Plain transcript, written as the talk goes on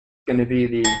going to be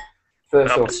the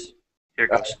first Oh, of, here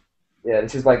it uh, goes. yeah,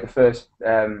 this is like the first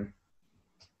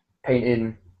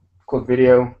painting club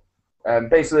video.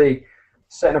 Basically,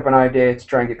 setting up an idea to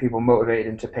try and get people motivated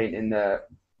into painting their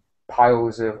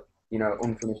piles of,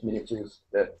 unfinished miniatures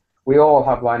that we all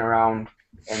have lying around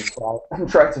and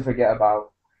try to forget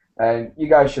about. You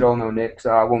guys should all know Nick,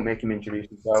 so I won't make him introduce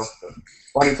himself. But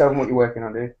why don't you tell him what you're working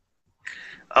on, dude?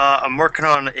 I'm working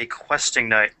on a questing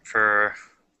night for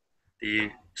the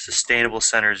Sustainable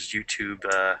Center's YouTube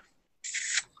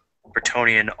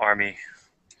Bretonnian army.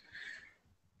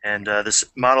 And this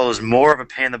model is more of a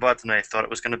pain in the butt than I thought it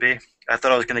was going to be. I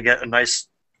thought I was going to get a nice,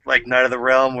 like, Knight of the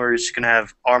Realm where he's going to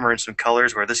have armor and some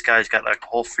colors, where this guy's got, like, a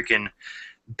whole freaking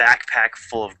backpack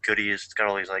full of goodies. It's got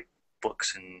all these, like,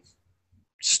 books and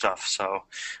stuff. So a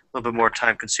little bit more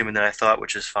time consuming than I thought,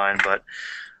 which is fine. But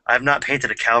I have not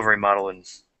painted a cavalry model in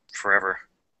forever.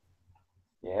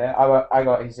 Yeah, I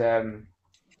got his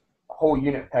whole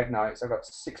unit of peg knights. I got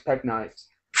 6 peg knights,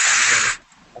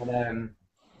 and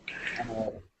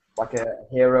like a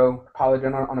hero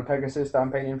paladin on a Pegasus that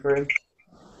I'm painting for him.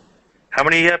 How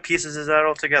many pieces is that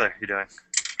altogether you're doing?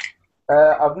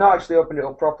 I've not actually opened it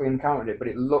up properly and counted it, but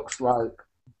it looks like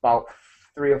about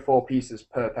 3 or 4 pieces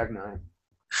per peg knight.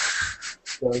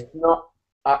 So it's not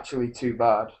actually too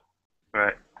bad.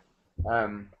 Right.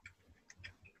 Um,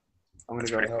 I'm going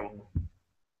That's to go pretty ahead cool. and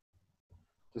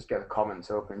just get the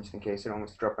comments open just in case I don't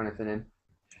want to drop anything in.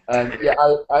 Yeah,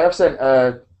 I have sent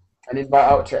an invite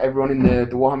out to everyone in the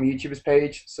Warhammer YouTubers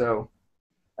page. So,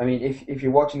 I mean, if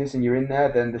you're watching this and you're in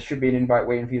there, then there should be an invite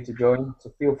waiting for you to join.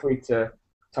 So feel free to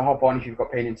hop on if you've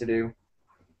got painting to do.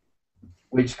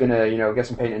 We're just gonna, get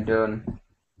some painting done,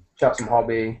 chat some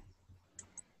hobby.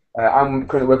 I'm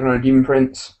currently working on a Demon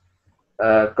Prince.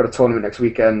 I've got a tournament next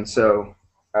weekend, so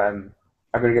I've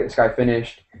got to get this guy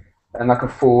finished. And like a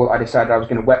fool, I decided I was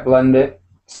going to wet blend it.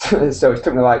 So it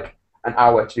took me like an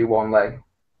hour to do one leg.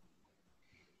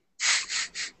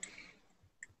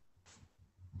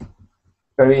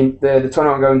 But I mean, the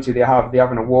tournament I'm going to, they have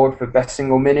an award for best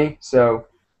single mini. So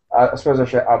I suppose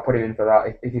I'll put him in for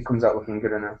that if he comes out looking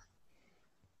good enough.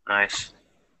 Nice.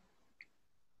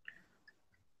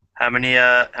 How many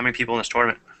people in this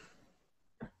tournament?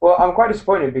 Well, I'm quite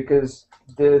disappointed because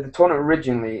the tournament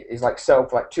originally is like set up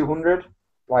for like 200.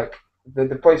 Like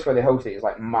the place where they host it is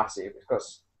like massive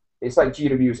because it's like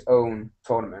GW's own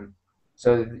tournament.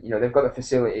 So they've got the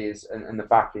facilities and the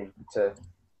backing to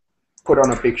put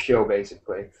on a big show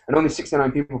basically. And only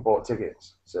 69 people bought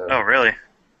tickets. So Oh, really?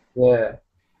 yeah,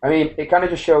 I mean it kind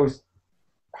of just shows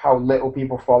how little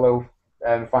people follow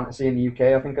fantasy in the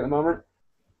UK. I think at the moment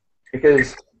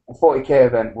because a 40K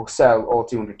event will sell all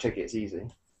 200 tickets easy.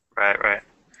 Right, right.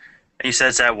 And you said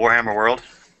it's at Warhammer World.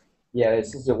 Yeah,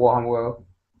 this is at Warhammer World.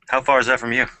 How far is that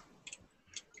from you?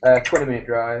 20-minute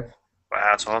drive. Wow,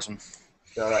 that's awesome.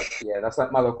 So like, yeah, that's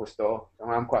like my local store. So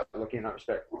I'm quite lucky in that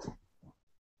respect.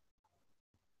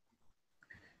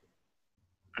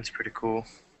 That's pretty cool.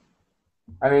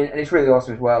 I mean, and it's really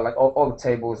awesome as well. Like all the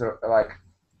tables are like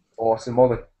awesome. All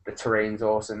the terrain's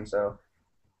awesome. So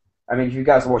I mean, if you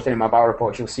guys watched any of my battle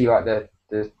reports, you'll see like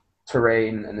the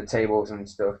terrain and the tables and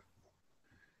stuff.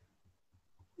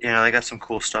 Yeah, they got some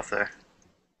cool stuff there.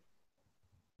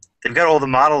 They've got all the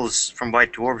models from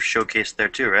White Dwarf showcased there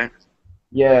too, right?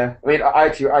 Yeah, I mean, I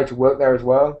actually work there as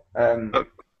well. Oh,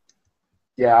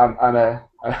 Yeah, I'm a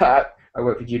I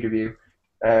work for GW.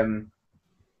 Um,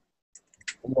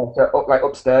 yeah, so like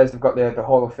upstairs, they've got the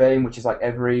Hall of Fame, which is like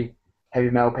every heavy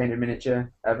metal painted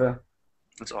miniature ever.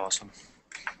 that's awesome.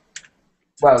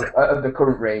 Well, of the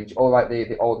current range, all like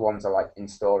the old ones are like in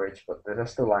storage, but they're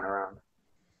still lying around.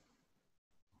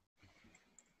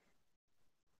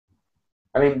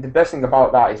 I mean, the best thing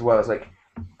about that as well is like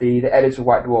the editor of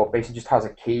White Dwarf basically just has a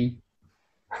key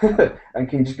and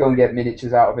can just go and get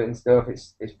miniatures out of it and stuff.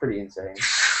 It's pretty insane.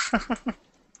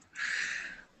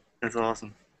 That's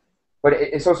awesome. But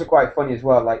it's also quite funny as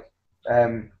well. Like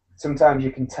sometimes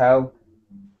you can tell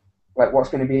like what's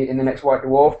going to be in the next White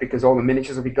Dwarf because all the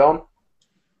miniatures will be gone.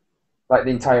 Like the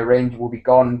entire range will be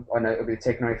gone and it'll be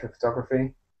taken away for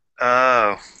photography.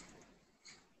 Oh,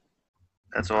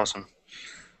 that's awesome.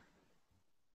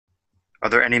 Are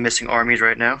there any missing armies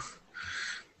right now?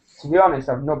 To be honest,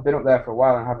 I've not been up there for a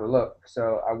while and had a look,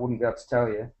 so I wouldn't be able to tell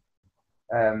you.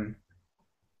 Um,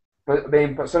 but I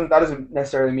mean, that doesn't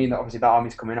necessarily mean that obviously that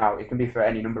army's coming out. It can be for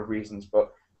any number of reasons,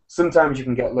 but sometimes you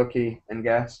can get lucky and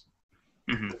guess.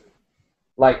 Hmm.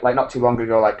 Like not too long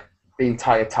ago, like the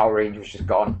entire Tower range was just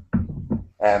gone,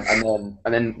 and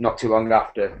then not too long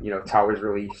after, Tower's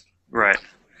released. Right.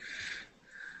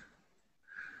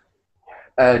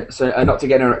 So not to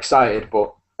get anyone excited,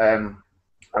 but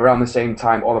around the same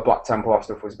time, all the Black Templar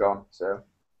stuff was gone. So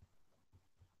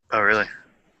Oh, really?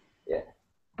 yeah,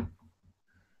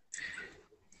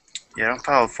 Yeah, I don't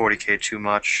follow 40K too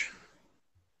much.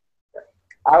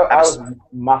 I I've was a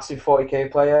massive 40K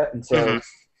player hmm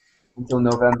until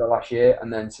November last year,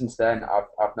 and then since then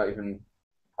I've not even.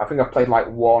 I think I've played like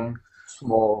one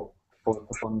small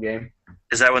fun game.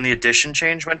 Is that when the edition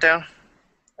change went down?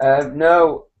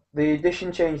 No, the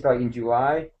edition changed like in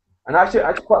July, and I actually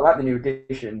quite like the new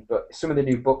edition, but some of the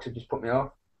new books have just put me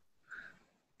off.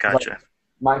 Because like Gotcha.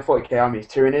 my 40k army is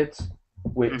Tyranids,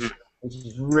 hmm which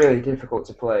is really difficult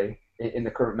to play in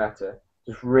the current meta.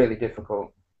 Just really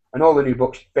difficult, and all the new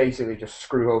books basically just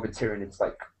screw over Tyranids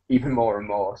like even more and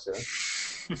more. So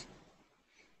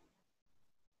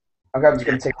I'm just Yeah,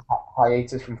 going to take a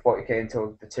hiatus from 40k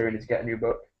until the Tyranids get a new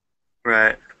book.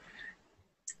 right.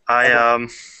 I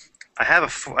I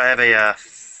have I have a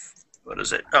what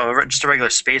is it? Oh, just a regular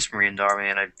Space Marine army,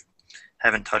 and I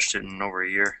haven't touched it in over a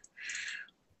year.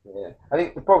 Yeah, I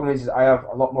think the problem is I have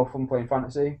a lot more fun playing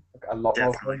fantasy, like a lot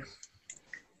more Definitely. fun.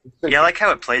 Yeah, I It's, like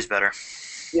how it plays better.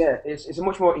 yeah, it's a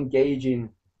much more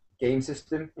engaging game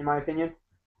system, in my opinion.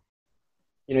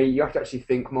 You know, you have to actually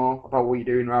think more about what you're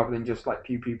doing rather than just like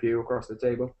pew pew pew across the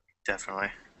table.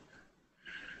 Definitely.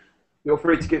 Feel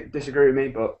free to disagree with me,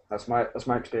 but that's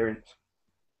my experience.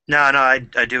 No, I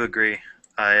do agree.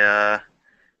 I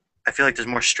feel like there's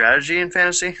more strategy in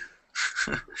fantasy.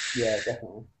 Yeah,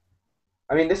 definitely.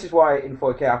 I mean, this is why in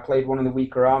 4K I played one of the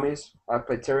weaker armies. I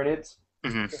played Tyranids,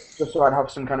 hmm just so I'd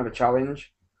have some kind of a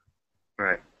challenge.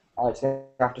 Right. I actually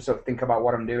have to sort of think about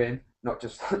what I'm doing, not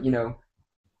just you know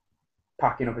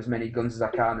packing up as many guns as I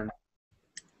can, and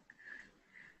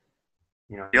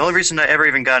you know The only reason I ever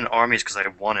even got an army is because I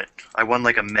won it. I won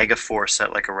like a Mega Force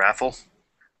set, like a raffle.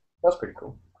 that's pretty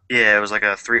cool. Yeah, it was like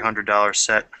a $300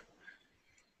 set.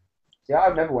 Yeah,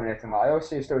 I've never won anything like that. I always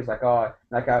see stories like, oh,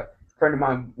 like a friend of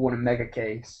mine won a mega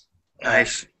case.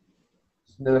 Nice.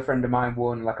 Another friend of mine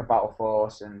won like a battle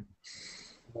force, and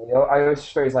you know, I always see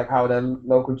stories like how the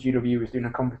local GW was doing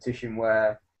a competition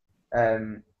where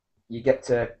you get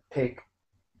to pick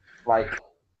like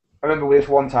I remember with this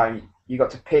one time you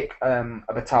got to pick a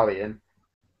battalion.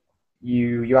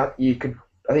 You could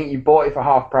I think you bought it for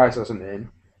half price or something,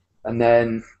 and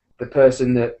then the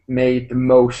person that made the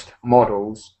most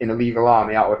models in a legal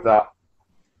army out of that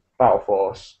battle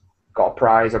force got a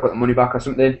prize. I got the money back or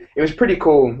something. It was pretty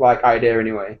cool, like idea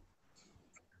anyway.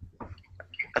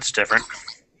 That's different.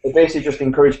 It basically just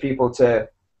encouraged people to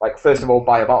like first of all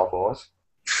buy a battle force,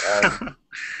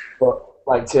 but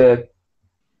like to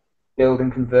build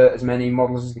and convert as many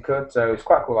models as they could. So it's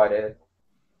quite a cool idea.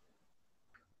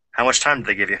 How much time did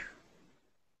they give you?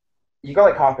 You got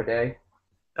like half a day.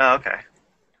 Oh, okay.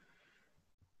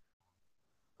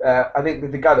 I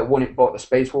think the guy that won it bought the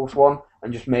Space Wolves one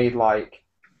and just made like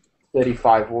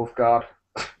 35 Wolf Guard.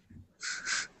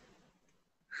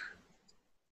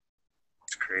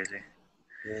 It's crazy.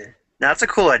 Yeah. Now, that's a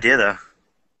cool idea, though.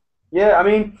 Yeah, I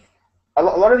mean, a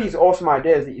lot of these awesome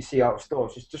ideas that you see out of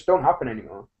stores just don't happen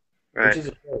anymore, which Right. is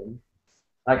a shame.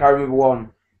 Like I remember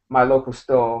one, my local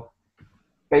store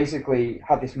basically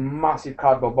had this massive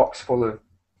cardboard box full of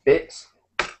bits,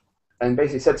 and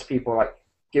basically said to people like,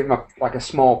 give them like a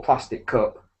small plastic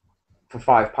cup for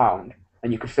 £5,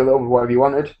 and you could fill it up with whatever you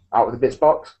wanted out of the bits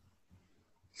box.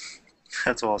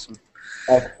 That's awesome.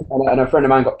 And a friend of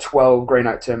mine got 12 Grey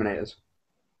Knight Terminators.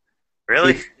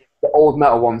 Really? The old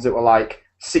metal ones that were like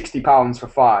 £60 for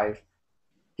five.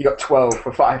 He got 12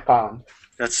 for £5.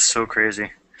 That's so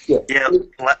crazy. Yeah. Yeah.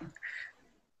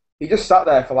 He just sat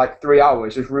there for like 3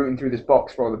 hours just rooting through this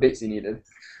box for all the bits he needed.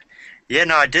 Yeah,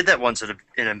 no, I did that once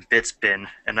in a bits bin,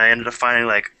 and I ended up finding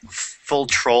like full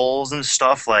trolls and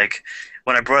stuff. Like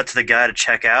when I brought it to the guy to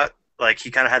check out, like he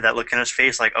kind of had that look in his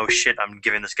face, like, "Oh shit, I'm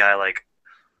giving this guy like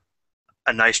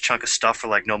a nice chunk of stuff for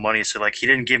like no money." So like he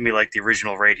didn't give me like the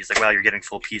original rate. He's like, "Wow, you're getting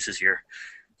full pieces here."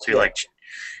 So Yeah.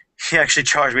 he actually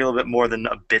charged me a little bit more than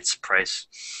a bits price,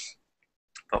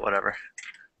 but whatever.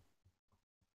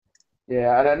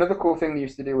 Yeah, and another cool thing they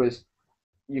used to do was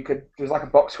there's like a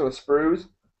box full of sprues,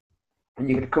 and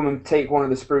you could come and take one of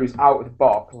the sprues out of the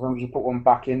box as long as you put one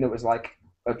back in that was like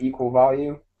of equal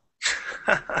value.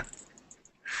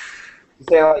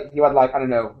 Say like you had like I don't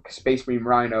know like a Space Marine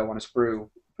Rhino on a sprue,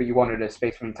 but you wanted a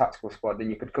Space Marine Tactical Squad, then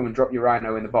you could come and drop your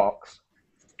Rhino in the box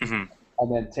hmm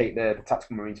and then take the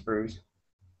Tactical Marine sprues.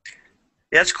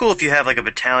 Yeah, it's cool if you have like a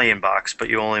battalion box, but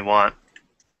you only want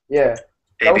Yeah,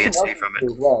 A, that was B, and something C else from it.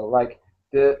 as well. Like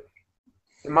the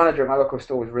manager at my local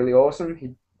store was really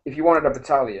awesome. If you wanted a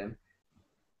battalion,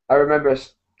 I remember a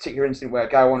particular incident where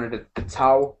a guy wanted the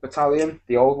Tau battalion,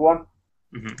 the old one,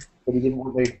 hmm but he didn't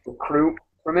want the recruit.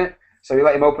 from it. So you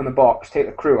let him open the box, take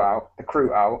the crew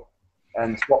out,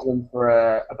 and swap them for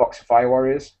a box of Fire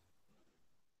Warriors,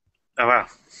 Oh wow.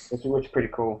 which is pretty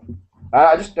cool.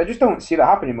 I just don't see that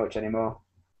happening much anymore.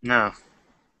 No.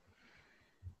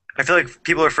 I feel like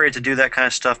people are afraid to do that kind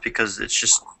of stuff because it's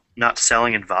just not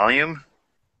selling in volume,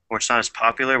 or it's not as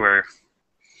popular. Where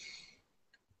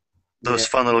Yeah, those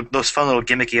fun little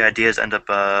gimmicky ideas end up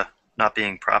not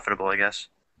being profitable, I guess.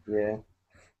 yeah.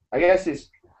 I guess it's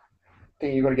I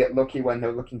think you've got to get lucky when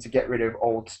they're looking to get rid of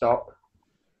old stock.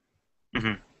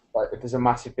 Hmm. Like if there's a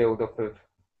massive build up of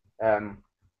um,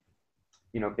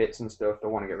 bits and stuff, they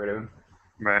want to get rid of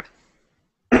Right.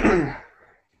 them.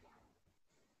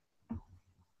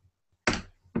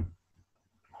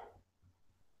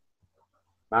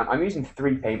 Man, I'm using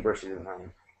 3 paintbrushes at the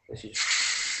moment. This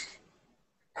is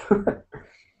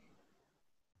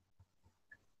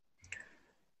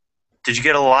Did you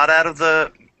get a lot out of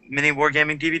the mini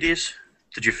wargaming DVDs?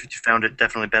 You found it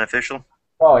definitely beneficial?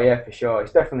 Oh yeah, for sure.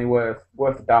 It's definitely worth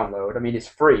the download. I mean, it's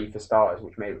free for starters,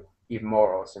 which made it even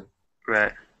more awesome.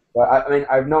 Right. But I mean,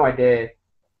 I have no idea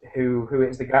who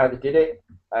is the guy that did it.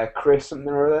 Chris something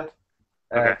or other.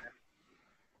 Uh, Okay.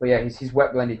 but yeah, his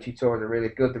wet blended tutorials are really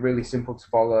good. They're really simple to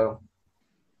follow.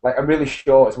 Like, I'm really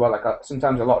short as well. Like,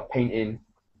 sometimes a lot of painting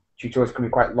tutorials can be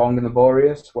quite long and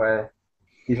laborious, where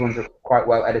these ones are quite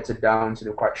well edited down, so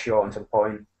they're quite short and to the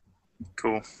point.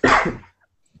 Cool.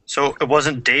 So it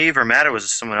wasn't Dave or Matt, it was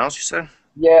someone else, you said?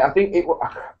 Yeah, I think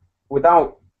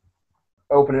without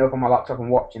opening it up on my laptop and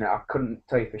watching it, I couldn't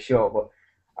tell you for sure, but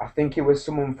I think it was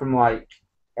someone from like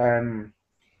um,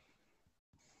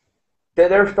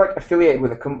 they're like affiliated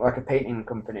with like a painting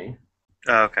company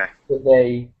Oh, okay. that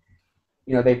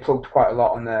they plugged quite a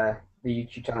lot on the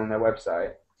YouTube channel and their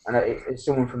website, and it's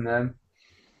someone from them.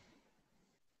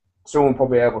 Someone will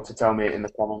probably be able to tell me in the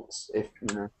comments if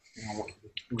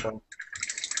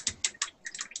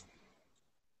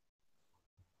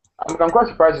I'm quite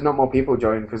surprised there's not more people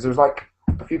joining because there was like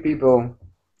a few people.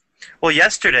 Well,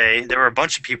 yesterday there were a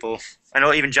bunch of people. I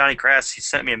know even Johnny Crass, he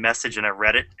sent me a message and I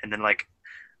read it, and then like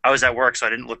I was at work, so I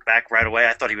didn't look back right away.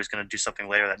 I thought he was going to do something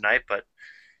later that night, but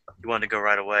he wanted to go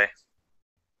right away.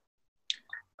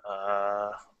 Uh,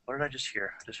 what did I just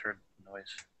hear? I just heard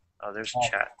noise. Oh, there's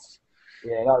chats.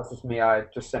 Yeah, that was just me. I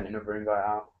just sent another invite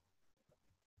out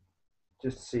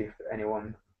just to see if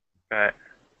anyone Right.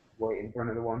 waiting for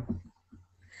another one.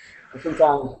 And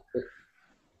sometimes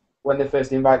when the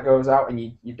first invite goes out and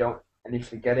you don't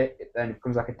initially get it, it then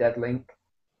becomes like a dead link.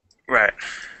 Right.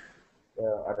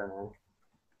 So I don't know.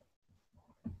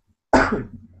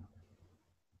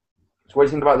 So what do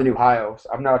you think about the new Hios?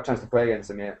 I've not had a chance to play against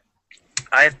them yet.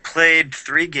 I've played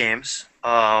 3 games.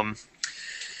 I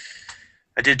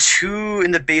did 2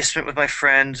 in the basement with my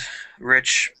friend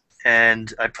Rich,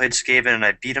 and I played Skaven, and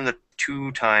I beat him the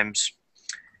 2 times.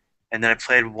 And then I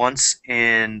played once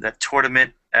in that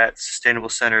tournament at Sustainable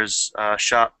Center's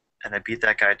shop, and I beat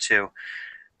that guy too.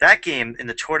 That game in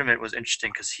the tournament was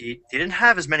interesting because he didn't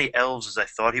have as many elves as I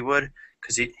thought he would,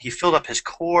 because he filled up his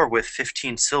core with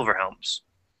 15 silver helms,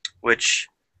 which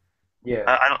Yeah,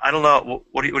 I don't know.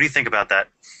 What do you think about that?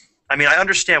 I mean, I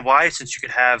understand why, since you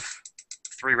could have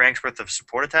 3 ranks worth of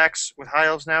support attacks with high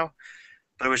elves now,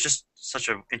 but it was just such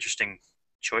an interesting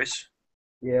choice.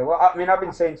 yeah. Well, I mean, I've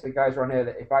been saying to the guys around here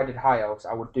that if I did High Elves,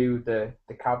 I would do the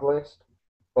Cav list,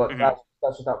 but Hmm.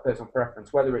 that's just that personal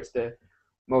preference. Whether it's the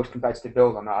most competitive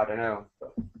build or not, I don't know.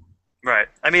 But, Right.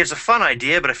 I mean, it's a fun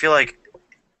idea, but I feel like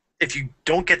if you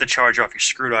don't get the charge off, you're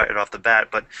screwed right off the bat.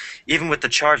 But even with the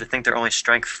charge, I think they're only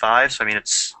strength 5. So I mean,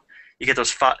 it's you get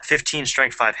those 15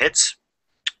 strength 5 hits.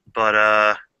 But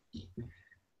I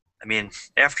mean,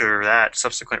 after that,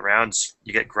 subsequent rounds,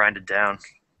 you get grinded down.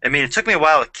 I mean, it took me a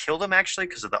while to kill them actually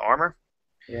because of the armor.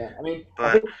 yeah, I mean, I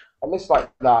But think a list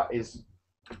like that is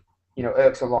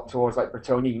irks a lot towards like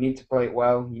Bretonia. You need to play it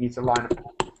well. You need to line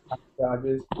up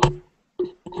charges.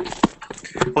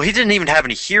 well, he didn't even have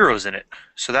any heroes in it,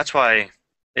 so that's why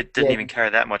it didn't Yeah, even carry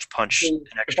that much punch see, in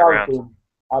if I extra was rounds. doing,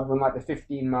 I'd run like the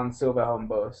 15-man silver home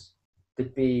bus.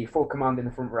 There'd be full command in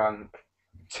the front rank,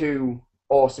 2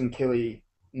 awesome killy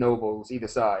nobles either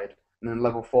side, and then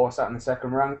level 4 sat in the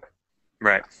second rank.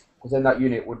 Right. Because then that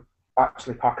unit would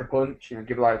actually pack a punch.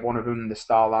 Give like one of them the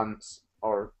Star Lance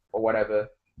or whatever.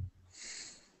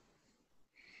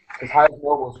 Because high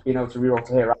nobles being able to reroll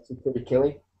to here are actually pretty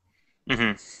killy.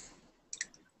 Hmm.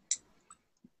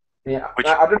 Yeah, Which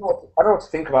I don't know what to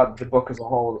think about the book as a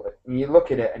whole. When you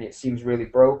look at it and it seems really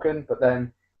broken, but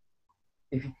then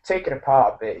if you take it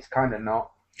apart a bit, it's kind of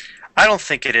not. I don't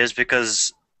think it is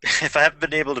because if I haven't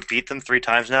been able to beat them 3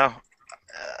 times now,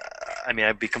 I mean,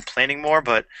 I'd be complaining more,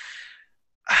 but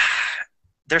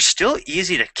they're still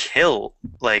easy to kill.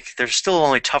 Like they're still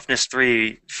only toughness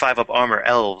 3, 5 up armor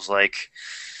elves. Like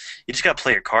you just gotta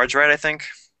play your cards right, I think.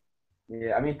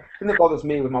 Yeah, I mean, the thing that bothers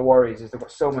me with my warriors is they've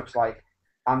got so much like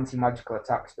anti-magical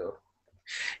attack stuff.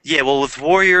 Yeah, well, with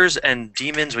warriors and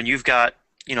demons, when you've got,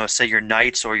 say your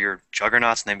knights or your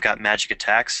juggernauts and they've got magic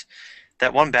attacks,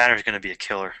 that one banner is going to be a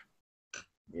killer.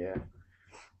 Yeah,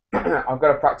 I've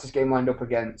got a practice game lined up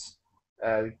against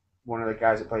uh, one of the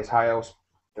guys that plays High Elves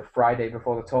the Friday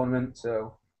before the tournament,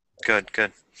 so Good,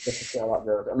 good. just to see how that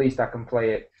goes. At least I can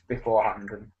play it beforehand.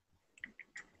 And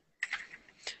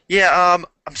Yeah,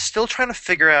 I'm still trying to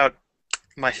figure out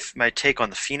my take on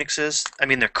the phoenixes. I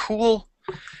mean, they're cool,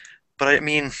 but I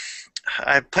mean,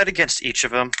 I played against each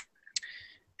of them,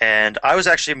 and I was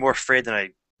actually more afraid than I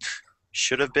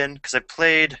should have been because I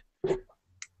played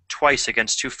twice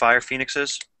against 2 fire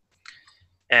phoenixes.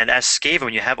 And as Skaven,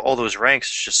 when you have all those ranks,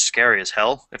 it's just scary as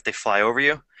hell if they fly over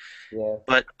you. yeah,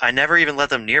 But I never even let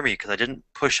them near me because I didn't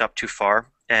push up too far,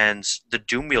 and the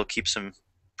Doom Wheel keeps them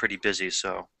pretty busy.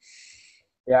 So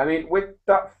yeah. I mean, with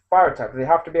that fire attack, they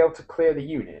have to be able to clear the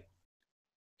unit,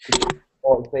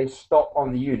 or if they stop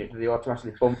on the unit, do they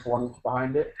automatically bump one inch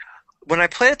behind it? when I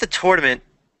played at the tournament,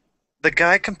 the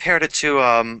guy compared it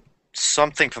to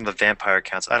something from the Vampire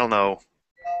Accounts. I don't know.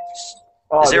 Is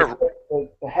Oh, there?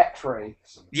 the hex rays.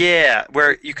 Yeah,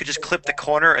 where you could just clip the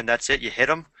corner and that's it. You hit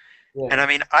them. Yeah, And I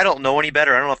mean, I don't know any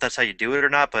better. I don't know if that's how you do it or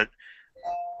not, but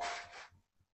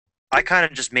I kind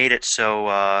of just made it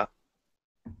so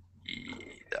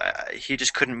he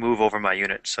just couldn't move over my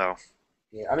unit. So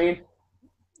yeah. I mean,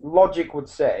 logic would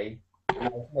say,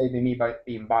 maybe me by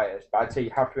being biased, but I'd say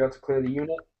you have to be able to clear the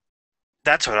unit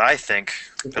that's what I think.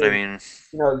 But I because mean,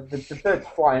 the bird's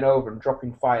flying over and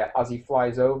dropping fire as he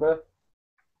flies over.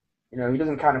 He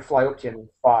doesn't kind of fly up to you and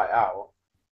fire out.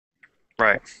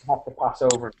 right. You have to pass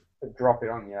over and drop it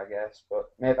on you, I guess.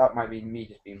 But maybe that might be me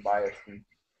just being biased. And,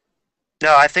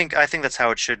 No, I think that's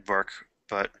how it should work,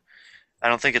 but I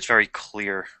don't think it's very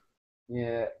clear.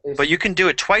 yeah, But you can do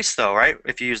it twice though, right?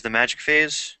 If you use the magic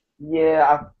phase. yeah,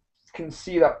 I can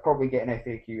see that probably getting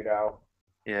FAQ'd out.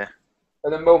 Yeah.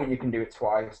 At the moment, you can do it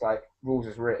twice, like rules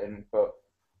is written, but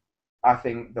I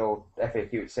think they'll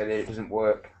FAQ it say that it doesn't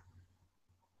work.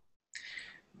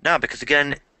 No, because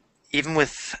again, even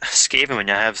with Skaven, when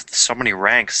you have so many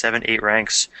ranks, 7, 8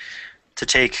 ranks, to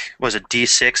take was it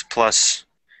D6 plus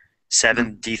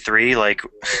 7 D3, like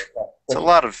it's a There's,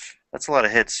 lot of that's a lot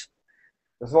of hits.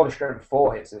 there's a lot of strength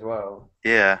 4 hits as well.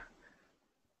 Yeah.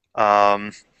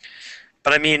 Um,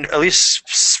 but I mean, at least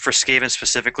for Skaven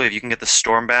specifically, if you can get the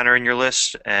Storm Banner in your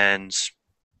list, and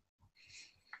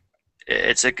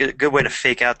it's a good way to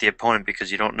fake out the opponent because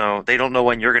they don't know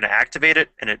when you're going to activate it,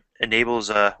 and it enables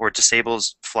or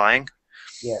disables flying.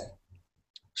 Yeah,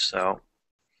 So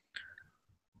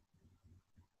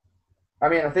I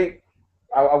mean, I think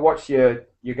I watched your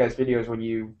guys' videos when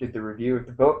you did the review of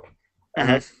the book, and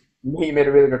mhm. you made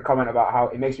a really good comment about how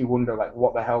it makes me wonder, like,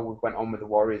 what the hell went on with the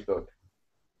Warriors book.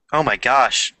 Oh my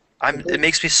gosh, it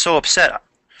makes me so upset.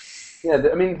 Yeah,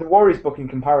 I mean, the Warriors book in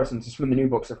comparison to some of the new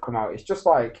books that have come out, it's just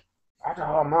like, I don't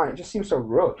know, man, it just seems so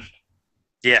rushed.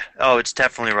 Yeah. Oh, it's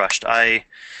definitely rushed.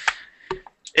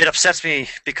 It upsets me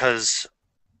because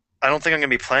I don't think I'm going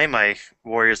to be playing my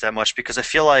Warriors that much because I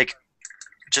feel like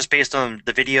just based on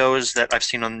the videos that I've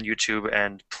seen on YouTube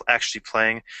and actually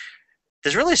playing,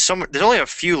 there's only a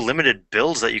few limited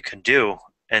builds that you can do,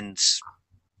 and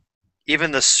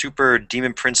even the Super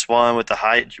Demon Prince one with the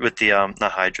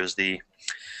not Hydras, the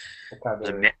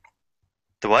Okay, ma-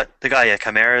 the what the guy, yeah,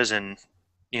 Chimeras, and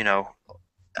you know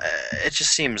it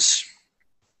just seems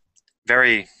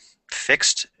very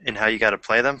fixed in how you got to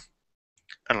play them.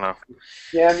 I don't know.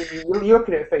 yeah, I mean, you look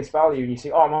at it at face value and you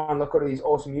see, oh man, look at all these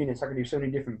awesome units. I can do so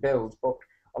many different builds, but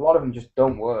a lot of them just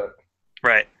don't work.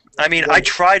 Right. I mean, I Yeah,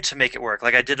 tried to make it work.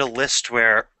 Like I did a list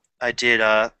where I did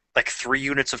like 3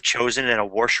 units of Chosen and a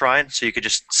War Shrine, so you could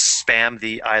just spam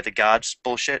the Eye of the Gods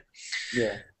bullshit.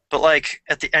 yeah, But like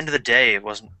at the end of the day, it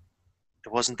wasn't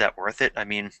that worth it. I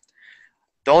mean,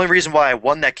 the only reason why I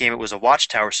won that game it was a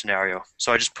Watchtower scenario.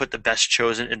 So I just put the best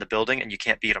Chosen in the building, and you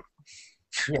can't beat them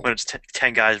yeah. when it's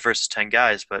 10 guys versus 10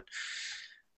 guys. But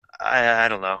I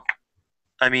don't know.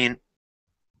 I mean,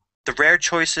 the rare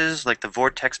choices like the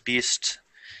Vortex Beast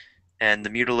and the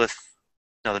Mutalith.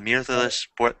 No, the Mutalith,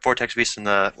 Vortex Beast, and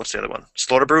the what's the other one?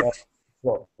 Slaughter Brute.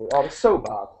 Yeah. Oh, it's so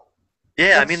bad.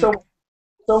 Yeah, I There's mean,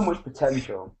 so much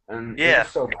potential, and it's yeah,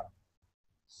 just so bad,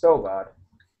 so bad.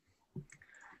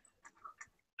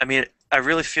 I mean, I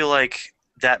really feel like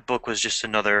that book was just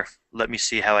another. Let me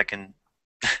see how I can,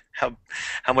 how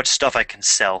how much stuff I can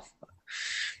sell.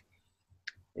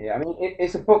 Yeah, I mean,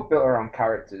 it's a book built around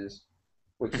characters,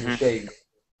 which is a Mhm. shame.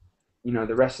 You know,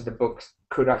 the rest of the books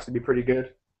could actually be pretty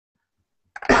good.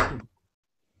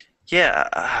 Yeah,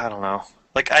 I don't know.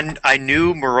 Like I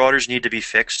knew Marauders need to be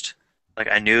fixed. Like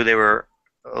I knew they were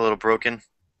a little broken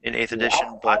in eighth Yeah,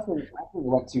 edition, but I think they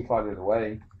went too far the other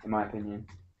way, in my opinion.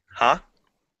 huh?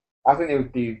 I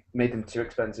think they made them too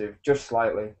expensive, just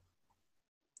slightly. I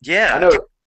Yeah, know.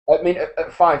 I mean,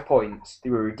 at 5 points they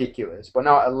were ridiculous, but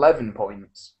now at 11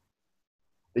 points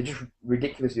they're just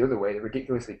ridiculous the other way. They're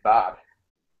ridiculously bad.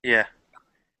 yeah.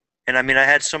 And I mean, I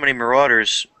had so many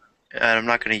Marauders, and I'm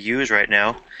not going to use right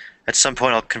now. At some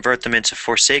point, I'll convert them into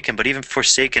Forsaken, but even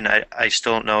Forsaken, I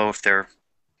still don't know if they're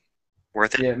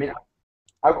worth it. Yeah, I mean,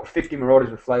 I've got 50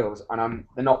 Marauders with flails, and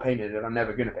they're not painted, and I'm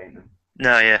never gonna paint them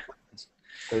No, yeah.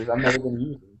 because I'm never gonna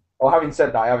use them. Well, having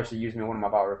said that, I obviously used them in one of my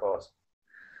battle reports,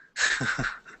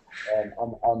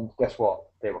 and guess what?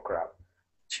 They were crap.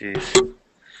 Jeez.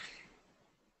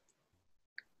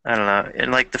 I don't know.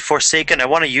 And like the Forsaken, I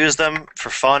want to use them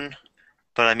for fun,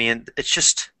 but I mean, it's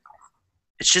just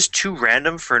too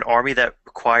random for an army that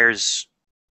requires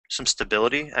some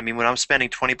stability. I mean, when I'm spending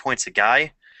 20 points a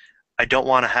guy, I don't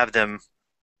want to have them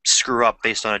screw up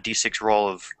based on a d6 roll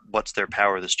of what's their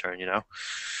power this turn, you know?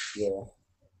 Yeah.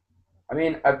 I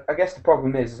mean, I guess the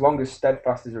problem is, as long as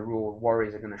steadfast is a rule,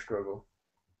 warriors are gonna struggle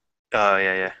Oh,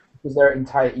 yeah, yeah. because their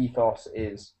entire ethos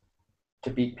is to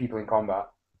beat people in combat.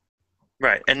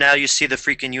 Right. And now you see the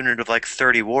freaking unit of like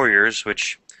 30 warriors,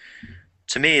 which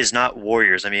to me is not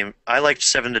warriors. I mean, I liked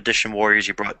 7th edition warriors.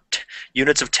 You brought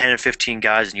units of 10 and 15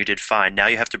 guys and you did fine. Now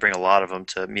you have to bring a lot of them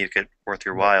to make it worth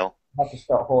your Yeah. while. You have to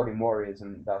start hoarding warriors,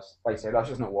 and that's like I say, that's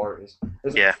just not warriors.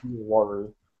 There's a Yeah. few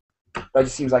warriors. That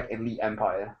just seems like elite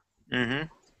empire. Hmm.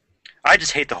 I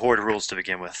just hate the horde rules to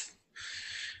begin with.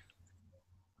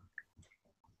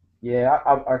 Yeah,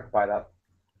 I could buy that.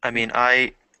 I mean, uh,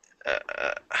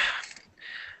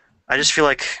 I just feel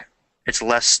like it's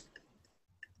less.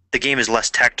 The game is less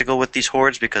tactical with these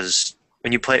hordes because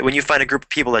when you find a group of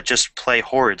people that just play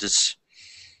hordes, it's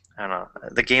I don't know.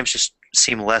 The games just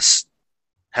seem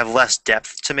have less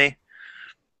depth to me.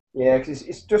 Yeah, because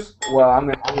it's just well, I'm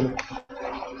gonna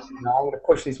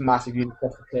push this massive unit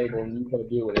across the table, and you've got to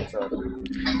deal with it. So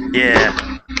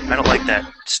Yeah, I don't like that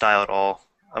style at all.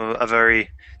 I'm a very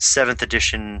 7th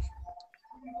edition.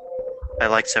 I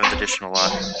like 7th edition a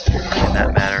lot in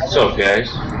that manner. What's up, guys?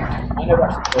 I never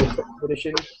actually played second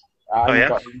edition. Oh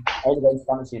yeah. I only got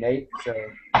Fantasy in 8, so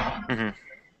Hmm.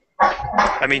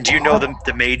 I mean, do you know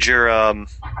the major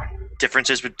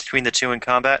differences between the two in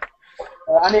combat?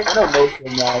 I know most of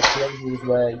them. The ones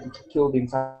where you kill the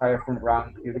entire front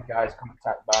rank, the other guys come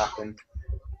attack back, and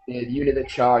the unit that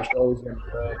charged always went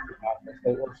first.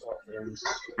 All sorts of things.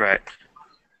 Right.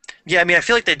 Yeah, I mean, I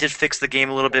feel like they did fix the game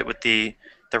a little bit with the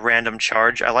random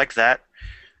charge. I like that,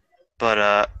 but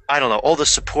I don't know, all the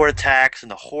support attacks and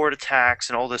the horde attacks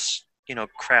and all this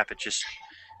crap. It just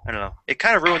I don't know. It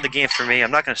kind of ruined the game for me.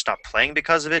 I'm not going to stop playing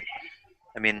because of it.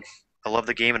 I mean, I love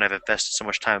the game and I've invested so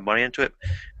much time and money into it,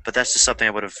 but that's just something I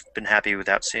would have been happy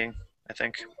without seeing, I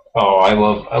think. Oh, I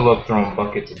love throwing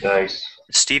buckets of dice.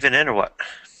 Is Steven in or what?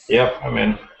 Yep, I'm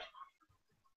in.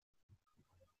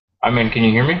 I'm in. Can you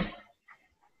hear me?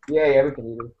 Yeah, we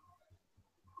can even.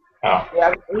 Oh,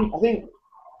 Yeah, I think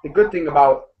the good thing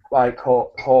about like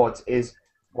hordes is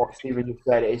what Stephen just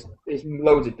said. It's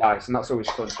loads of dice, and that's always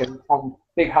fun. Get a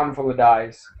big handful of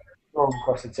dice, throw them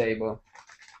across the table.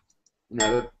 You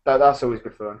know that's always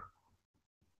good fun.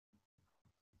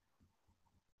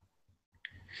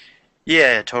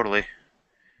 Yeah, totally.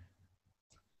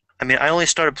 I mean, I only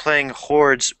started playing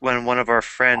Hordes when one of our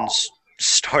friends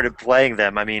started playing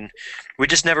them. I mean, we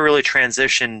just never really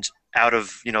transitioned out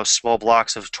of, small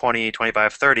blocks of 20,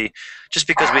 25, 30, just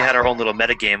because we had our own little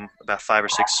metagame. About 5 or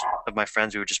 6 of my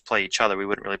friends, we would just play each other. We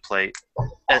wouldn't really play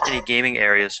at any gaming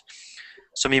areas.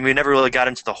 So, I mean, we never really got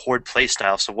into the Horde play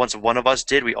style. So once one of us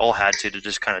did, we all had to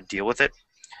just kind of deal with it.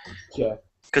 Yeah.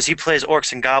 Because he plays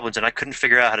Orcs and Goblins, and I couldn't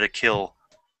figure out how to kill,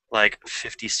 like,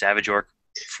 50 Savage Orc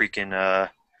freaking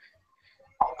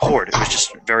Horde. It was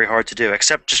just very hard to do,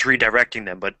 except just redirecting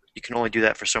them, but you can only do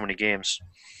that for so many games.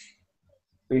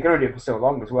 But you can only do it for so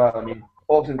long as well. I mean,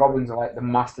 orcs and goblins are like the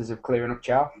masters of clearing up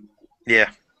chaff. Yeah.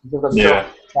 They've got so much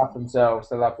chaff themselves.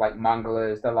 They'll have like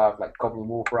manglers. They'll have like goblin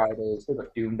wolf riders. They've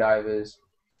got doom divers.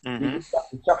 Mm-hmm.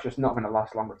 The chaff's just not going to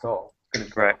last long at all. It's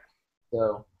gonna Right.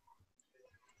 So.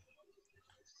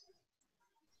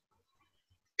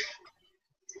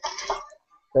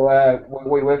 So, what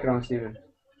are you working on, Stephen?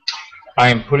 I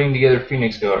am putting together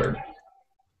Phoenix Guard.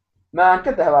 Man,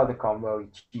 get the hell out of the combo, you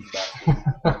cheese bastard.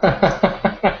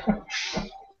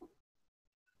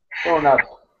 Throwing that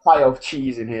pile of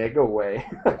cheese in here, go away.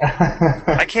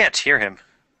 I can't hear him.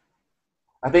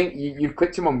 I think you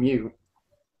clicked him on mute.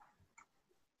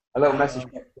 A little message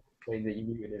saying that you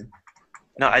muted him.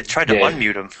 No, I tried to Yeah.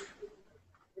 unmute him.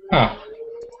 Huh.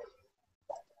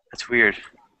 That's weird.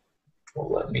 Well,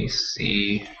 let me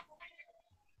see.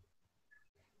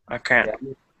 I can't.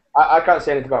 Yeah. I can't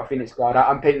say anything about Phoenix Guard.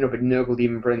 I'm painting up a Nurgle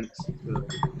Demon Prince.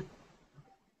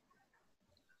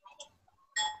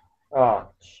 Oh,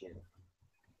 shit.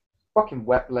 Fucking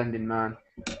wet blending, man.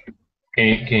 Can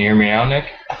you hear me now, Nick?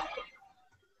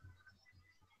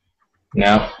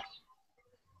 No.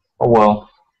 Oh well.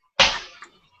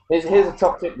 Here's a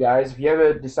top tip, guys. If you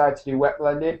ever decide to do wet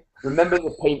blending, remember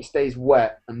the paint stays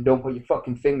wet and don't put your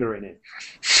fucking finger in it.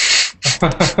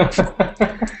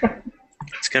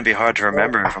 It's gonna be hard to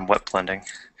remember from wet blending.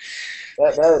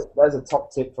 There's a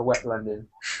top tip for wet blending.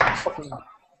 Fucking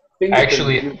finger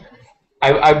Actually, thing.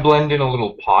 I blend in a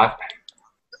little pot.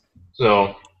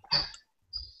 So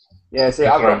Yeah, see,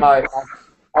 That's I've got right.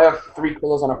 I have 3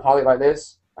 colors on a palette like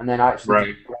this, and then I actually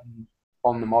Right. blend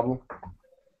on the model.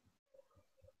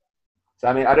 So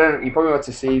I mean, I don't. You probably want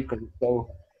to see because it's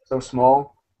so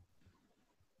small.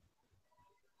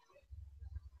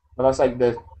 But that's like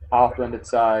the half blended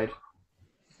side,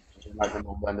 like the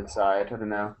non-blended side. I don't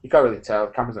know. You can't really tell.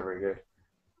 The camera's not very good.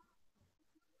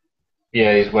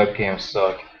 yeah, these webcams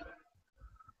suck.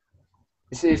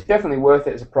 It's definitely worth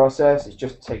it as a process. It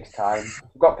just takes time. If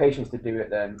you've got patience to do it,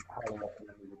 then I highly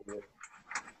recommend you do it.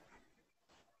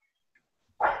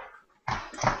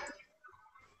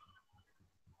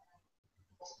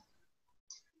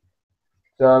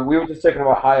 So we were just talking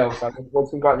about high elves. Like,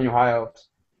 what's got new high elves?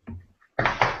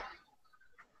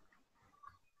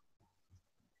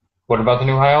 What about the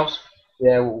new high elves?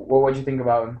 Yeah, what do you think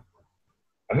about them?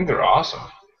 I think they're awesome.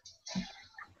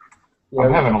 Yeah,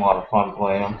 I'm having a lot of fun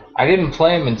playing them. I didn't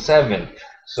play them in 7th,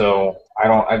 so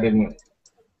I didn't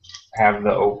have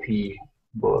the OP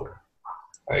book,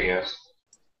 I guess.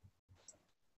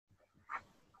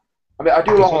 I mean, I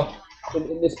do This like one-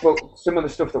 in this book some of the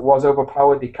stuff that was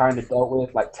overpowered. They kind of dealt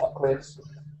with, like Teclis.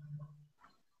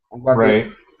 I'm glad Right.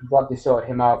 I'm glad they sorted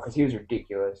him out because he was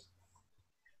ridiculous.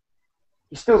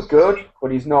 He's still good,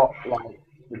 but he's not like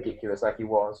ridiculous like he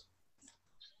was.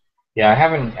 Yeah, I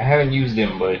haven't used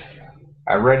him, but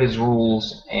I read his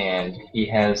rules, and he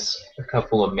has a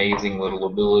couple amazing little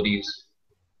abilities.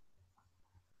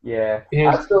 Yeah, His,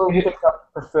 I still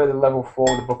prefer the level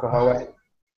 4 of the Book of Hoe.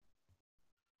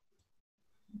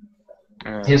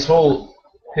 his whole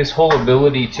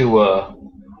ability to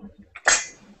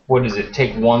what is it?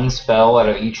 Take one spell out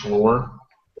of each lore.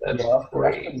 That's Yeah, that's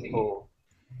pretty crazy. cool.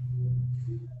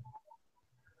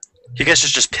 You guys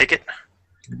just pick it.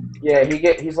 Yeah,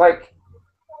 he's like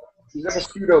a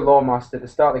pseudo lore master. At the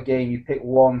start of the game, you pick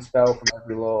one spell from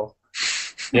every lore.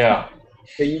 Yeah.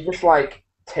 So you just like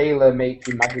tailor make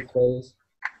your magic phase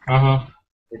Uh-huh.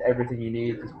 with everything you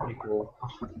need. It's pretty cool.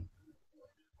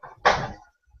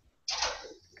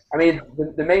 I mean,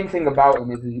 the main thing about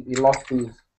him is he lost his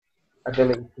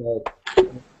ability to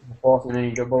force in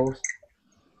any doubles.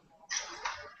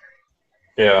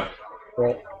 Yeah.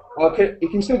 But okay, you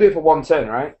can still do it for one turn,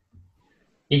 right?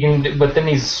 He can, but then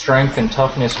he's strength and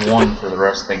toughness 1 for the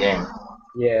rest of the game.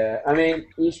 Yeah, I mean,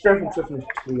 he's strength and toughness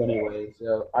 2 anyway,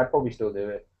 so I'd probably still do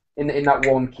it in that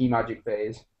one key magic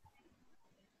phase.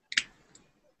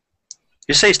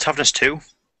 You say he's toughness 2?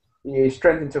 Yeah, he's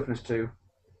strength and toughness 2.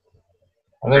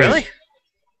 I think Really?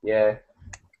 Yeah,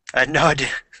 I had no idea.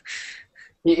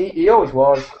 he always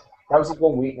was. That was his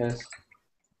one weakness.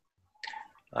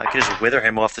 I could just wither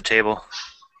him off the table.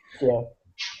 Yeah,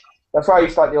 that's why I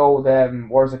used to like the old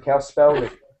Warriors of Chaos spell,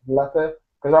 the leper,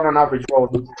 because on an average roll,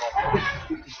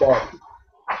 he's dead.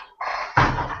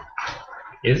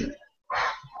 Is it?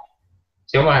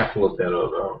 See, I'm gonna have to look that up,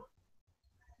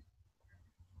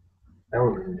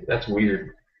 though. That's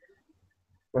weird.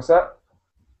 What's that?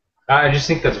 I just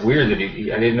think that's weird that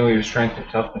I didn't know he was strength and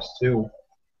toughness too.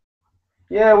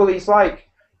 Yeah, well, he's like,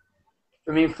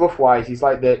 I mean, fluff-wise, he's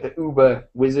like the uber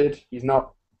wizard. He's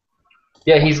not.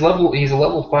 Yeah, he's a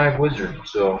level 5 wizard,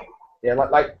 so. Yeah,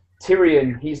 like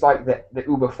Tyrion, he's like the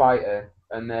uber fighter,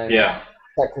 and then Yeah.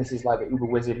 Teclis is like the uber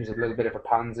wizard who's a little bit of a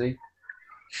pansy.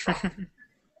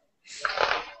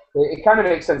 It kind of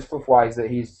makes sense fluff-wise that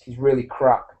he's really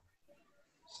crap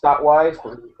stat-wise,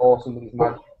 but he's awesome with his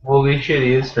magic. Holy shit,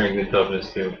 he is strength and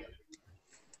toughness too.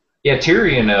 Yeah,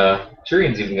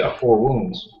 Tyrion's even got 4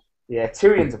 wounds. Yeah,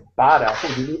 Tyrion's a badass.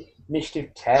 He's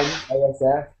Initiative 10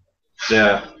 ASF.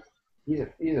 Yeah. He's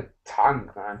a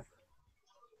tank, man.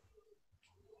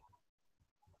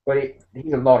 But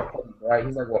he's a lot of points, right?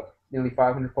 He's like what, nearly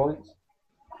 500 points.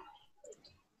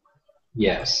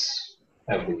 Yes,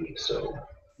 I believe so.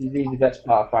 He's the best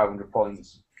part of 500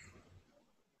 points.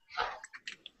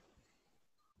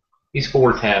 He's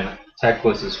 410.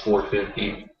 Teclis is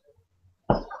 450.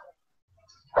 I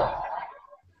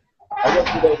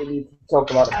guess we don't really need to talk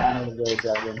about the final of the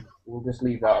Dragon. We'll just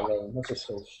leave that alone. That's just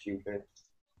so stupid.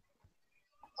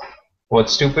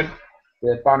 What's stupid?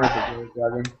 The banner of the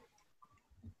Dragon.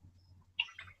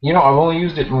 You know, I've only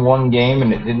used it in one game,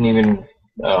 and it didn't even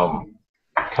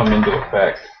come into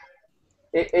effect.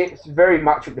 It's very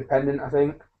matchup dependent, I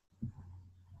think.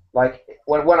 Like,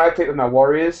 when I play with my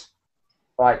warriors,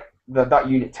 like, that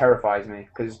unit terrifies me,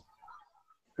 because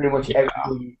pretty much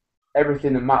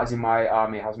everything that matters in my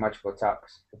army has magical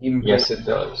attacks. Even Yes, it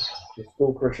does. The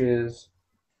Skull Crushers,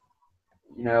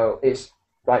 you know, it's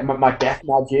like my death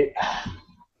magic.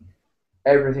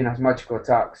 Everything has magical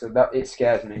attacks, so that it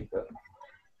scares me. But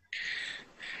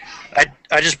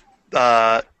I just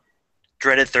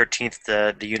dreaded 13th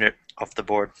the unit off the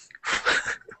board.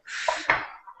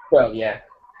 well, yeah.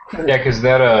 Yeah, because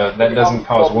that doesn't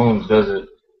cause wounds, does it?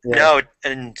 Yeah. No,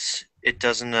 and it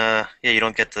doesn't. Yeah, you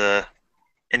don't get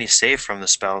any save from the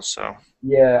spell. So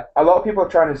Yeah, a lot of people are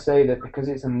trying to say that because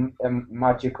it's a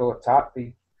magical attack,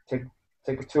 they take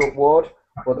a 2-up ward.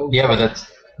 But Yeah, but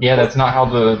that's not how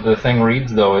the thing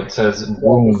reads though. It says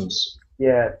wounds.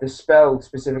 Yeah, the spell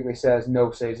specifically says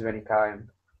no saves of any kind.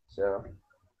 So,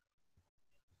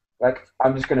 like,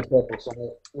 I'm just gonna purple sun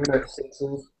it. Even though it's 6s,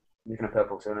 I'm just gonna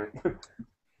purple sun it.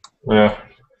 Yeah.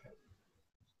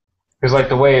 Because like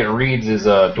the way it reads is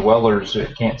dwellers.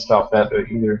 It can't stop that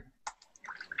either.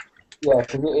 Yeah,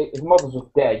 because if the model's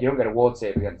just dead, you don't get a ward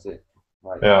save against it.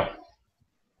 Like, Yeah.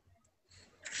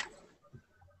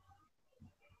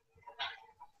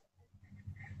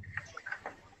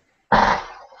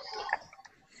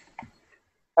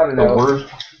 I don't know.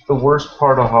 The worst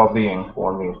part of hobbying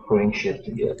for me is putting shit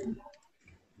together.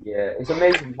 Yeah, it's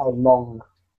amazing how long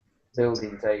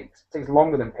building takes. It takes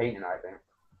longer than painting, I think.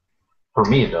 For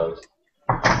me, it does.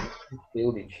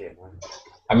 Building shit, man.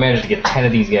 I managed to get 10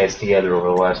 of these guys together over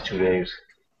the last 2 days.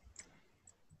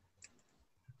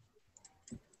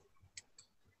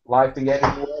 Life been getting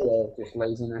in the way, or just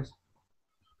laziness?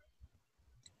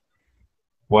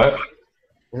 What?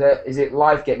 Is it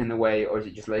life getting in the way, or is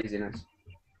it just laziness?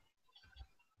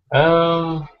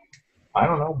 I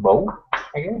don't know, both,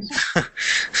 I guess.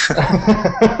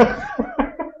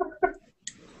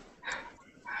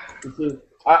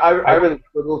 I really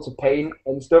struggle to paint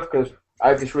and stuff because I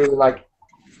have this really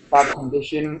bad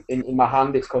condition in my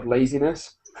hand. It's called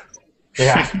laziness.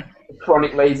 Yeah.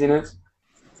 Chronic laziness.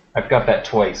 I've got that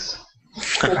twice.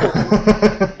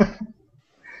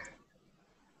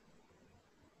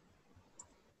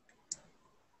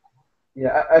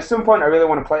 Yeah, at some point I really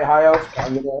want to play high elf, but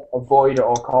I'm going to avoid at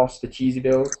all costs the cheesy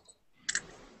builds.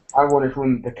 I want to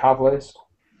run the cav list.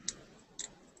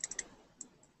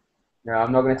 No,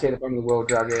 I'm not going to take the Bone of the World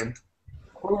Dragon.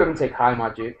 I'm going to take high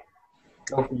magic.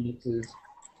 No phoenixes.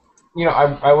 You know,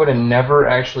 I would have never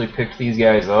actually picked these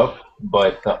guys up,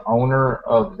 but the owner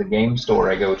of the game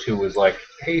store I go to was like,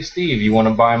 "Hey Steve, you want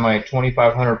to buy my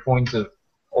 2,500 points of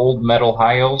old metal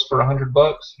high elves for $100?"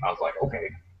 And I was like, "Okay."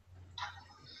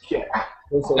 Yeah.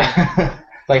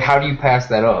 Like, how do you pass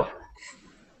that up?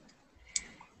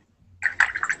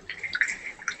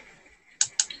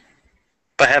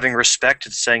 by having respect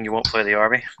and saying you won't play the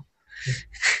army.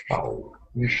 Oh,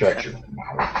 you shut your mouth.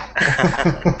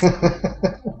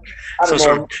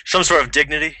 some sort of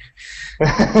dignity.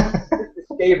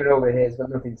 David over here has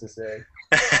got nothing to say.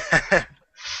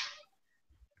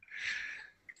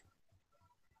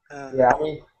 Yeah, I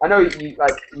mean, I know you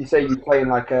say you play in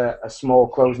like a small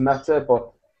closed meta,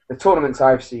 but the tournaments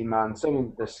I've seen, man, some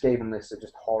of the Skaven lists are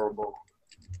just horrible.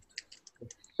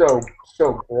 It's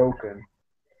so broken.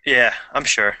 Yeah, I'm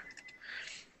sure.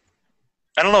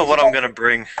 I don't know what I'm gonna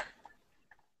bring.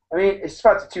 I mean, it's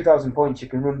back to 2,000 points. You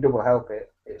can run double hell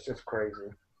pit. It's just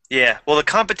crazy. Yeah, well, the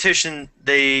competition,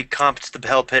 they comped the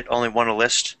hell pit, only won a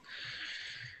list.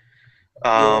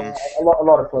 Yeah, a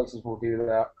lot of places will do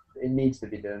that. It needs to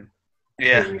be done.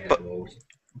 Yeah,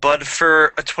 but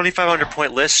for a 2,500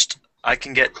 point list, I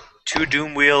can get 2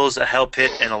 Doom Wheels, a Hell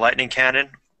Pit, and a Lightning Cannon,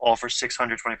 all for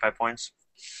 625 points.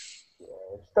 Yeah,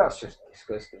 that's just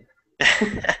disgusting.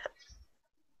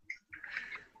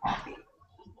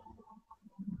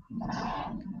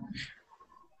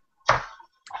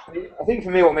 I think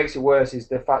for me, what makes it worse is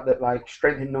the fact that like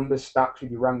strength in numbers stacks with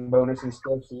your rank bonus and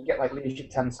stuff, so you get like leadership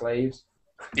 10 slaves.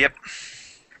 Yep.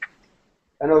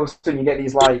 And all of a sudden you get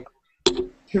these like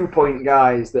 2-point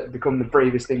guys that become the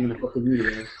bravest thing in the fucking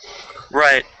universe.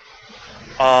 Right.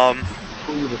 A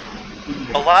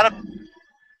lot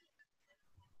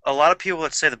of people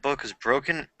that say the book is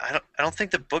broken. I don't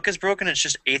think the book is broken. It's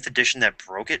just 8th edition that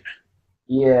broke it.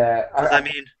 Yeah, I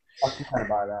mean, I can kind of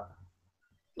buy that.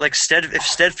 like if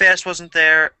Steadfast wasn't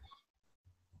there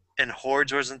and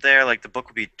Hordes wasn't there, like the book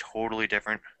would be totally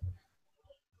different.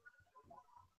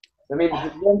 I mean, the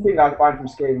one thing I find from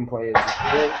Skaven players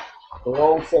is they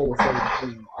all say the same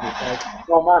thing. And it's like,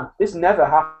 oh man, this never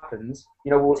happens.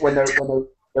 You know, when they're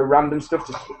random stuff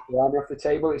just takes the armor off the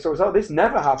table, it's always, oh, this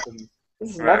never happened. This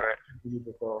has never happened to me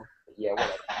before. But yeah,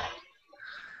 whatever.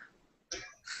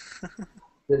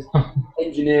 This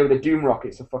engineer with a doom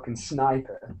rocket's a fucking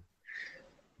sniper.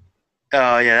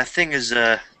 Oh yeah, that thing is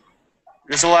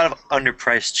there's a lot of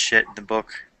underpriced shit in the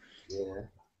book. Yeah.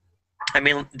 I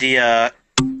mean the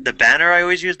banner I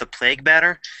always use, the Plague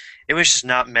banner, it was just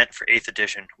not meant for 8th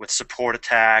edition with support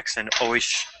attacks and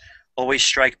always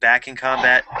strike back in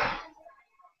combat.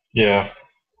 Yeah.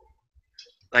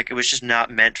 Like it was just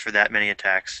not meant for that many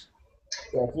attacks.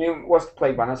 Yeah, I mean, what's the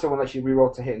Plague banner? Someone lets you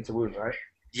reroll to hit and to wound, right?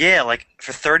 Yeah, like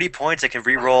for 30 points I can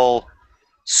reroll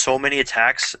so many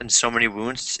attacks and so many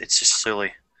wounds. It's just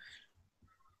silly.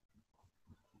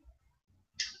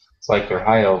 It's like they're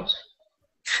high elves.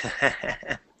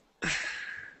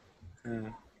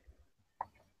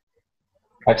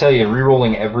 I tell you,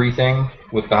 rerolling everything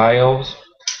with the high elves,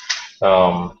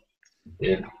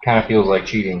 it kind of feels like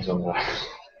cheating sometimes.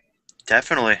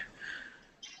 Definitely.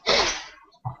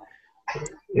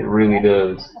 It really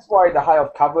does. That's why the high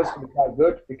elf cavaliers can be quite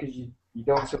good, because you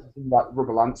don't sort of think about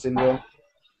rubber lance in there.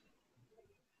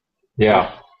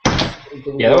 Yeah.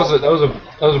 Yeah, that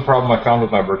was a problem I found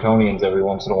with my Bretonnians every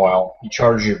once in a while. You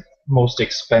charge your most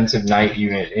expensive knight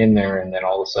unit in there, and then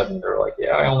all of a sudden they're like,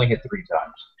 yeah, I only hit 3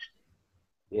 times.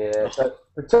 Yeah, so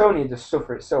Bretonnians just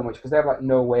suffer it so much because they have like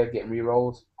no way of getting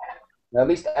rerolls. Now, at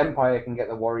least Empire can get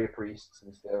the warrior priests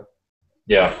and stuff.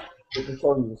 Yeah. The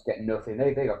Bretonnians get nothing.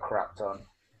 They got crapped on.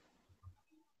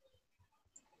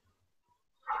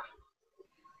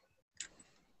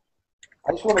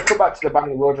 I just want to come back to the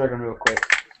Banner War Dragon real quick.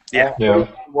 Yeah.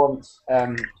 Once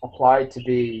applied to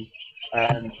be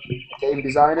a game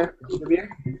designer for GW,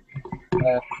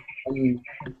 and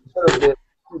sort of the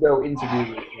pseudo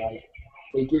interview, like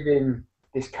they give him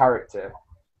this character,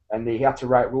 and he had to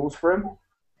write rules for him.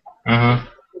 Mm-hmm.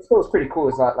 It was pretty cool.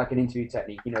 It's like an interview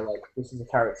technique, you know, like this is a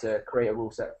character, create a rule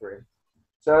set for him.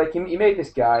 So like he made this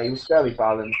guy, he was fairly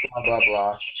balanced, blah blah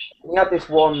blah. And he had this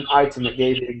one item that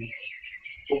gave him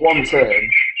for one turn.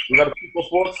 He got a 2+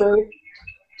 ward save.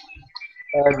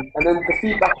 And then the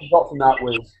feedback we got from that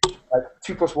was like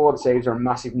 2+ ward saves are a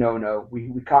massive no-no. We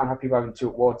can't have people having 2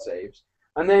 ward saves.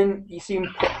 And then you see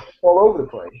him all over the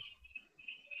place.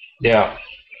 Yeah.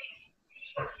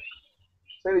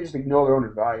 So they just ignore their own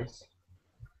advice.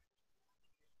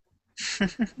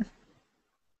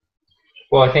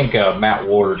 Well, I think Matt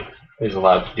Ward is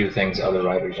allowed to do things other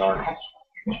writers aren't.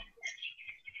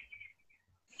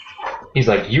 He's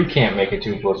like, you can't make a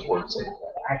 2+ word save.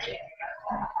 I can't.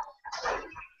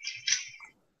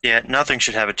 Yeah, nothing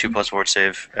should have a 2+ ward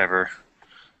save ever.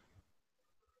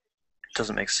 It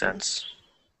doesn't make sense.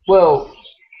 Well,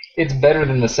 it's better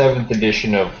than the 7th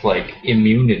edition of like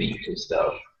immunity to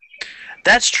stuff.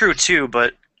 That's true too,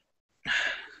 but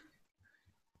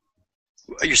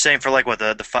you're saying for like what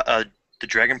the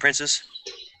Dragon Princes?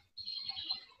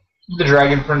 The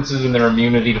Dragon Princes and their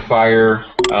immunity to fire.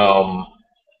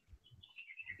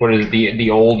 What is the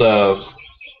old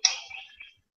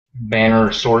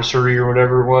Banner Sorcery or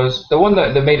whatever it was? The one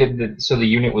that made it so the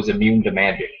unit was immune to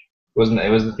magic. Wasn't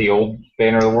it the old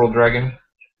Banner of the World Dragon?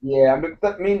 Yeah,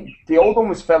 I mean the old one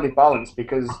was fairly balanced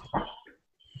because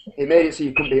it made it so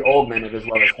you couldn't be augmented as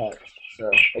well as hexed. So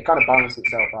it kind of balanced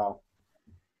itself out.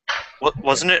 What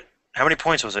wasn't it? How many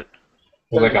points was it?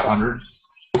 It was like 100.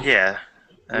 Yeah,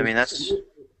 I mean that's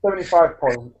 75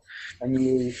 points, and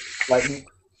you like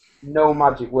no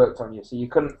magic worked on you, so you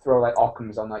couldn't throw like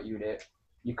Occams on that unit.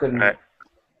 You couldn't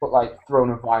put like Throne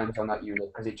of Vines on that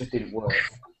unit because it just didn't work.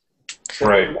 So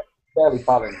right. It was fairly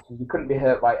balanced. You couldn't be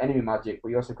hurt by enemy magic, but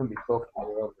you also couldn't be buffed by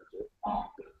your own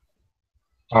magic.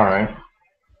 All right.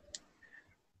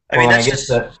 I guess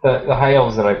that the high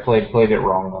elves that I played it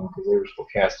wrong then because they were still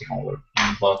casting all their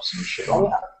buffs and shit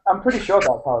on. I'm pretty sure that's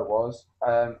how it was.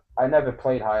 I never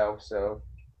played high elves, so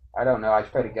I don't know. I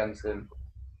just played against them.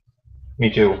 Me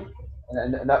too.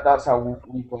 And that's how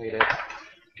we played it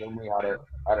when we had it.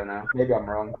 I don't know. Maybe I'm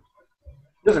wrong.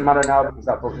 It doesn't matter now because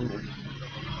that book ended.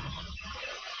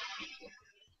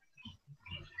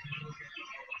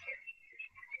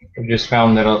 I've just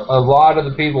found that a lot of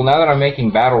the people, now that I'm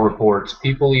making battle reports,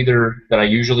 people either that I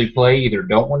usually play either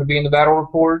don't want to be in the battle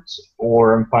reports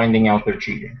or I'm finding out they're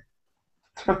cheating.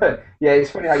 Yeah, it's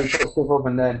funny how you put stuff up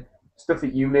and then stuff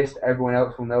that you missed, everyone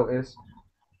else will notice.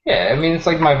 Yeah, I mean, it's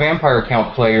like my vampire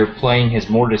count player playing his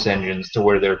Mortis engines to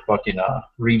where their fucking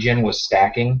regen was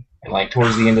stacking. And like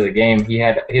towards the end of the game, he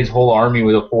had his whole army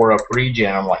with a 4-up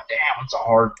regen. I'm like, damn, it's a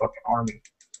hard fucking army.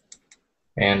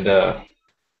 And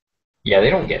yeah,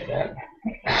 they don't get that.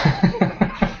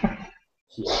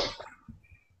 Yeah.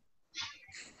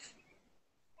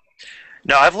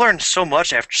 No, I've learned so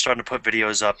much after starting to put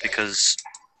videos up because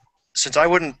since I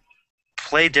wouldn't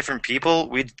play different people,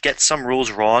 we'd get some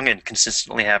rules wrong and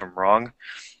consistently have them wrong.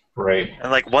 Right.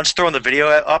 And like once throwing the video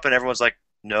up and everyone's like,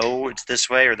 no, it's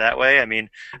this way or that way. I mean,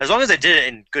 as long as they did it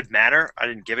in good manner, I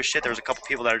didn't give a shit. There was a couple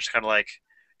people that were just kind of like,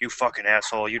 you fucking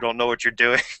asshole, you don't know what you're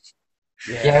doing.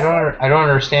 Yeah, I don't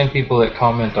understand people that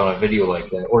comment on a video like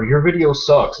that. Or your video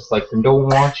sucks. It's like, then don't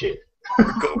watch it.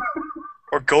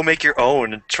 Or go make your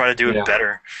own and try to do Yeah. it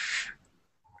better.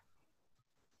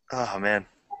 Oh, man.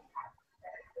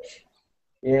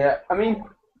 Yeah, I mean,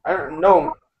 I don't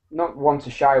know, not want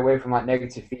to shy away from like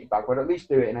negative feedback, but at least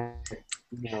do it in a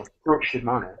structured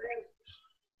manner.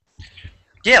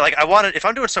 Yeah, like I want to, if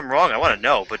I'm doing something wrong, I want to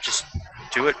know, but just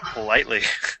do it politely.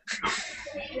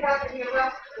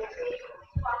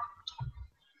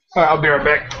 All right, I'll be right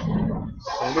back.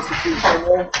 And this is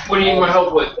somewhere. What do you need my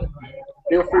help with?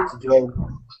 Feel free to join.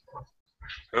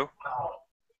 Who?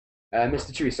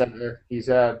 Mr. Chewy Center. He's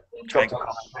dropped a comment.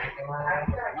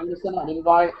 I'm gonna send out an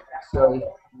invite, so if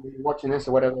you're watching this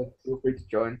or whatever, feel free to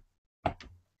join.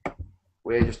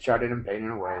 We're just chatting and painting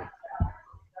away.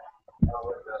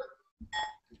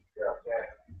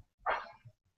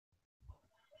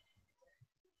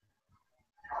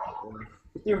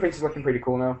 Steven Prince is looking pretty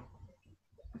cool now.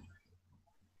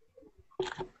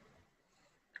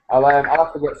 I'll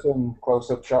have to get some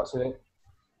close-up shots of it.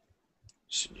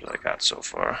 See what I got so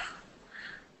far.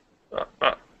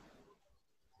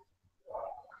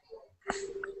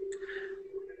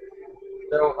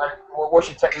 So, like, what's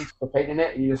your technique for painting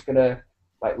it? Are you just gonna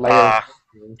like layer?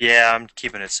 Yeah, I'm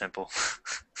keeping it simple.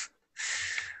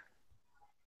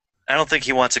 I don't think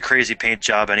he wants a crazy paint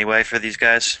job anyway for these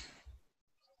guys.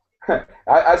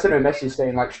 I sent him a message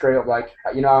saying like straight up like,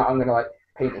 you know, I'm gonna like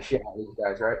paint the shit out of these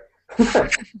guys, right?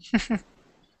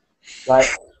 Like,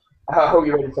 I hope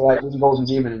you're ready to like win Golden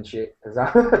Demon and shit. Cause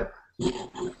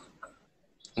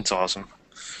It's awesome.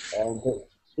 but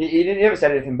he didn't ever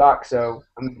said anything back, so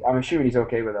I'm assuming he's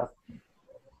okay with that.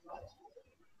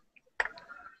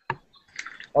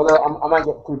 Although I might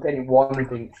get through painting one and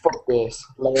think, fuck this,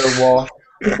 layer wash,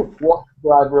 what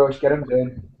dry brush, get him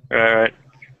done. Alright.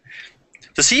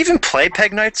 Does he even play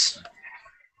Peg Knights?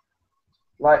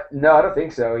 Like, no, I don't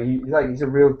think so. He's a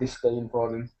real disdain for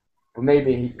them, but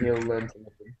maybe he'll learn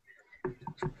something.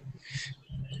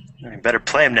 You better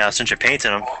play him now since you're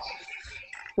painting him.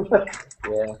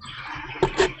 Yeah.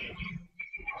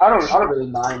 I don't really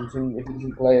mind if he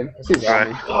doesn't play him. It's his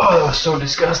army. Oh, so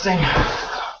disgusting.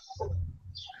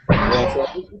 Yeah, so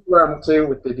this is where I'm up to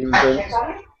with the Demon Prince.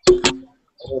 I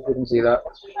hope you can see that.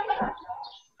 Oh,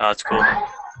 that's cool.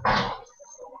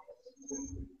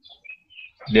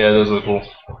 Yeah, those look cool.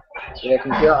 Yeah,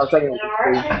 can you see that? I'll take it with the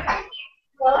screen.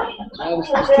 Man, it's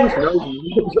too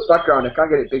noisy. The background, I can't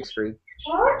get it big screen.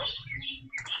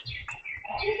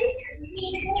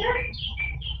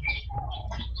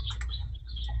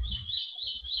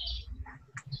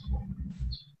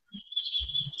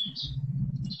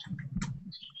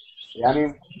 Yeah, I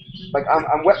mean, like,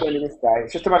 I'm wet blending this guy.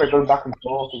 It's just a matter of going back and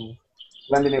forth and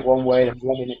blending it one way and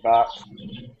blending it back.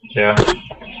 Yeah.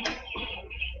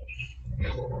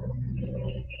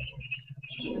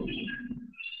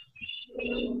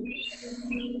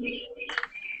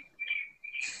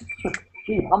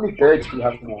 Dude, how many birds do you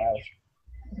have in your house?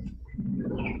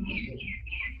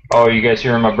 Oh, you guys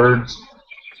hearing my birds?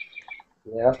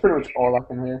 Yeah, that's pretty much all I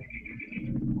can hear.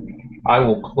 I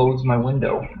will close my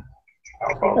window.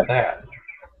 How about that?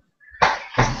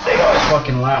 They are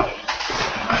fucking loud.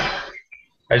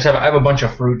 I have a bunch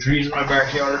of fruit trees in my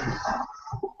backyard.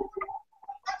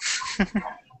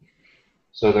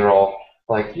 So they're all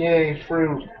like, yay,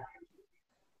 fruit.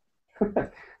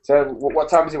 So, what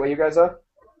time is it where you guys are?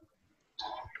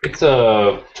 It's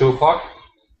 2 o'clock.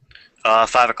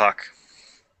 5 o'clock.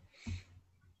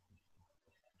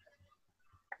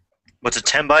 What's it,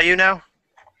 10 by you now?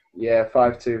 Yeah,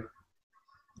 5-2.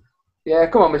 Yeah,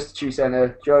 come on, Mr. Chew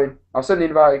Center, join. I'll send the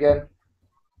invite again.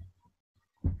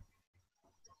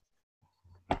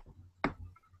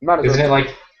 Might as Isn't well.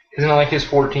 it like his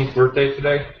 14th birthday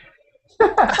today?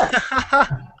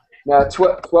 No,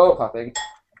 12, I think.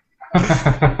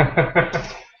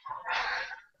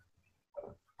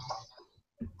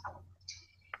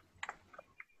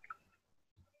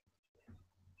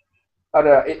 I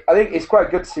don't know. I think it's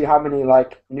quite good to see how many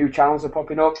like new channels are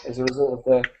popping up as a result of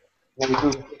the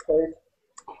Google page.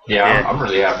 Yeah, Yeah. I'm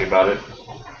really happy about it.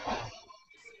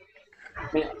 I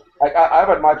mean, like I've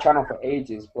had my channel for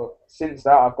ages, but since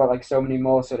that I've got like so many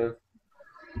more sort of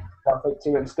traffic to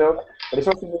it and stuff. But it's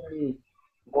also made me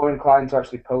more inclined to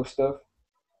actually post stuff.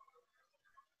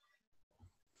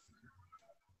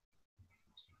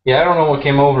 Yeah, I don't know what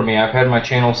came over me. I've had my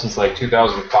channel since like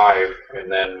 2005,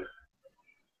 and then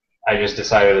I just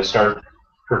decided to start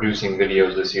producing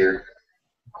videos this year.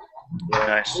 Yeah.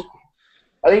 Nice.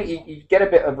 I think you get a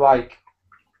bit of like,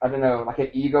 I don't know, like an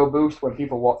ego boost when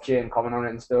people watch it and comment on it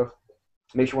and stuff.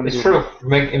 Makes you want to It's do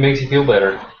true. It makes you feel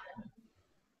better.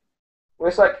 Well,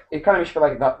 it's like it kind of makes you feel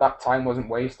like that time wasn't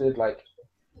wasted. Like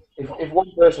if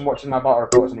one person watches my battle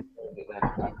reports and enjoys it, then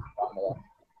I'm fine with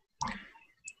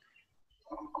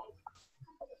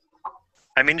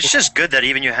I mean, it's just good that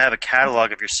even you have a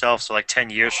catalog of yourself. So like 10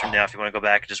 years from now, if you want to go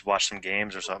back and just watch some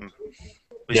games or something,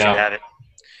 at least you Yeah. have it.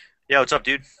 Yeah, what's up,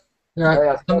 dude? Right,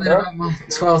 Yeah, something yeah. about my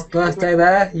 12th birthday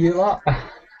there, you lot?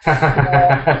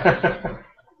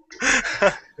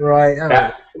 Right, oh.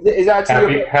 that. Is that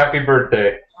actually Happy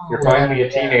birthday. You're finally a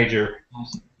teenager.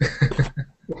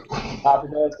 happy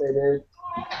birthday, dude?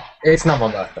 It's not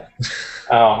my birthday.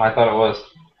 Oh, I thought it was.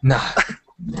 No.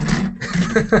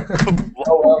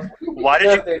 Oh well. Why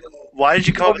did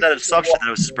you come up with that assumption that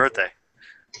it was his birthday?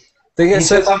 They get He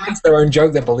so said something- it's their own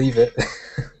joke, they believe it.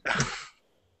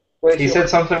 Wait, He so- said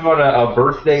something about a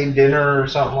birthday dinner or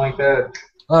something like that.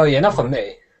 Oh yeah, not for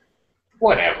me.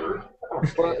 Whatever.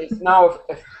 well, it's now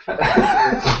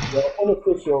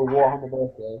unofficial Warhammer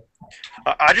birthday.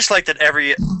 I just like that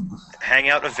every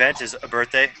hangout event is a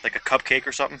birthday, like a cupcake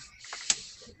or something.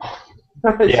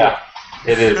 Yeah,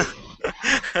 it is.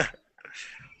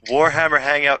 Warhammer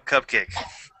Hangout Cupcake.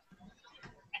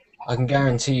 I can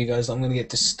guarantee you guys I'm going to get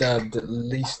disturbed at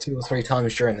least 2 or 3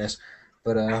 times during this,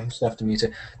 but I'm just going to have to mute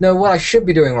it. No, what I should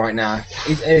be doing right now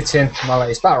is editing my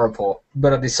latest battle report,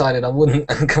 but I decided I wouldn't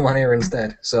come on here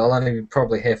instead, so I'll only be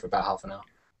probably here for about half an hour.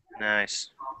 Nice.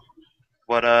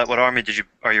 What army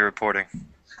are you reporting?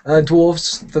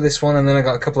 Dwarves for this one, and then I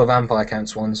got a couple of vampire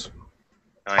counts ones.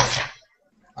 Nice.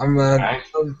 I'm Nice.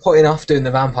 putting off doing the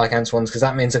vampire counts ones because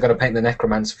that means I've got to paint the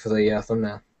necromancer for the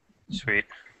thumbnail. Sweet.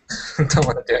 Don't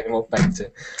want to do any more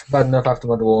painting. I've had enough after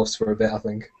my dwarves for a bit, I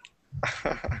think.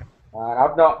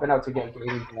 I've not been able to get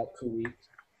gaming for like 2 weeks.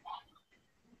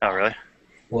 Oh, really?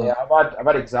 Well, Yeah, I've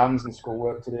had exams and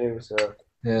schoolwork to do, so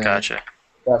Yeah, Gotcha.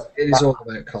 that's it is all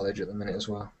about college at the minute as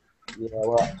well. yeah.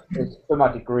 Well, it's for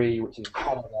my degree, which is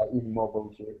kind of like even more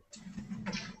bullshit.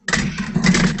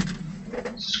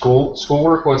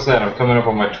 Schoolwork? What's that? I'm coming up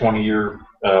on my 20-year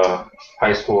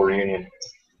high school reunion.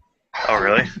 Oh,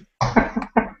 really?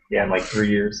 Yeah, in like 3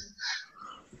 years.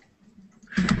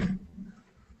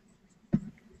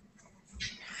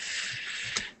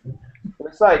 But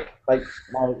it's like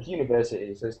my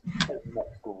university, so it's not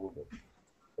school, but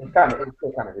it's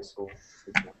still kind of this school.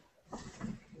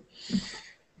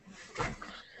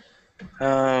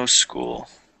 Oh, school.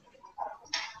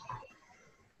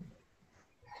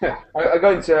 I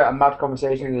got into a mad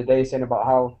conversation the other day saying about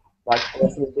how like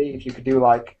awesome it'd be if you could do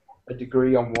like a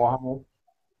degree on Warhammer.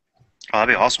 Oh,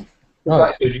 that'd be awesome. Oh,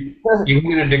 Like, Dude, you can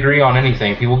get a degree on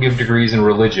anything. People give degrees in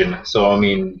religion, so I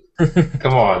mean,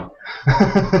 come on.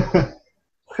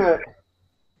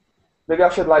 maybe I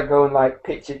should like go and like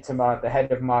pitch it to the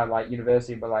head of my like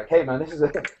university and be like, hey man, this is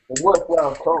a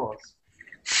worthwhile course.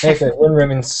 Hey, if they run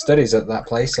women's studies at that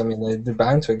place, I mean, they're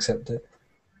bound to accept it.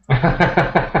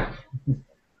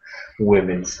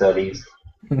 Women's studies.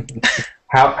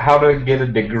 How to get a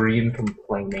degree in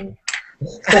complaining.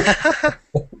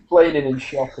 Complaining and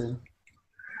shopping.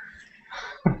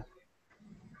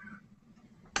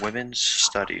 Women's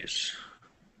studies.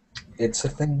 It's a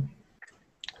thing.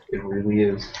 It really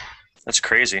is. That's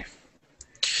crazy.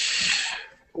 It's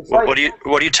What do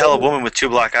you tell a woman with 2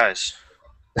 black eyes?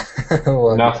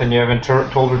 Well, Nothing you haven't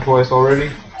told her twice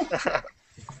already? I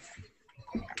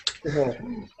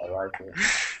like it.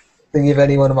 I think if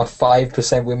any one of my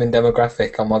 5% women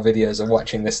demographic on my videos are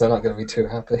watching this, they're not going to be too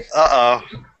happy. Uh-oh.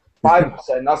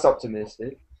 5%, that's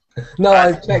optimistic. No,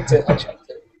 I checked it.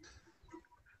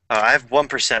 I have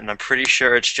 1%, and I'm pretty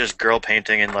sure it's just girl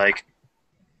painting and like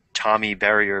Tommy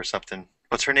Berry or something.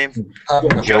 What's her name?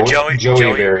 Joey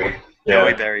Berry. Yeah.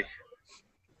 Joey Berry.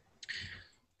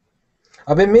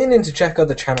 I've been meaning to check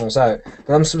other channels out,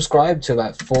 but I'm subscribed to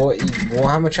about 40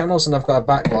 Warhammer channels, and I've got a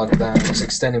backlog that's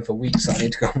extending for weeks that I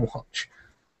need to go and watch.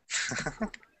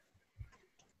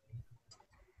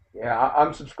 Yeah,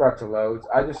 I'm subscribed to loads.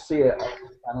 I just see it on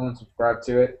the channel and subscribe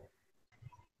to it.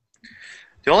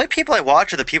 The only people I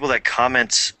watch are the people that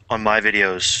comment on my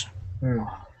videos.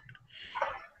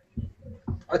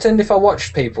 If I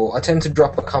watch people, I tend to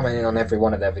drop a comment in on every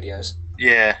one of their videos.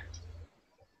 Yeah.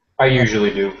 I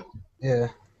usually do. Yeah.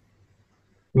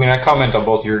 I mean, I comment on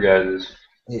both your guys's.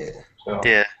 Yeah. So.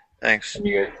 Yeah. Thanks. And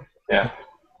you guys, yeah.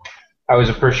 I always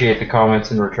appreciate the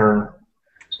comments in return,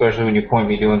 especially when you point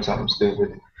me doing something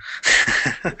stupid.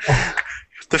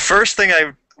 The first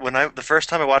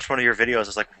time I watched one of your videos, I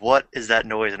was like, "What is that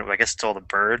noise?" And I guess it's all the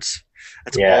birds.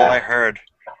 That's all I heard.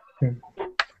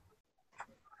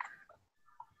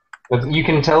 But you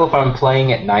can tell if I'm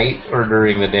playing at night or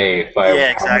during the day. Yeah,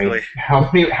 exactly.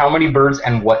 How many birds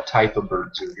and what type of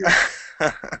birds are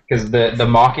here? Because the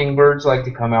mockingbirds like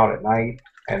to come out at night,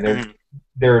 and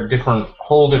they're a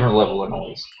whole different level of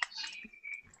noise.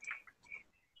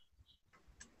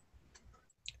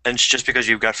 And it's just because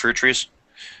you've got fruit trees?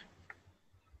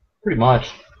 Pretty much.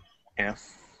 Yeah.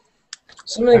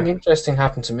 Something interesting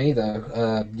happened to me,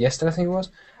 though, yesterday, I think it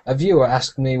was. A viewer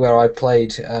asked me where I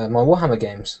played my Warhammer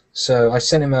games. So I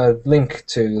sent him a link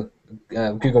to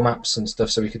Google Maps and stuff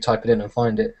so he could type it in and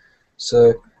find it.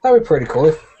 So that would be pretty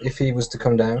cool if he was to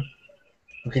come down.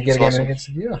 We could get a game in against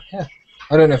the viewer, yeah.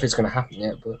 I don't know if it's going to happen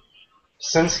yet, but...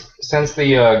 Since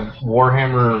the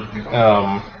Warhammer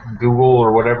Google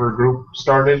or whatever group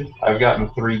started, I've gotten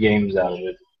 3 games out of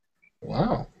it.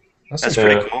 Wow. That's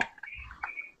pretty cool.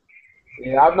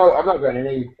 Yeah, I've not got any.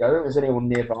 I don't think there's anyone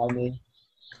nearby me.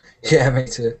 Yeah, me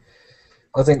too.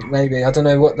 I think maybe, I don't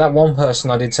know, what that one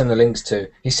person I did send the links to,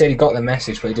 he said he got the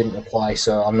message but he didn't reply,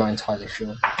 so I'm not entirely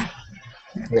sure.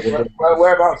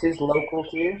 Whereabouts is local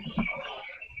to you?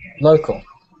 Local?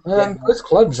 Both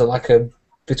clubs are like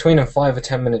between a 5 or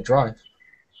 10 minute drive.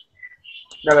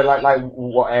 No, but like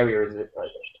what area is it?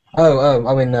 Like? Oh,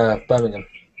 I'm in Birmingham.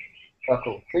 Oh,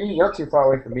 cool. So you're not too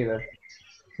far away from me then.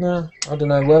 No, I don't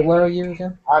know. Where are you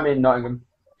again? I'm in Nottingham.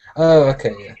 Oh,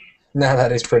 okay, yeah. No,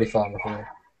 that is pretty far from here.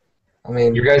 I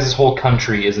mean, your guys' whole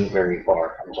country isn't very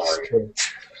far. I'm sorry. True.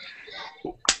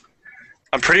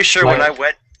 I'm pretty sure when I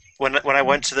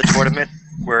went to the tournament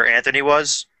where Anthony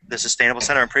was, the Sustainable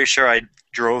Center, I'm pretty sure I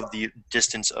drove the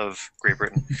distance of Great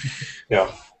Britain.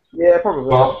 Yeah. Yeah, probably.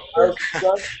 Well,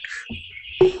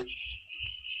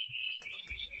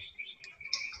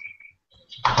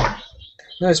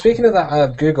 no, speaking of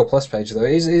that Google Plus page, though,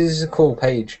 it is a cool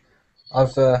page.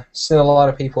 I've seen a lot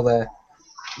of people there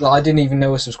that I didn't even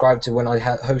know were subscribed to when I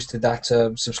hosted that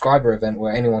subscriber event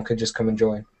where anyone could just come and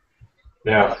join.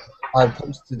 Yeah. I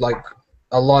posted like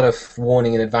a lot of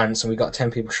warning in advance, and we got 10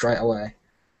 people straight away.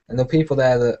 And there were people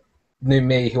there that knew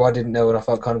me who I didn't know, and I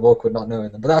felt kind of awkward not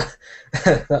knowing them. But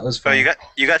that was fun. Oh,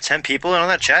 you got 10 people in on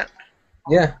that chat?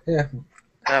 Yeah.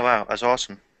 Oh wow, that's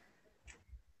awesome.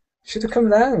 Should have come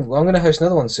down. Well, I'm going to host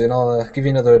another one soon. I'll give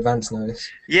you another advance notice.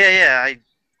 Yeah.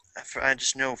 I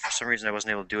just know for some reason I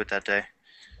wasn't able to do it that day.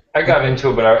 I got into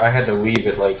it, but I had to leave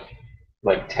it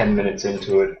like 10 minutes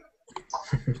into it.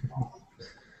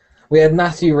 We had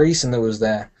Matthew Reeson that was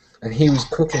there, and he was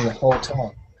cooking the whole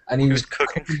time. And he was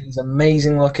cooking these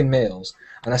amazing-looking meals.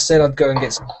 And I said I'd go and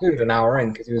get some food an hour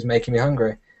in because he was making me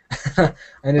hungry. I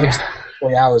ended up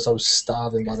 3 hours. I was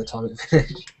starving by the time it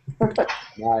finished.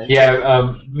 Nice.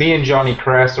 Yeah, me and Johnny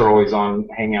Kress are always on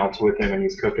hangouts with him, and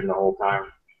he's cooking the whole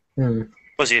time.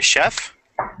 Was he a chef?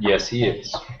 Yes, he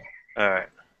is. All right.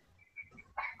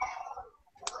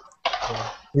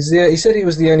 He said he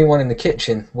was the only one in the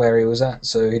kitchen where he was at,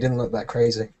 so he didn't look that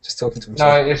crazy. Just talking to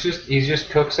himself. No, he just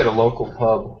cooks at a local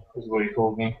pub, is what he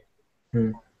told me.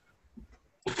 And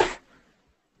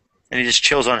he just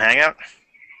chills on Hangout?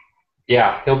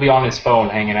 Yeah, he'll be on his phone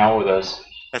hanging out with us.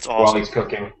 That's awesome. While he's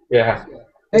cooking. Yeah.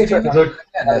 Hey, if you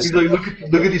He's like,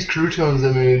 look at these croutons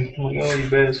I made. I'm like, oh, you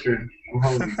bastard. I'm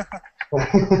hungry.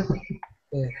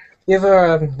 Yeah. You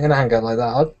ever in a hangout like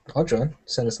that? I'll join.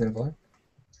 Send us an invite.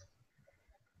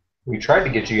 We tried to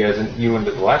get you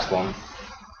into the last one.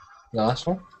 The last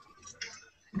one?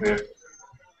 Yeah.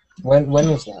 When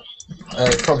was that?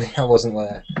 Probably I wasn't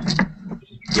there.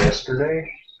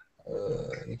 Yesterday?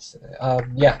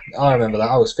 Yeah, I remember that.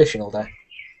 I was fishing all day.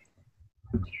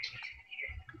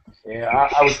 Yeah,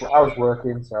 I was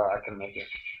working, so I couldn't make it.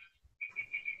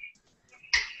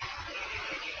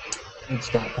 I'd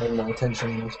start paying more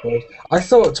attention, I suppose. I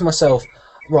thought to myself,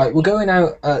 right, we're going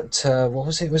out at, what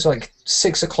was it? It was like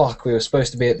 6 o'clock. We were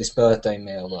supposed to be at this birthday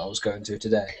meal that I was going to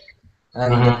today.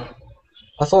 And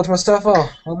I thought to myself, oh,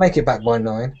 I'll make it back by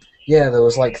 9. Yeah, there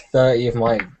was like 30 of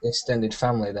my extended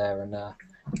family there, and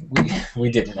we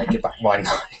didn't make it back by 9.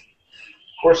 Of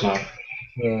course not.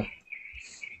 Yeah.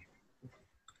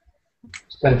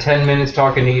 Spend 10 minutes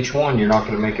talking to each one, you're not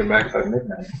going to make it back by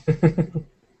midnight.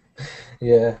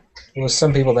 Yeah. There was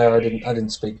some people there I didn't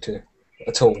speak to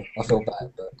at all. I feel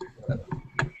bad, but whatever.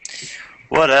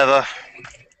 Whatever.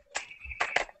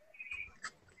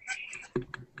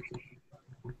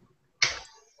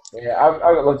 Yeah, I've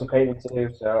got loads of painting to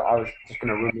do, so I was just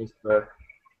gonna run this for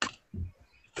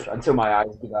until my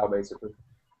eyes give out, basically.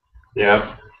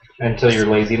 Yeah. Until your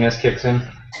laziness kicks in.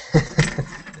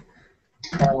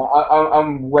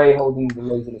 I'm way holding the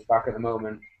laziness back at the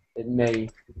moment. It may,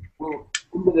 well,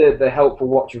 under the helpful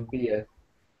watch of beer.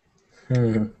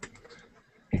 Hmm.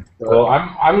 Well,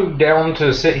 I'm down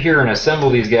to sit here and assemble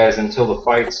these guys until the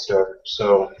fights start.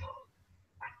 So,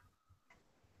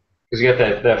 because you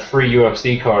got that free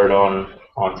UFC card on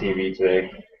TV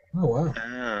today. Oh wow.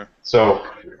 Ah. So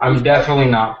I'm definitely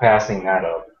not passing that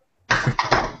up.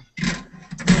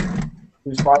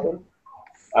 Who's fighting?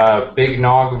 Big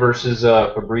Nog versus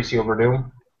Fabricio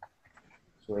Verdum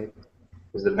Sweet.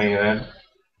 is the main event.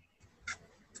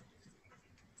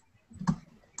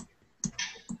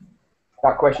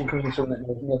 That question comes from someone that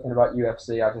knows nothing about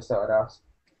UFC. I just thought I'd ask.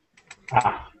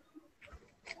 Ah.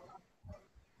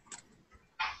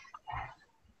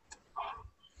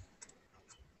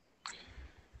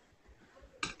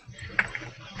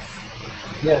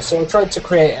 Yeah, so I tried to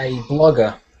create a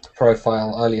blogger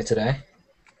profile earlier today,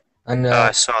 and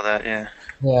I saw that. Yeah.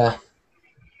 yeah,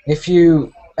 if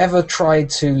you ever try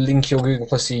to link your Google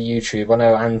Plus to your YouTube, I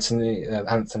know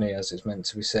Anthony, as it's meant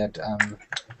to be said,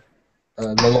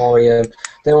 Meloria,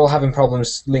 they're all having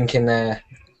problems linking their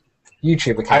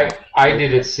YouTube account. I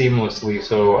did it seamlessly,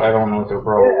 so I don't know what their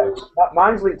problem is.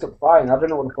 Mine's linked up fine. I don't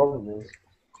know what the problem is.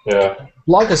 Yeah.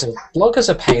 Bloggers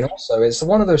are pain also. It's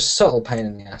one of those subtle pain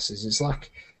in the asses. It's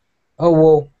like, oh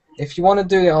well, if you want to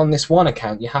do it on this one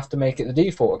account, you have to make it the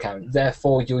default account.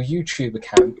 Therefore, your YouTube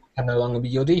account can no longer be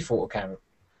your default account.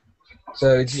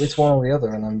 So it's one or the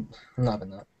other, and I'm not having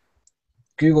that.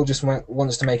 Google just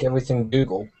wants to make everything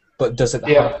Google, but does it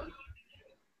Yeah.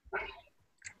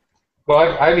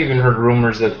 Well, I've even heard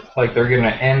rumors that like they're gonna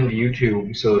end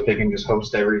YouTube so that they can just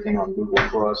host everything on Google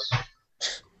Plus.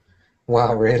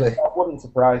 Wow, really? That wouldn't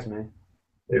surprise me.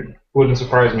 It wouldn't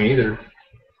surprise me either.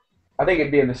 I think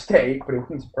it'd be a mistake, but it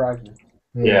wouldn't surprise me.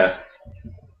 Yeah.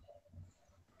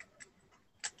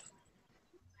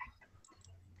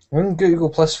 When Google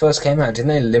Plus first came out, didn't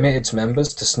they limit its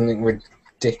members to something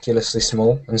ridiculously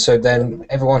small? And so then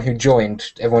everyone joined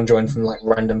from like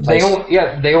random places.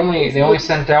 They only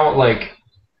sent out like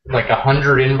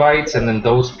 100 invites, and then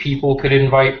those people could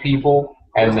invite people,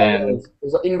 and then It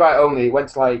was invite only. It went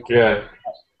to like yeah.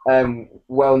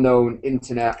 well-known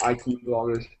internet IT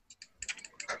bloggers,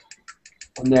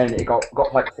 and then it got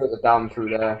like filtered down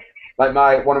through there.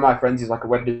 Like one of my friends is like a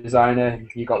web designer. And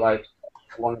he got like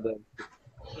one of the.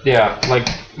 Yeah, like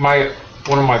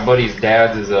one of my buddy's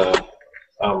dads is a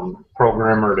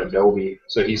programmer at Adobe,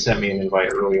 so he sent me an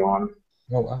invite early on.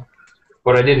 Oh wow!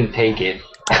 But I didn't take it.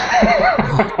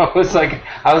 I was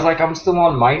like, I'm still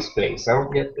on MySpace. I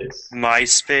don't get this.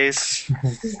 MySpace.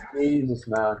 Jesus,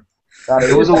 man.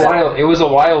 It was a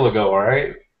while ago, all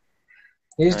right.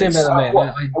 He's doing better than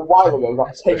me. A while ago,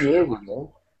 like 10 years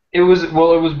ago. It was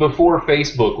before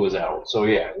Facebook was out, so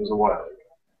yeah, it was a while ago.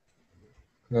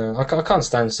 No, I can't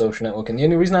stand social networking. The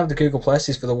only reason I have the Google Plus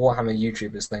is for the Warhammer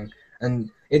YouTubers thing.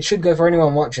 And it should go for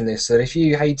anyone watching this, that if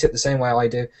you hate it the same way I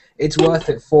do, it's worth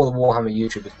it for the Warhammer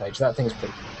YouTubers page. That thing's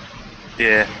pretty cool.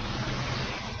 Yeah.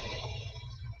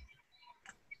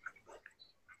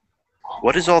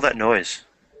 What is all that noise?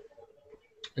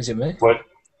 Is it me?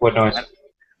 What noise?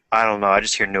 I don't know. I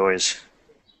just hear noise.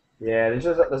 Yeah,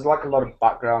 there's like a lot of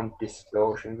background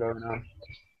distortion going on.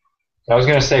 I was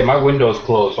gonna say my window's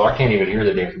closed, so I can't even hear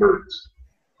the damn birds.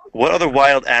 What other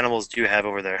wild animals do you have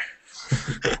over there?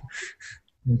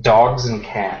 Dogs and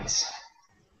cats.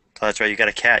 Oh, that's right. You got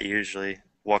a cat. Usually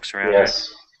walks around.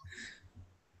 Yes.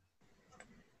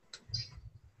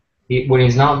 When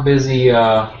he's not busy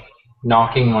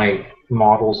knocking my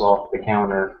models off the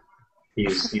counter,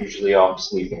 he's usually off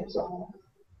sleeping somewhere.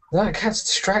 That cat's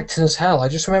distracting as hell. I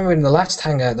just remember in the last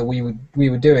hangout that we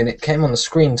were doing, it came on the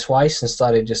screen twice and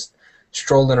started just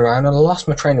strolling around, and I lost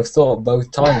my train of thought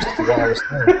both times as to what I was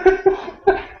doing.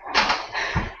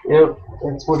 Yep,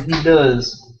 that's what he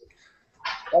does.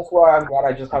 That's why I'm glad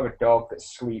I just have a dog that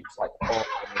sleeps like all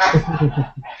day.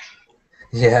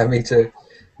 Yeah, me too.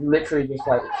 Literally just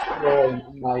like snoring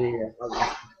in my ear.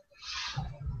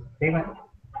 Damn it.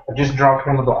 I just dropped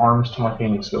one of the arms to my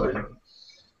Phoenix Guard.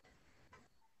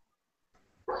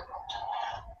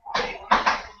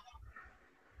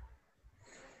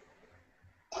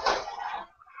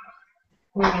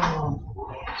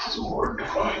 This is hard to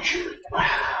find shit.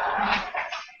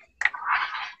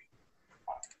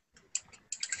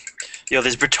 Yo,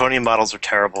 these Bretonian models are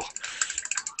terrible.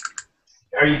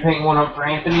 Are you painting one up for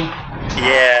Anthony?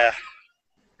 Yeah.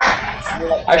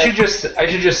 I should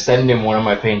just send him one of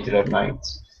my painted up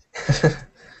knights.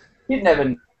 You'd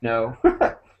never know.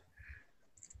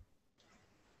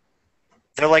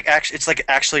 They're like it's like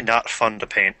actually not fun to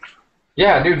paint.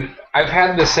 Yeah, dude, I've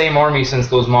had the same army since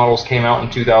those models came out in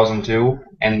 2002,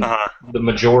 and the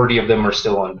majority of them are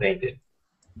still unpainted.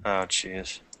 Oh,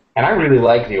 jeez. And I really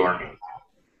like the army.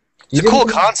 It's a cool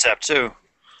concept, too.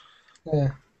 Yeah.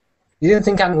 You didn't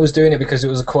think Ant was doing it because it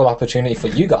was a cool opportunity for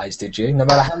you guys, did you? No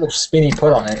matter how much spin he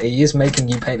put on it, he is making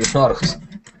you paint his models.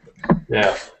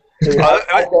 Yeah.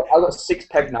 I got 6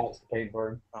 peg knights to paint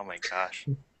for him. Oh my gosh.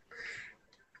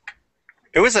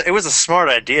 It was a smart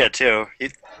idea too.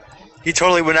 He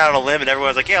totally went out on a limb, and everyone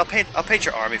was like, "Yeah, I'll paint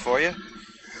your army for you."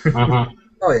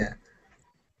 Oh yeah.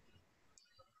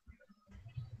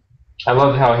 I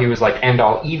loved how he was like, "And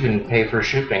I'll even pay for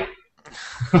shipping."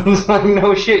 I was like,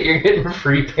 "No shit, you're getting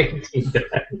free painting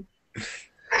done."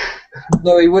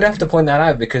 No, he would have to point that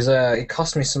out because it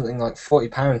cost me something like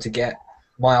 £40 to get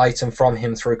my item from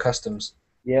him through customs.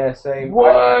 Yeah, same.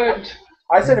 What?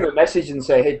 I sent him a message and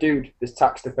say, "Hey, dude, there's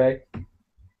tax to pay."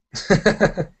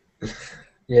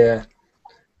 Yeah.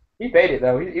 He paid it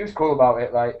though. He was cool about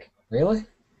it. Like, Really? Yeah.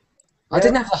 I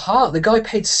didn't have the heart. The guy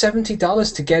paid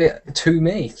 $70 to get it to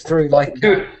me through like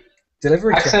Dude,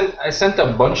 delivery. I sent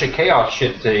a bunch of chaos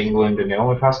shit to England, and it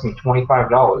only cost me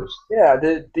 $25. yeah,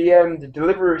 the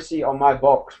delivery receipt on my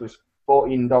box was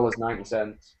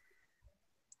 $14.90.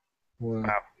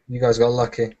 Wow. You guys got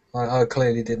lucky. I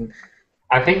clearly didn't.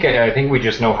 I think we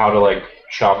just know how to like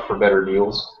shop for better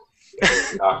deals,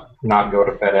 not go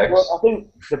to FedEx. Well, I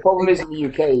think the problem is in the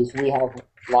UK is we have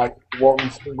like one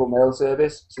single mail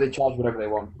service, so they charge whatever they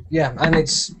want. Yeah, and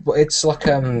it's like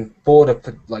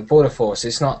border force.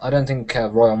 It's not. I don't think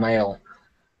Royal Mail.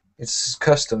 It's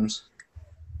customs.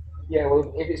 Yeah,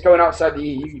 well, if it's going outside the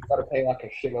EU, you've got to pay like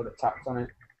a shitload of tax on it.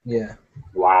 Yeah.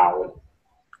 Wow.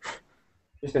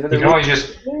 Just another. You can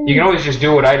always just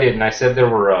do what I did, and I said there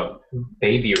were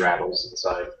baby rattles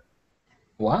inside.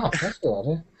 Wow, that's a good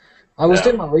idea. I was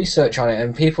doing my research on it,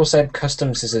 and people said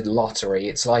customs is a lottery.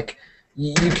 It's like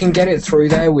you can get it through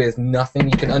there with nothing.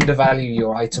 You can undervalue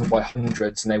your item by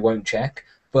hundreds, and they won't check.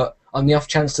 But on the off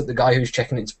chance that the guy who's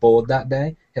checking it's bored that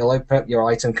day, he'll open up your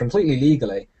item completely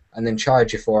legally and then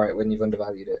charge you for it when you've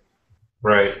undervalued it.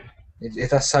 Right.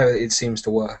 That's how it seems to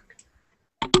work.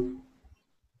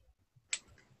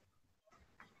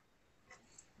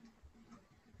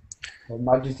 Her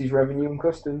Majesty's Revenue and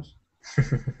Customs.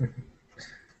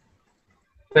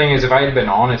 Thing is, if I had been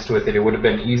honest with it, it would have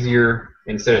been easier,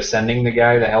 instead of sending the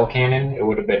guy the Hell Cannon, it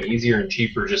would have been easier and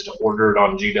cheaper just to order it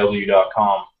on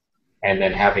GW.com and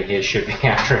then having his shipping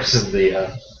address as the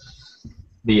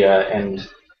end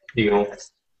deal.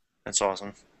 That's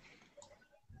awesome.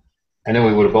 And then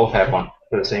we would have both had one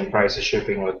for the same price as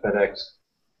shipping with FedEx.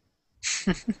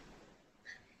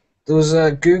 There was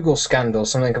a Google scandal,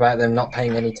 something about them not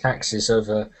paying any taxes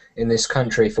over in this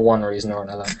country for one reason or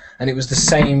another. And it was the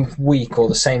same week or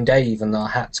the same day even that I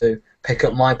had to pick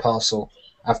up my parcel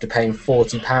after paying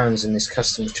 £40 in this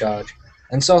customs charge.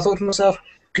 And so I thought to myself,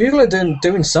 Google are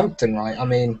doing something right. I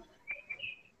mean,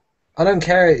 I don't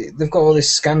care. They've got all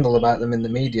this scandal about them in the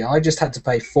media. I just had to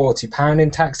pay £40 in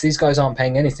tax. These guys aren't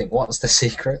paying anything. What's the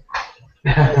secret?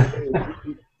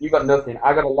 You got nothing.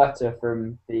 I got a letter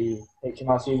from the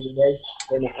HMRC the other day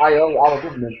saying I owe our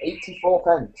government 84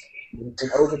 pence in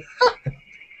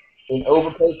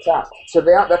overpaid tax. So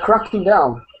they're cracking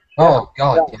down. Oh,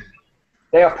 God. Yeah.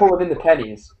 They are pulling in the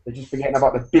pennies. They're just forgetting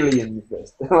about the billions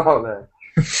that's still out there.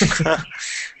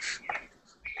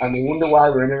 And they wonder why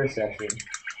we're in a recession.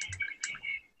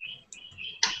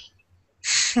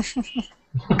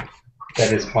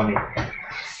 That is funny.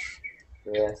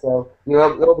 Yeah, so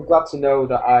you'll be glad to know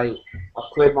that I've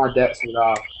cleared my debts with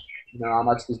our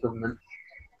Majesty's government.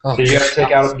 Oh, Did you have to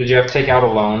take out a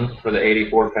loan for the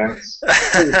 84 pence?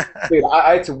 Dude,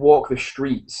 I had to walk the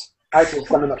streets. I had to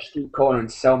stand on that street corner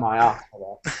and sell my ass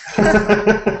for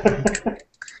that.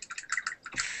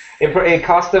 It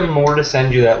cost them more to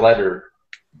send you that letter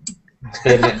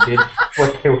than it did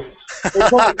what they were.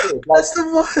 That's the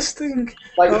worst thing.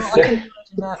 Like,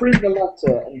 Oh, to print the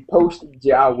letter and postage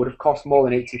it out would have cost more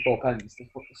than 84 pence.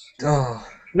 Oh.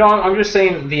 No, I'm just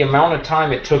saying the amount of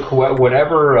time it took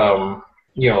whatever,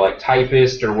 like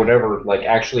typist or whatever, like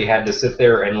actually had to sit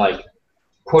there and like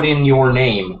put in your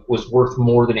name was worth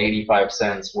more than 85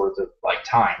 cents worth of like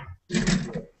time.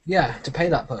 Yeah, to pay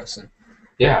that person.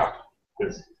 Yeah.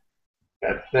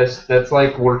 That's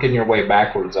like working your way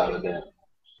backwards out of debt.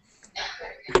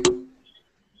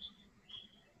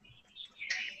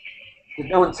 Did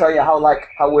no one tell you how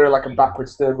we're like a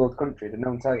backwards third world country? Did no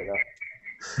one tell you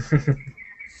that?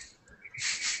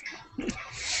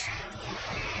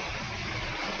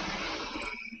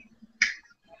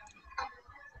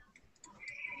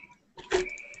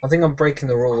 I think I'm breaking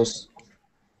the rules.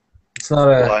 It's not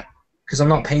Why? because I'm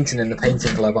not painting in the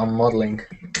painting club. I'm modeling.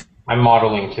 I'm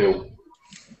modeling too.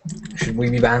 Should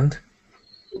we be banned?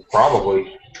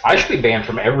 Probably. I should be banned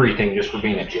from everything just for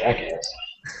being a jackass.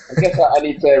 I guess I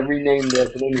need to rename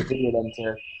the name of the video then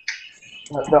to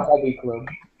the Hobby Club.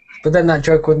 But then that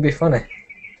joke wouldn't be funny.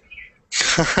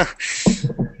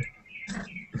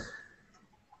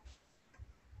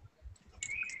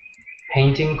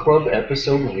 Painting Club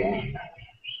Episode 1.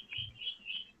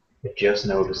 I just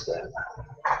noticed that.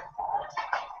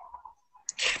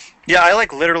 Yeah, I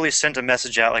like literally sent a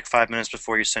message out like 5 minutes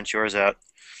before you sent yours out.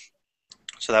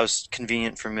 So that was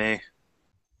convenient for me.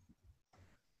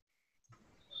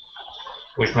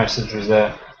 Which message was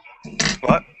that?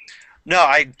 What? No,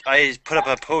 I put up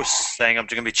a post saying I'm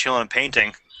going to be chilling and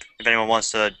painting if anyone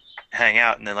wants to hang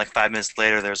out, and then like 5 minutes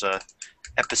later there's a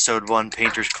episode 1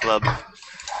 Painters Club.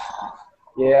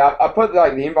 Yeah, I put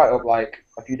like the invite up like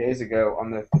a few days ago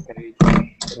on the page.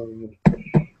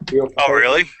 Oh,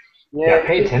 really? Yeah,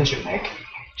 pay attention, Nick.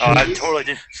 Oh, I totally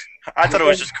did. I thought it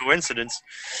was just coincidence.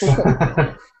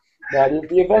 Yeah,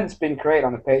 the event's been created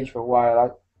on the page for a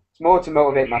while. It's more to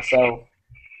motivate myself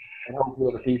and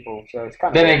hopefully other people. So it's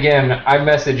kind of. Then again, I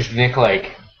messaged Nick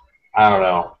like, I don't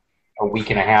know, a week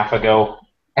and a half ago,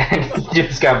 and he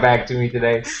just got back to me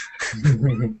today.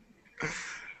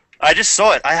 I just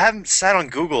saw it. I haven't sat on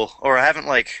Google, or I haven't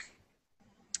like,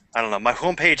 I don't know. My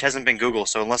homepage hasn't been Google,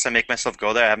 so unless I make myself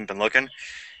go there, I haven't been looking.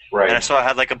 Right. And I saw I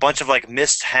had like a bunch of like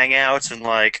missed hangouts and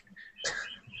like.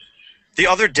 The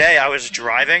other day I was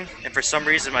driving, and for some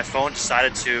reason my phone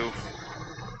decided to.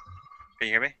 Can you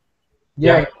hear me?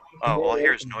 Yeah. Oh, all I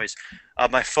hear is noise.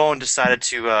 My phone decided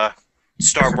to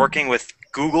start working with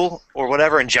Google or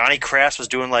whatever, and Johnny Crass was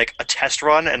doing like a test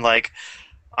run, and like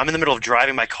I'm in the middle of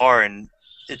driving my car, and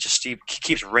it just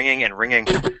keeps ringing and ringing.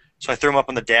 So I threw him up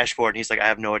on the dashboard, and he's like, "I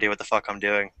have no idea what the fuck I'm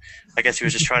doing." I guess he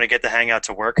was just trying to get the Hangout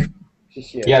to work.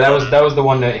 Yeah, that was the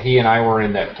one that he and I were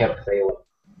in that kept failing.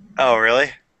 Oh, really?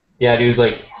 Yeah, dude.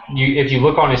 Like, if you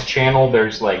look on his channel,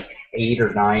 there's like 8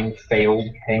 or 9 failed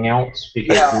Hangouts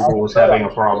because Google was having a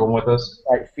problem with us.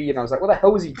 Like feed, and I was like, "What the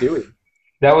hell was he doing?"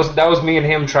 That was me and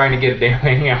him trying to get a damn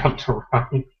Hangout to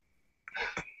run.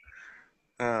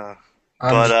 Go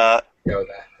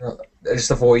there.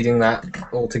 Just avoiding that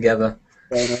altogether.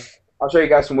 Fair enough. I'll show you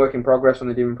guys some work in progress on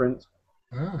the Demon Prince.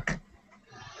 Ah.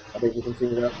 I think you can see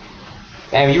that.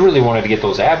 Damn, you really wanted to get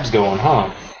those abs going,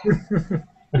 huh?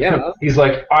 Yeah, man. He's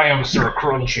like, I am Sir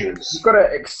Crunches. You've got to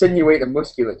extenuate the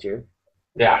musculature.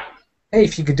 Yeah. Hey,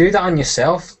 if you could do that on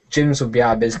yourself, gyms would be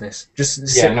our business.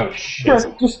 Just Yeah, no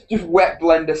shit. Just wet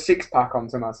blend a 6-pack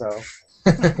onto myself.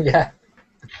 Yeah.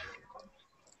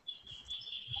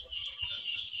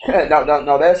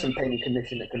 No, there's some pain and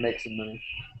condition that can make some money.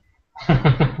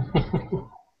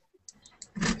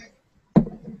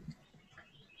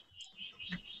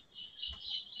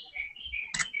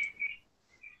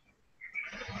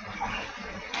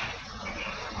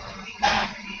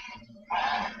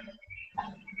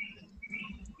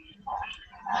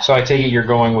 So I take it you're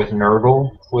going with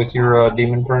Nurgle with your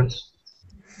Demon Prince?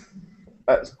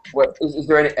 What, is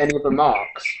there any other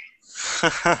marks?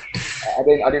 I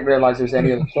didn't realize there was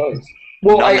any other choice.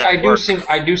 Well, I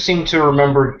do seem to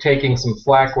remember taking some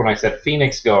flack when I said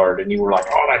Phoenix Guard, and you were like,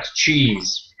 "Oh, that's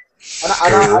cheese." And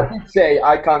I did say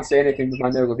I can't say anything with my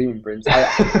Nurgle Demon Prince.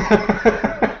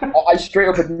 I straight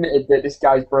up admitted that this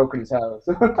guy's broken his house.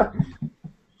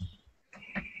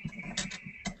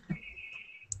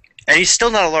 And he's still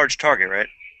not a large target, right?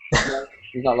 No,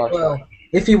 he's not large. Well,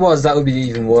 if he was, that would be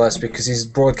even worse because he's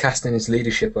broadcasting his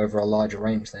leadership over a larger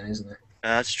range then, isn't it?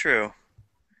 That's true.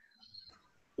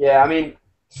 Yeah, I mean,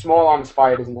 small arms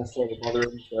fire doesn't necessarily bother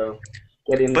him, so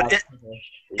get in. But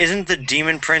isn't the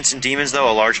Demon Prince and Demons, though,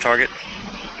 a large target?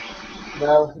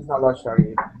 No, he's not large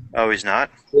target. Oh, he's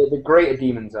not? The greater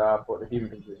demons are, but the Demon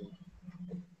Prince isn't.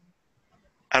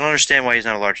 I don't understand why he's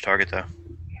not a large target, though.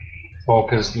 Well,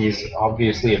 because he's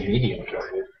obviously a medium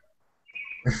target.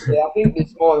 Yeah, I think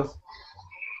it's more of,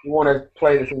 you want to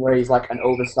play the thing where he's like an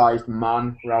oversized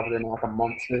man rather than like a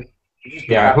monster.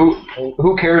 Yeah,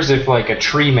 who cares if like a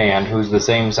tree man who's the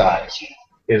same size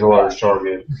is a large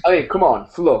target? I mean, come on,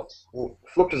 Fluff. Well,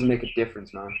 Fluff doesn't make a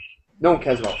difference, man. No one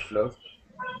cares about Fluff.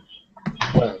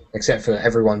 Well, except for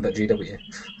everyone but GW.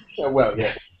 Yeah, well,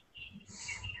 yeah.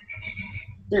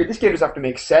 Dude, this game does have to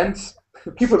make sense.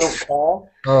 People don't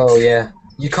care. Oh, yeah.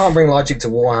 You can't bring logic to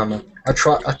Warhammer. I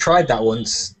tried that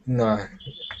once. No.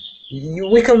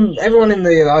 Everyone in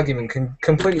the argument can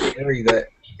completely agree that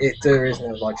there is no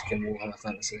logic in Warhammer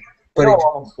Fantasy. But No,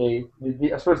 honestly,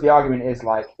 I suppose the argument is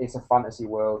like it's a fantasy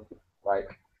world. Like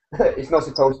it's not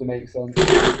supposed to make sense.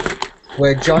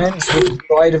 where giants with the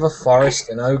pride of a forest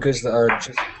and ogres that are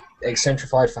just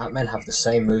eccentrified fat men have the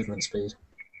same movement speed.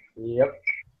 Yep.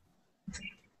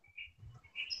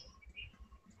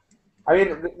 I mean,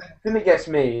 the thing that gets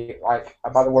me like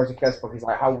about the Warriors of Chaos book is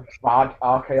like how bad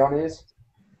Archaon is.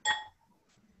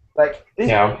 Like this,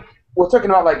 Yeah. we're talking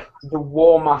about like the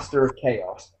War Master of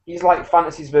Chaos. He's like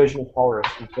fantasy's version of Horus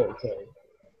in 30k,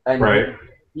 and Right.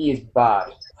 he is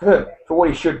bad for what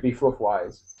he should be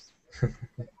fluff-wise.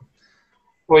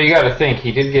 Well, you got to think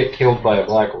he did get killed by a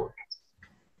Black Orc.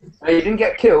 And he didn't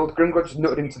get killed. Grimgor just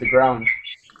nutted him to the ground.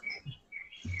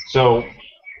 So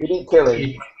He didn't kill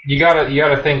him. you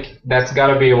gotta think that's got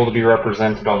to be able to be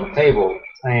represented on the table,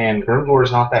 and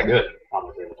Grimgor's not that good on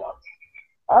the tabletop.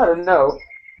 I don't know.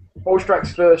 4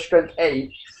 strikes for strength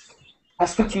 8.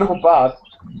 That's not bad.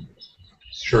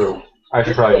 It's true. I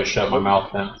should probably just shut my mouth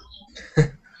then.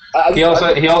 I He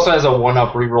also has a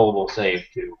 1-up rerollable save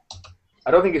too.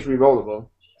 I don't think it's rerollable.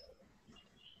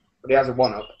 But he has a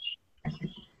 1-up.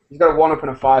 He's got a 1-up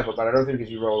and a 5-up, but I don't think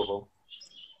it's rerollable.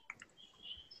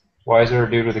 Why is there a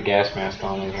dude with a gas mask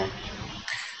on in here?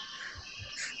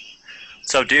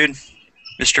 So, dude,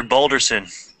 Mr. Boulderson.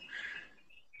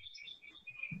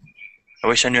 I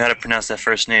wish I knew how to pronounce that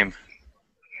first name.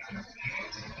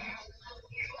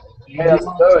 Hey, how's it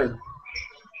going?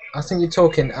 I think you're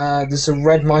talking. There's a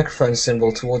red microphone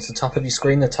symbol towards the top of your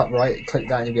screen, the top right. Click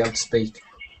that and you'll be able to speak.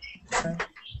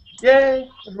 Yay!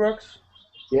 It works.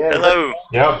 Yeah. Hello.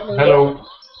 Yep. Hello.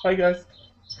 Hi guys.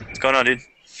 What's going on, dude?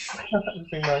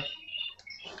 Everything nice.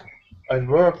 It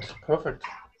worked. Perfect.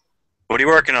 What are you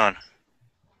working on?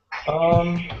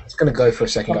 It's gonna go for a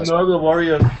second, guys. Nurgle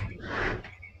Warriors.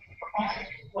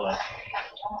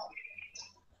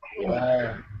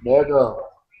 There you go.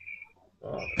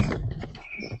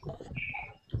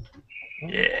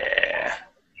 Yeah.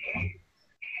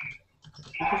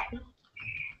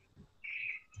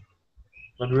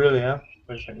 But really, yeah.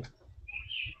 Wait a second.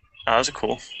 Oh, those are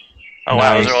cool. Oh,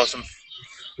 wow, those are Nice. awesome.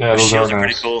 Yeah, The those shields are are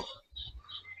pretty nice. cool.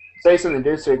 Say something,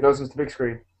 dude, so it goes into the big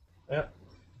screen. I'm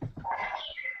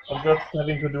just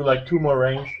having to do like 2 more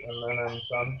range and then I'm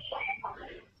done.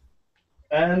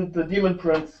 And the Demon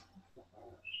Prince.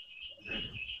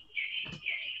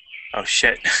 Oh,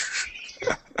 shit.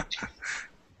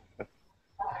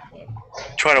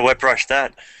 Trying to wet brush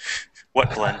that.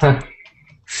 Wet blend.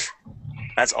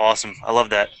 That's awesome. I love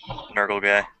that Nurgle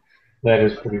guy. That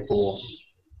is pretty cool.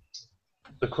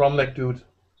 The Cromlech dude.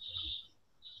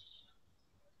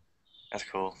 That's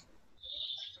cool.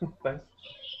 Thanks.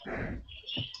 I'm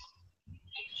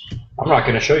not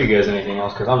going to show you guys anything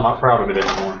else because I'm not proud of it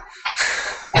anymore.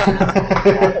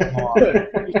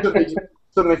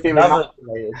 Suddenly feeling Love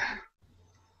emasculated.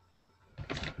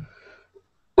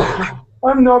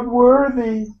 I'm not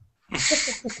worthy.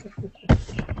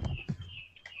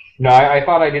 No, I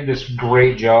thought I did this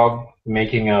great job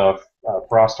making a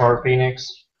Frostheart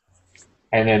Phoenix,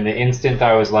 and then the instant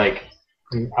I was like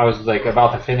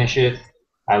about to finish it,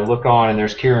 I look on and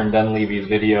there's Kieran Dunleavy's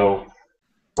video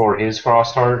for his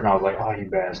Frostheart, and I was like, oh, you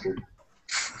bastard.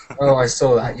 Oh, I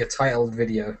saw that. Your titled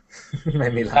video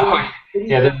made me laugh.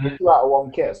 Yeah, the, 2 out of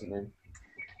 1 kit or something.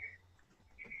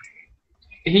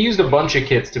 he used a bunch of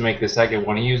kits to make the second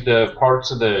one. He used parts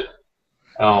of the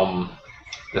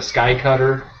Sky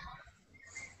Cutter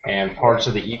and parts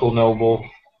of the Eagle Noble.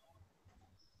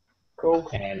 Cool.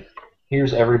 And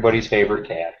here's everybody's favorite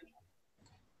cat.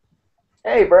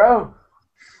 Hey, bro.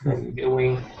 What are you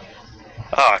doing?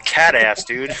 Oh, cat ass,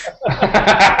 dude. Evil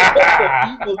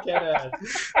cat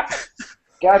ass.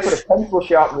 Guy put a pencil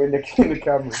sharpener in the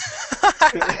camera.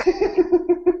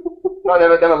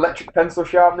 No, them electric pencil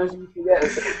sharpeners you can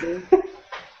get.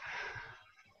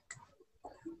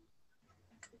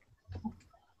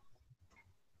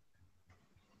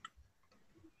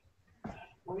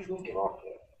 Where's we get off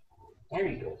there? There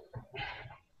you go.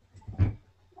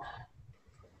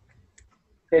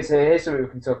 Okay, so here's something we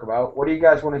can talk about. What do you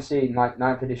guys want to see in like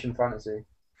 9th edition fantasy?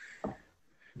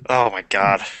 Oh, my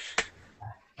God.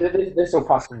 This will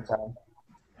pass some time.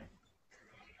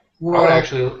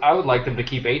 I would like them to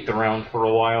keep 8th around for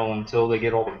a while until they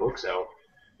get all the books out.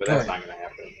 But that's not going to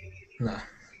happen. No.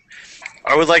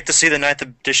 I would like to see the 9th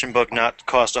edition book not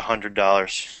cost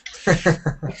 $100.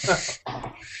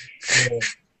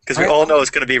 Because we all know it's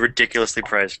going to be ridiculously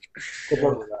priced. Good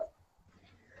luck with that.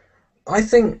 I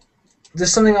think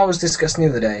there's something I was discussing the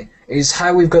other day, is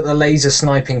how we've got the laser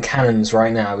sniping cannons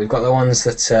right now. We've got the ones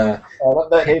that,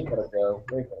 They've got to go.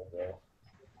 They've got to go.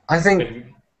 I think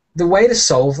the way to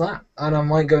solve that, and I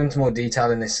might go into more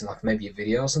detail in this in like maybe a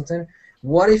video or something,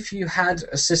 what if you had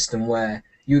a system where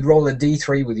you'd roll a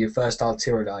d3 with your first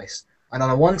artillery dice, and on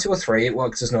a 1, 2, or 3 it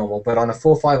works as normal, but on a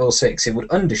 4, 5, or 6 it would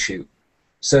undershoot.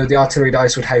 So the artillery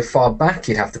dice would how far back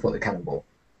you'd have to put the cannonball.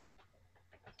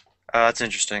 That's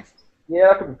interesting. Yeah,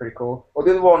 that could be pretty cool. Well,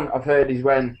 the other one I've heard is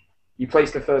when you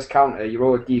place the first counter, you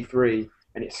roll a d3,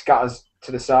 and it scatters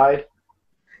to the side.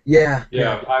 Yeah.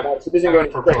 Yeah, So it doesn't go in a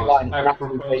straight line.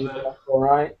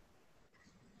 Alright.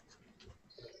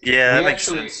 Yeah, that we makes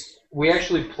actually sense. we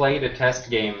actually played a test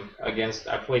game against.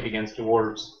 I played against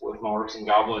dwarves with my orcs and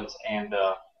goblins, and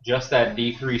just that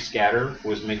D3 scatter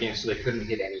was making it so they couldn't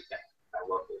hit anything. I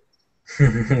loved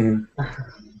it.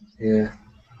 Yeah.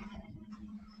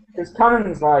 Because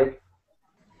cannons,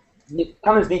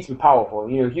 cannons need to be powerful.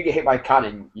 You know, if you get hit by a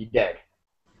cannon, you're dead.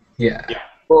 Yeah.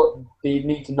 But they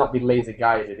need to not be laser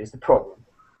guided, is the problem.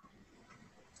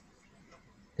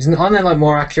 Aren't they like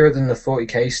more accurate than the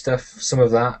 40k stuff? Some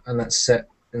of that, and that's set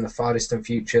in the far distant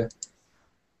future.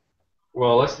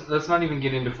 Well, let's not even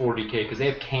get into 40k because they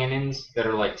have cannons that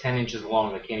are like 10 inches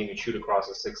long that can't even shoot across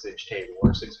a 6-inch table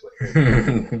or a 6-foot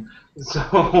table.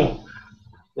 So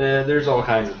there's all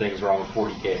kinds of things wrong with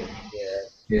 40k.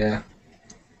 Yeah.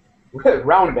 Yeah.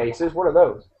 Round bases, what are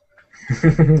those?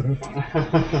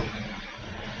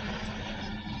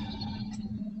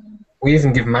 We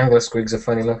even give Mangler Squigs a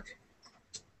funny look.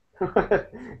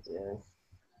 Yeah.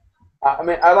 I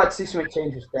mean, I like to see something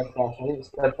change with Steadfast. I think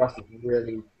Steadfast is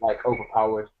really,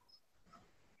 overpowered.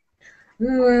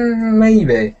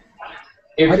 Maybe.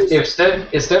 If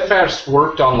Steadfast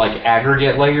worked on like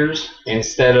aggregate layers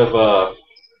instead of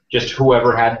just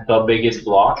whoever had the biggest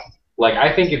block, like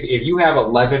I think if you have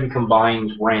 11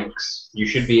 combined ranks, you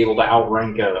should be able to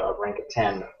outrank a rank of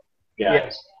 10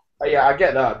 guys. Yeah, I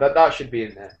get that. That should be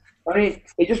in there. I mean,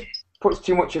 it just puts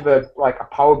too much of a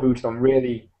power boost on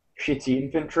really shitty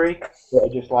infantry that are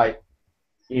just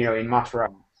in mass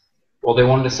rank. Well, they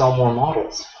wanted to sell more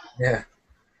models. Yeah.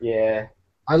 Yeah.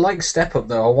 I like Step Up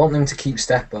though. I want them to keep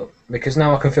Step Up because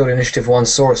now I can field Initiative 1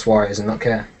 Saurus Warriors and not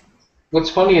care.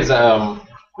 What's funny is I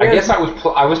guess I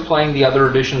was playing the other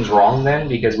editions wrong then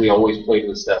because we always played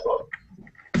with Step Up.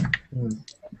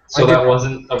 So that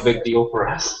wasn't a big deal for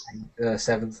us.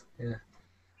 7th, yeah.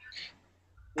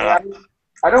 Yeah,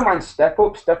 I don't mind Step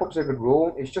Up. Step Up's a good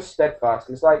rule. It's just Steadfast.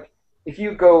 It's like if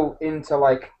you go into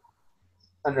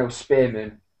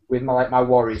Spearman with my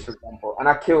warriors, for example, and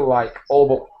I kill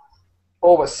all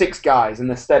but 6 guys and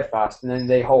they're Steadfast and then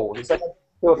they hold. It's like I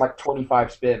killed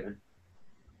 25 Spearmen.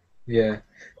 Yeah.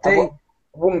 I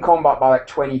won combat by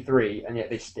 23 and yet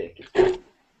they stick.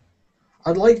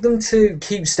 I'd like them to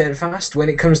keep Steadfast when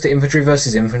it comes to infantry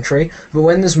versus infantry, but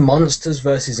when there's monsters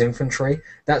versus infantry,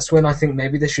 that's when I think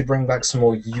maybe they should bring back some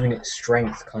more unit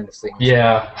strength kind of thing.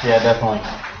 Yeah, definitely.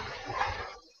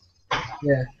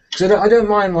 Yeah, because I don't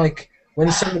mind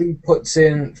when somebody puts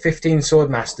in 15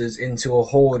 swordmasters into a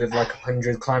horde of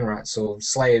 100 clan rats or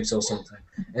slaves or something,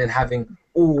 and having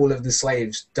all of the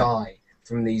slaves die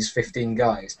from these 15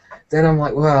 guys. Then I'm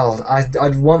like, well,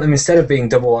 I'd want them, instead of being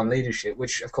double on leadership,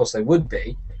 which of course they would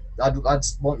be, I'd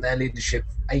want their leadership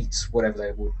 8, whatever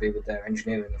they would be, with their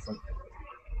engineer in the front.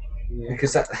 Yeah.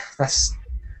 Because that's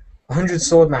 100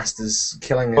 swordmasters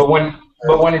killing. But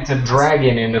when it's a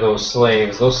dragon into those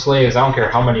slaves, I don't care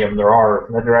how many of them there are,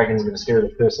 that dragon's going to scare the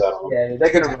piss out of them. Yeah,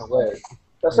 they're going to run away.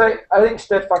 I think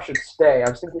Steadfast should stay. I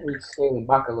was thinking we'd scale him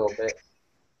back a little bit.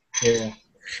 Yeah.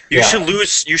 You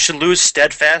should lose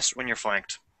Steadfast when you're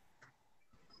flanked.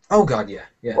 Oh god, yeah.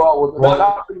 Well,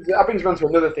 that brings me on to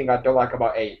another thing I don't like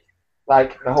about 8.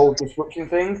 The whole disruption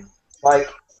thing.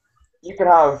 You could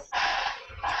have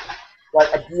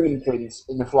a demon prince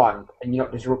in the flank and you're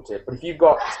not disrupted. But if you've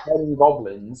got 10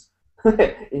 goblins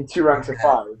in 2 ranks of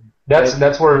 5,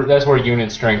 that's where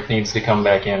unit strength needs to come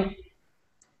back in.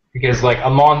 Because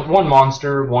one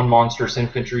monstrous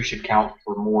infantry should count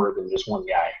for more than just one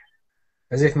guy.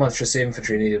 As if monstrous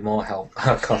infantry needed more help.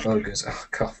 Cough, ogres. Oh,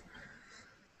 cough.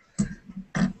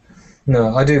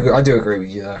 No, I do agree with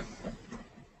you there.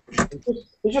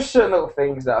 There's just certain little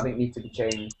things that I think need to be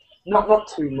changed. Not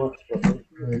too much, but...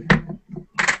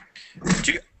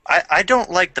 I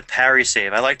don't like the parry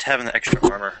save. I liked having the extra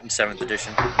armor in 7th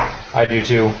edition. I do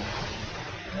too.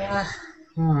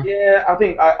 Yeah, I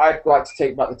think I'd like to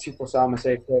take back the 2+ armor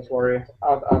save first warrior.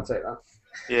 I'll take that.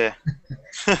 Yeah.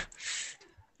 I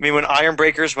mean, when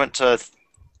Ironbreakers went to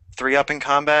 3-up in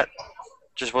combat,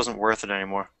 it just wasn't worth it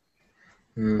anymore.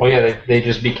 Well, yeah, they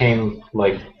just became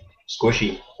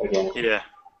squishy again. Yeah.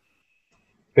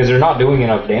 Because they're not doing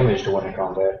enough damage to win in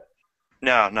combat.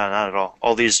 No, not at all.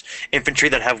 All these infantry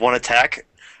that have one attack.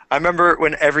 I remember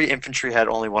when every infantry had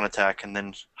only one attack, and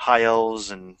then high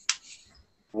elves and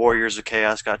warriors of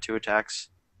chaos got 2 attacks.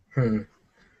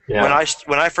 Yeah.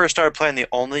 When I first started playing, the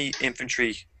only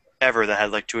infantry ever that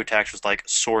had like 2 attacks was like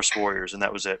Source Warriors, and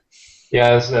that was it.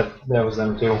 Yeah, that was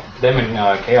them too. Them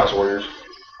and Chaos Warriors.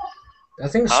 I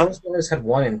think Huh? Source Warriors had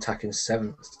 1 attack in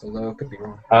 7th, although I could be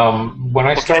wrong. When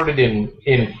I Okay. started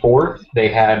in 4th, they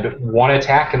had 1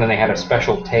 attack and then they had a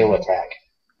special tail attack.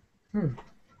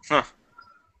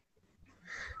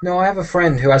 No, I have a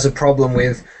friend who has a problem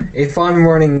with, if I'm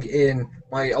running in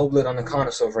my Old Blood on the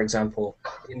Carnosaur, for example,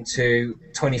 into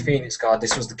 20 Phoenix Guard,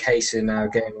 this was the case in our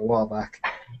game a while back,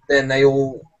 then they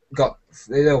all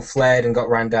flared and got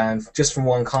ran down just from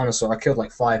 1 Carnosaur. I killed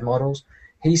like 5 models.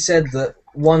 He said that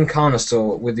 1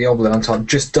 Carnosaur with the Old Blood on top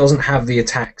just doesn't have the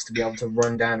attacks to be able to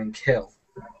run down and kill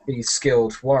these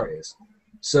skilled warriors.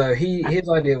 So his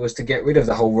idea was to get rid of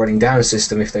the whole running down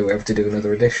system if they were ever to do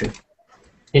another edition.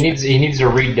 He needs to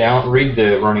read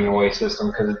the running away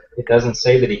system because it doesn't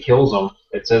say that he kills them.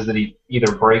 It says that he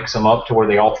either breaks them up to where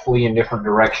they all flee in different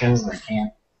directions and they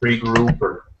can't regroup,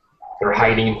 or they're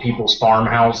hiding in people's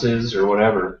farmhouses or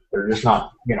whatever. They're just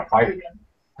not gonna fight again.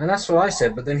 And that's what I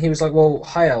said, but then he was like, well,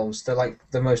 high elves, they're like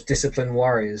the most disciplined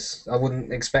warriors. I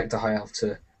wouldn't expect a high elf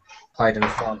to hide in a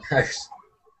farmhouse.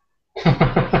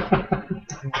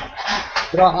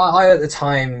 But I at the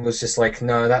time was just like,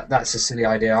 no, that's a silly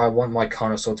idea. I want my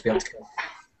Carnosaur to be able to kill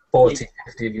 40,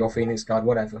 50 of your Phoenix Guard,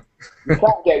 whatever. You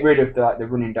can't get rid of the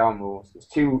running down rules. It's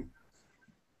too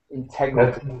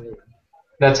integral.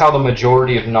 That's how the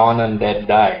majority of non-undead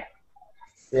die.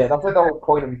 Yeah, that's like the whole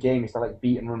point of the game, is to like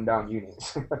beat and run down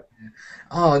units.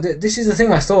 Oh, this is the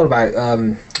thing I thought about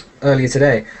earlier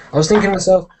today. I was thinking to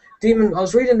myself, I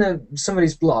was reading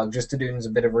somebody's blog just to do a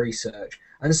bit of research,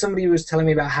 and somebody was telling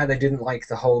me about how they didn't like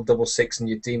the whole 6/6 and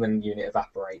your demon unit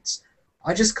evaporates.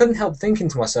 I just couldn't help thinking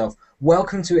to myself,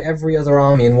 welcome to every other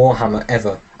army in Warhammer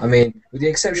ever. I mean, with the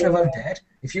exception of Undead,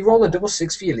 if you roll a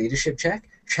 6/6 for your leadership check,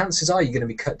 chances are you're going to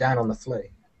be cut down on the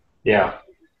flee. Yeah.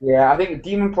 Yeah, I think the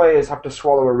demon players have to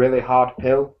swallow a really hard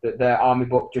pill that their army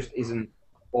book just isn't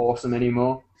awesome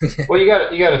anymore. Well, you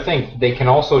got to think they can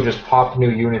also just pop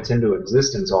new units into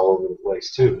existence all over the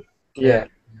place too. Yeah.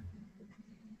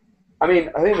 I mean,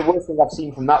 I think the worst thing I've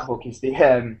seen from that book is the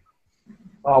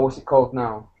what's it called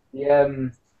now?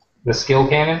 The skill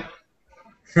cannon.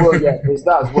 Well, yeah, there's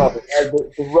that as well. But,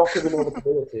 the Rock of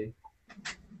Inevitability.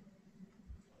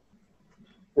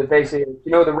 That basically,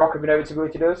 you know what the Rock of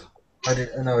Inevitability does? I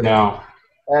didn't know. No.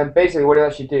 Basically, what it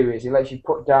lets you do is it lets you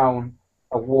put down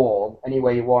a wall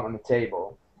anywhere you want on the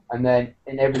table, and then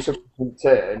in every subsequent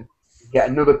turn, you get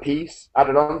another piece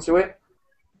added onto it.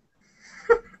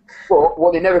 But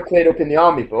what they never cleared up in the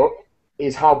army book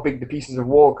is how big the pieces of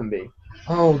wall can be.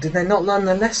 Oh, did they not learn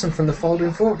the lesson from the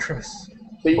Folding Fortress?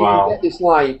 So you Wow. get this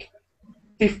like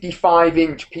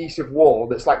 55-inch piece of wall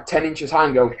that's like 10 inches high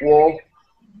and go, wall.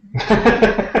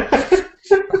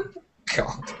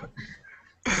 God.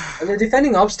 And the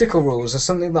defending obstacle rules are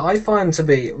something that I find to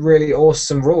be really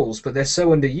awesome rules, but they're so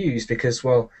underused because,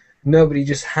 well, nobody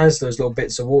just has those little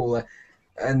bits of wall there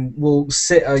and will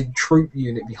sit a troop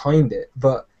unit behind it.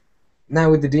 But now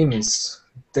with the demons,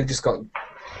 they've just got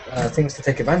things to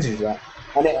take advantage of that.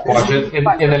 And it, Watch it in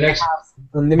the next.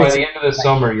 By Unlimited. the end of the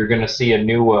summer, you're going to see a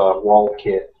new wall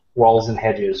kit, Walls and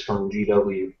Hedges from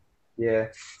GW. yeah.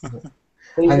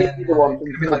 And then, it'd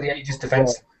be like the Aegis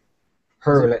Defense.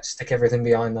 Let's stick everything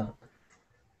behind that.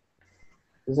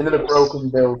 There's another broken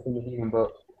build from the demon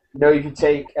book. You know, if you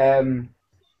take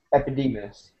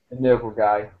Epidemus, the noble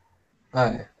guy,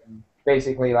 Oh,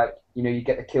 basically, like, you know, you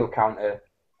get the kill counter,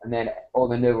 and then all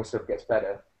the noble stuff gets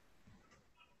better.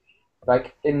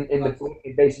 Like, in the book,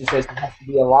 it basically says he has to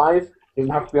be alive, he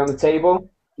doesn't have to be on the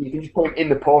table. You can just put him in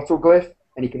the portal glyph,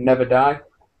 and he can never die,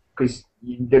 because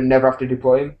you never have to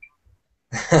deploy him.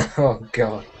 oh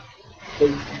God. So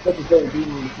you put the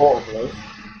demon in the portal glyph,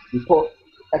 you put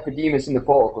Epidemus in the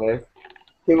portal glyph,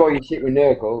 kill all your shit with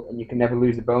Nurgle, and you can never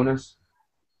lose a bonus.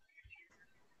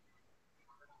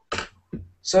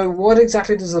 So what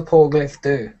exactly does the Paul Glyph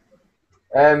do?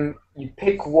 You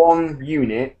pick one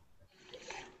unit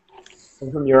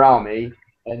from your army,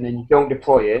 and then you don't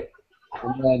deploy it,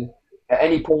 and then at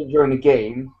any point during the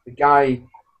game, the guy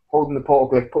holding the portal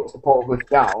glyph puts the portal glyph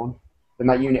down, then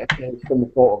that unit appears from the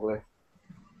portal glyph.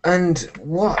 And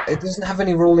what? It doesn't have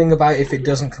any ruling about if it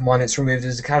doesn't come on, it's removed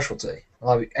as a casualty.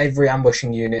 Like every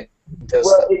ambushing unit does.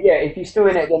 Well, yeah, if he's still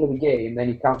in it at the end of the game, then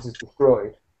he counts as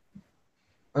destroyed.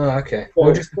 Oh, okay. So-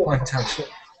 We'll just point out.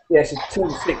 Yeah, so 2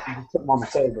 and 6, you just put them on the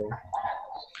table.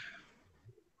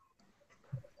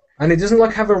 And it doesn't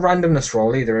like have a randomness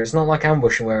roll either. It's not like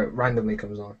ambushing where it randomly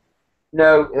comes on.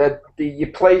 No,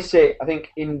 you place it, I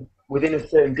think, within a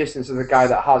certain distance of the guy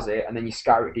that has it, and then you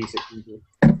scatter it D6.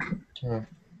 Hmm.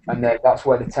 And then that's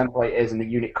where the template is, and the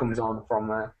unit comes on from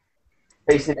there.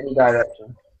 Facing any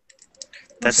direction.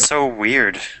 That's so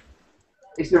weird.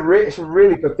 It's a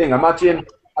really good thing. Imagine,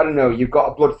 I don't know, you've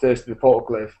got a bloodthirst with a portal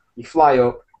glyph. You fly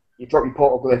up, you drop your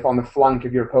portal glyph on the flank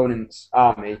of your opponent's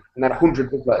army, and then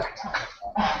 100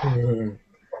 bloodthirsts.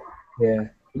 Yeah.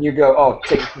 And you go, oh,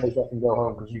 take your place off and go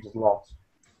home because you just lost.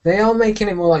 They are making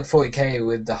it more like 40k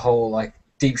with the whole like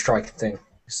deep striking thing.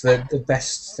 It's the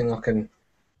best thing I can.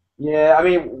 Yeah, I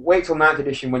mean, wait till 9th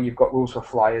edition when you've got rules for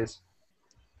flyers.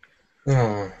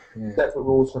 Oh, yeah. Separate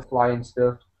rules for flying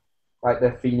stuff. Like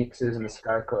the Phoenixes and the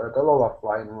Skycutter. They'll all have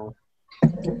flying rules.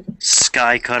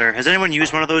 Sky Cutter. Has anyone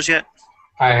used one of those yet?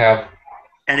 I have.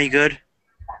 Any good?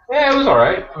 Yeah, it was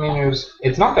alright. I mean,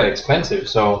 it's not that expensive,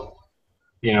 so,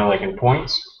 you know, like in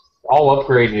points. All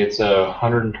upgraded, it's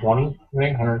 120, I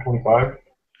think, 125.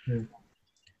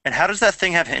 And how does that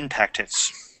thing have impact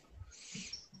hits?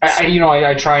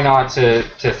 I try not to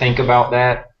think about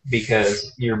that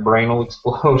because your brain will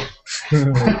explode.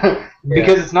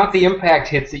 Because it's not the impact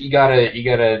hits that you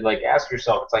gotta like ask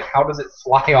yourself. It's like, how does it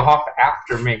fly off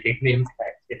after making the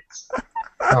impact hits?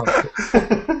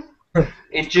 Oh.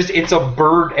 It's a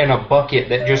bird and a bucket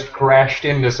that just crashed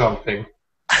into something.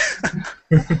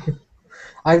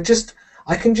 I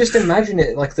can just imagine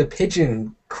it like the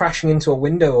pigeon crashing into a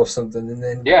window or something, and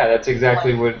then Yeah, that's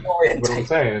exactly what I'm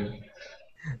saying.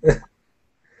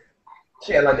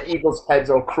 Yeah, like the eagle's head's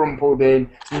all crumpled in,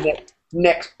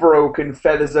 neck's broken,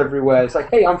 feathers everywhere. It's like,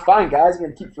 hey, I'm fine, guys. I'm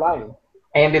going to keep flying.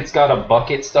 And it's got a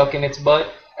bucket stuck in its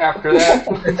butt after that,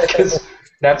 because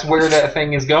that's where that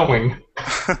thing is going.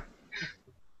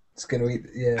 it's gonna be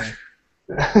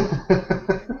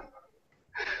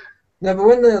No, but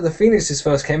when the Phoenixes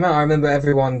first came out, I remember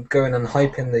everyone going and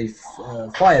hyping the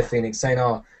Fire Phoenix, saying,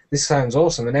 "Oh, this sounds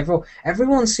awesome!" And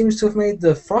everyone seems to have made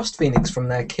the Frost Phoenix from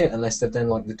their kit, unless they've done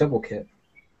like the double kit.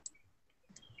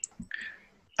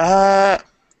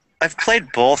 I've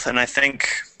played both, and I think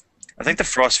the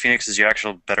Frost Phoenix is your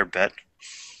actual better bet.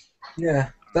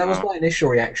 Yeah, that was my initial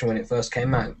reaction when it first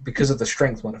came out because of the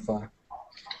strength modifier.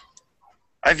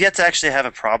 I've yet to actually have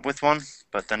a problem with one,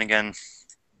 but then again,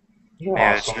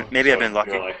 maybe I've been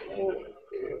lucky.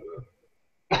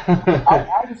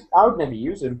 I would never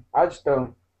use him. I just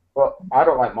don't. But I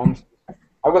don't like monsters.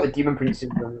 I've got the Demon Prince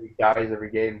syndrome who dies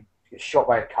every game. Gets shot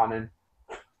by a cannon.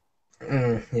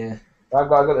 Yeah. I've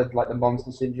got the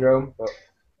monster syndrome. But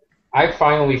I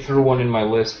finally threw one in my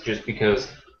list just because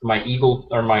my eagle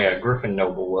or my Griffin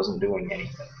Noble wasn't doing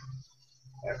anything.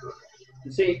 Ever.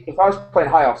 you see, if I was playing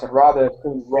High Elves, I'd rather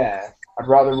do rare. I'd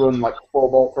rather run like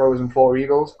 4 bolt throwers and 4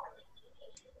 eagles.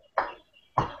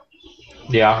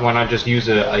 Yeah, why not just use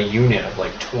a unit of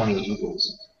like 20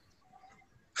 eagles?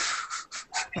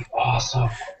 Awesome.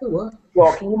 What?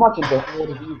 Well, can you imagine the horde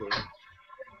of eagles?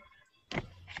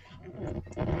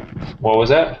 What was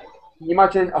that? Can you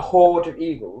imagine a horde of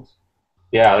eagles?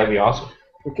 Yeah, that'd be awesome.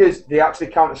 Because they actually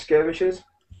count as skirmishers.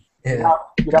 Yeah.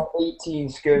 You'd have 18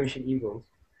 skirmishing eagles.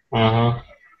 Uh-huh.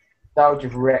 That would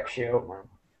just wreck shit up, man.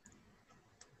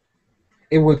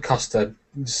 It would cost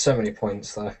so many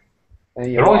points, though.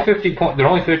 And They're only 50 They're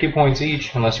only 50 points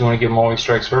each, unless you want to give them always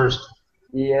strikes first.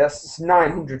 Yes, it's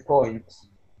 900 points.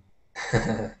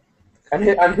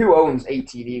 And who owns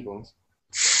 18 eagles?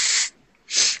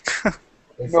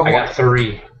 No I got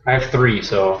 3. I have 3,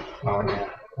 so yeah,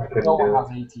 I couldn't No do one it.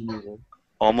 has 18 eagles.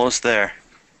 Almost there.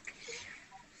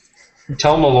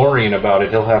 Tell Malorian about it.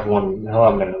 He'll have one.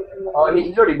 He'll have an. Oh,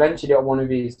 he's already mentioned it on one of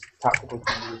his tactical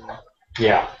things.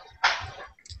 Yeah.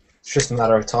 It's just a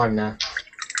matter of time now.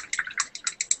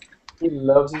 He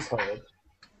loves his horde.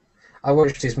 I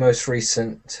watched his most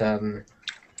recent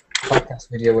podcast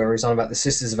video where he's on about the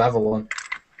Sisters of Avalon.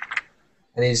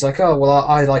 And he's like, oh, well,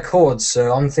 I like hordes,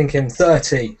 so I'm thinking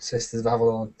 30 Sisters of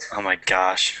Avalon. Oh my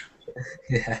gosh.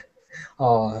 Yeah.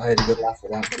 Oh, I had a good laugh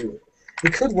with that.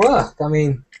 It could work. I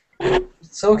mean,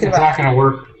 talking It's not about... going to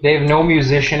work. They have no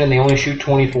musician and they only shoot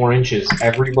 24 inches.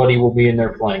 Everybody will be in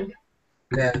there playing.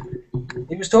 Yeah.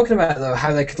 He was talking about, though,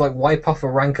 how they could, like, wipe off a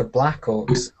rank of Black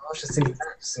Orcs. I was just thinking,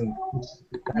 that's But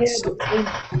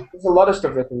there's a lot of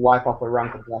stuff that can wipe off a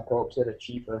rank of Black Orcs that are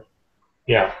cheaper.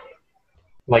 Yeah.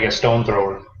 Like a stone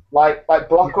thrower. Like Black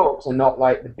Orcs are not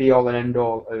like the be-all and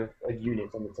end-all of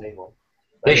units on the table.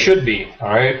 They should be,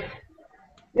 alright?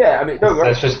 Yeah, I mean, don't worry.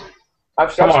 That's just...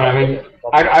 Come on, I mean,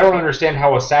 I don't understand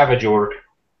how a Savage Orc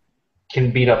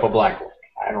can beat up a Black Orc.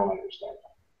 I don't understand.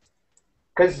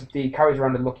 Because he carries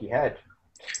around a lucky head.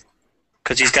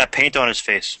 Because he's got paint on his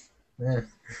face. Yeah.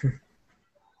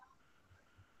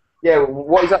 Yeah,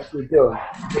 what he's actually done,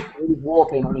 he's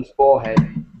walking on his forehead,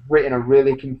 written a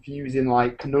really confusing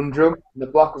like conundrum, and the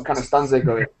black one kind of stands there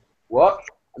going, "What?"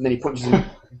 And then he punches him.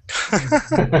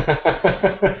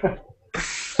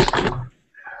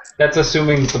 That's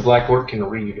assuming the black orc can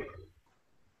read.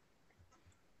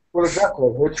 Well, exactly.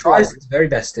 Which Tries his very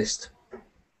bestest.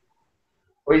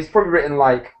 well, he's probably written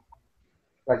like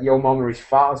 "Yo mama is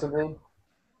fat" or something.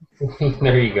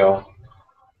 There you go.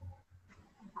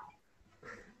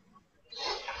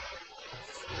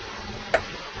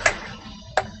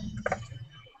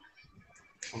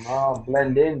 Come on,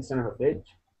 blend in, son of a bitch.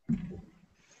 There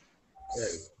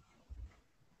you go.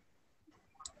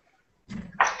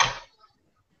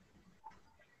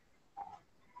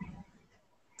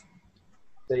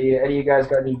 So, any of you guys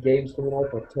got any games coming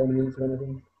up or tournaments or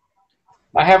anything?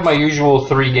 I have my usual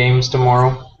 3 games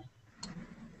tomorrow.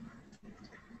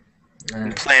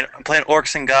 I'm playing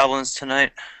Orcs and Goblins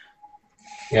tonight.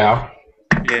 Yeah.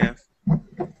 Yeah.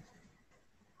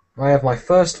 I have my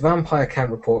first Vampire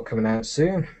Camp report coming out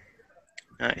soon.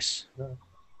 Nice.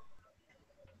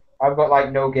 I've got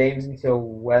like no games until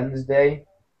Wednesday,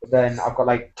 but then I've got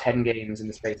like 10 games in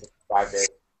the space of 5 days.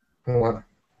 Well,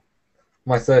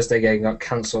 my Thursday game got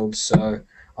cancelled, so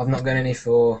I've not got any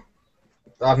for.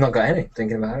 I've not got any.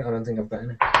 Thinking about it, I don't think I've got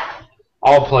any.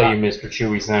 I'll play you, Mr.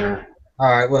 Chewy Center. All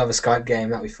right, we'll have a Skype game.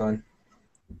 That'll be fun.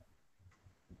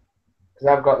 Because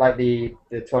I've got like the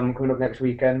tournament coming up next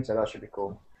weekend, so that should be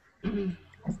cool.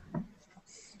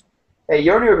 Hey,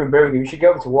 you're only over in Birmingham. You should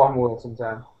go over to Warhammer World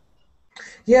sometime.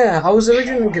 Yeah, I was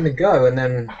originally going to go, and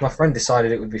then my friend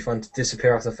decided it would be fun to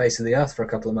disappear off the face of the earth for a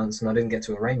couple of months, and I didn't get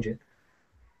to arrange it.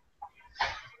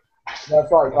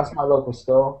 That's my local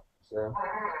store. So.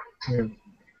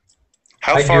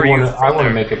 How far are you from I want to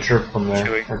there? make a trip from there,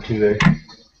 Chewy? or 2 days.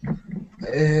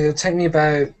 It'll take me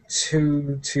about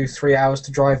 2 to 3 hours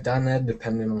to drive down there,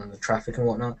 depending on the traffic and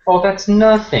whatnot. Oh, that's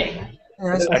nothing.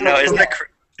 Yeah, it's I know, isn't it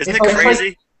It's crazy?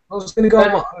 If I was going to go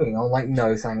on my own, I'm like,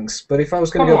 no, thanks. But if I was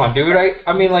going Come to go, on, dude.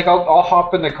 I mean, like, I'll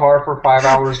hop in the car for 5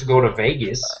 hours to go to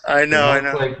Vegas. I know, I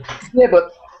know. Like, Yeah,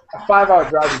 but a 5-hour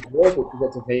drive is worth it to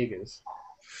get to Vegas.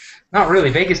 not really.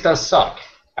 Vegas does suck.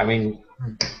 I mean,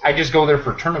 I just go there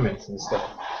for tournaments and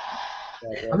stuff.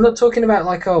 Yeah. I'm not talking about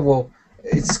like, oh well,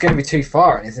 it's going to be too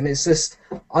far or anything. It's just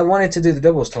I wanted to do the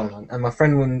doubles tournament, and my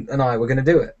friend and I were going to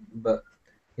do it, but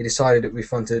he decided it would be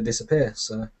fun to disappear.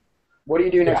 So What do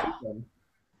you do next weekend?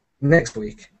 next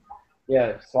week, Yeah,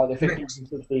 it's like the 15th and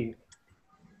 16th.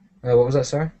 what was that?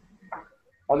 Sorry.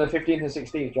 On the 15th and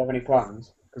 16th, do you have any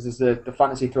plans? Because there's the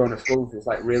Fantasy Throne of Skulls is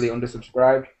like really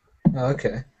undersubscribed. Oh,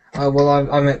 okay. Well,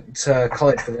 I'm at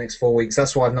college for the next 4 weeks.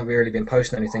 That's why I've not really been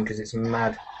posting anything because it's a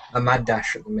mad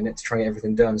dash at the minute to try and get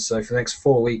everything done. So for the next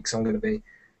 4 weeks, I'm going to be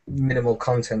minimal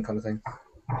content kind of thing.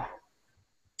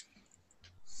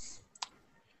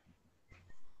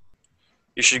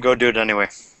 You should go do it anyway.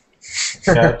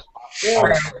 Yeah.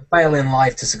 Yeah, Fail in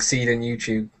life to succeed in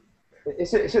YouTube.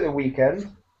 it's at the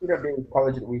weekend. You don't do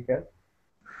college at the weekend.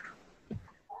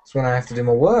 It's when I have to do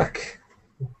my work.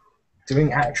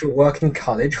 Doing actual work in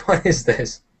college? What is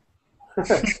this?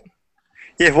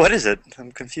 Yeah, what is it?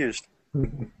 I'm confused.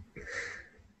 I'm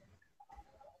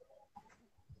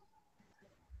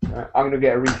going to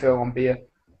get a refill on beer.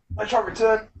 I shall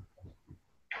return.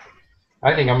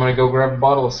 I think I'm going to go grab a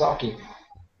bottle of sake.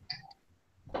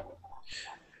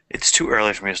 It's too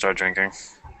early for me to start drinking.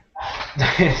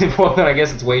 Well, then I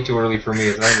guess it's way too early for me.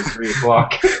 It's not even 3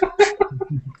 o'clock.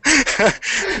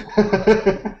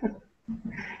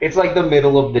 It's like the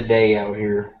middle of the day out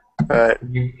here. Alright.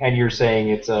 And you're saying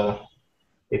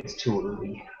it's too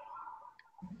early.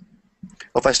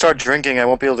 Well, if I start drinking, I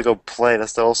won't be able to go play.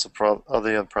 That's the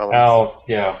other problem. Oh,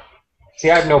 yeah. See,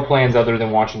 I have no plans other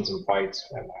than watching some fights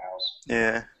at my house.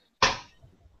 Yeah.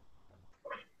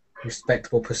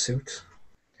 Respectable pursuit.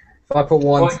 If I put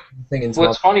one thing into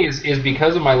What's funny is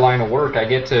because of my line of work, I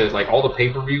get to, like, all the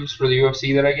pay-per-views for the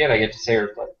UFC that I get to say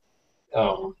are, like,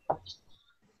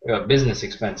 business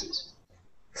expenses.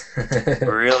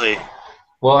 Really?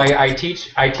 Well, I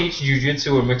teach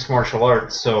jiu-jitsu and mixed martial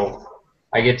arts, so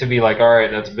I get to be like, all right,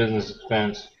 that's business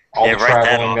expense. All Yeah, the write that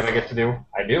traveling off. that I get to do,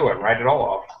 I do. I write it all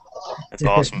off. That's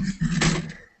awesome.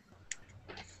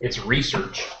 It's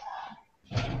research.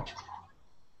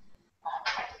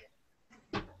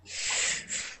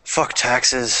 Fuck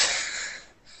taxes.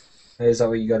 Is that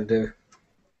what you got to do?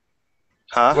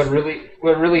 Huh? What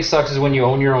really sucks is when you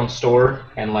own your own store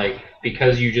and like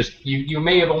because you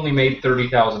may have only made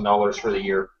 $30,000 for the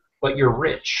year, but you're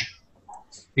rich.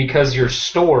 because your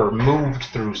store moved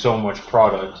through so much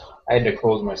product. I had to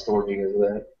close my store because of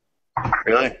that.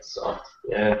 Really? So,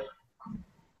 yeah.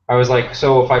 I was like,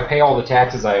 so if I pay all the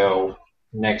taxes I owe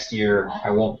next year, I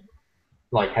won't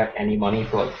like have any money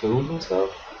for like food and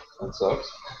stuff. That sucks.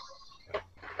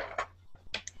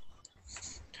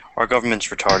 Our government's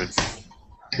retarded.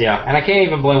 Yeah, and I can't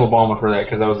even blame Obama for that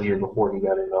because that was the year before he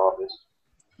got into office.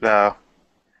 No.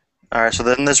 All right, so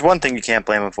then there's one thing you can't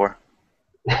blame him for.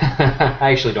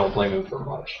 I actually don't blame him for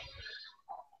much.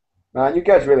 Man, you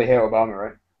guys really hate Obama,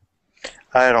 right?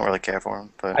 I don't really care for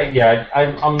him, but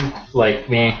I'm like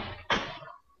meh.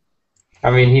 I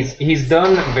mean, he's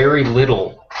done very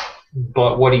little,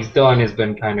 but what he's done has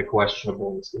been kind of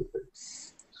questionable and stupid.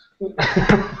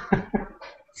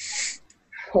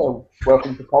 Oh,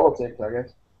 welcome to politics, I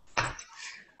guess.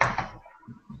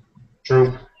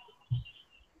 True.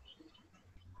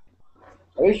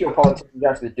 At least your politicians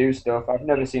actually do stuff. I've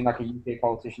never seen like a UK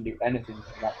politician do anything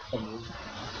for like 10 years.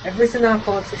 Everything our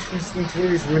politicians seem to do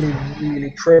is really,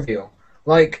 really trivial.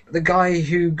 Like the guy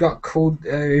who got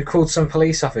who called some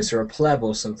police officer a pleb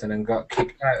or something and got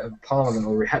kicked out of Parliament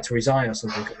or had to resign or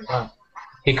something like that.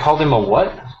 He called him a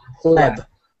what? Pleb.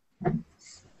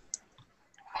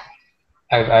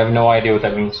 I have no idea what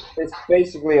that means. It's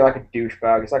basically like a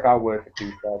douchebag. It's like our word for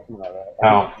douchebag, something like that.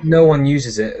 Oh. No one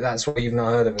uses it. That's why you've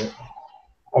not heard of it.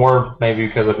 Or maybe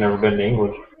because I've never been to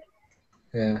England.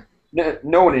 Yeah.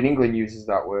 No one in England uses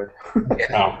that word.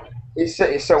 Oh. It's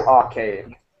so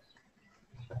archaic.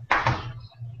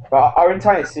 But our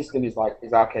entire system is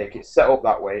archaic. It's set up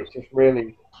that way. It's just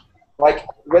really like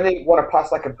when they want to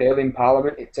pass like a bill in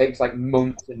Parliament, it takes like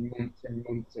months and months and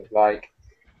months of like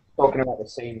talking about the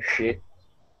same shit.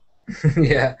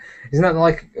 Yeah. Isn't that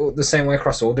like the same way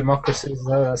across all democracies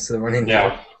though? That's the running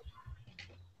joke.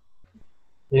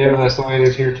 Yeah, that's the way it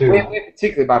is here too. We're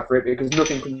particularly bad for it because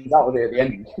nothing comes out of it at the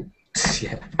end.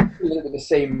 Yeah. The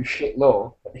same shit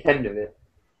law at the end of it.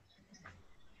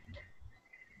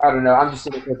 I don't know. I'm just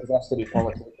sitting here because I studied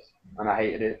politics and I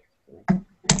hated it.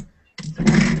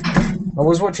 I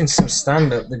was watching some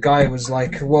stand-up. The guy was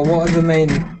like, "Well, what are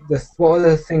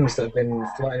the things that have been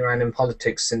floating around in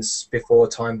politics since before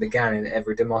time began in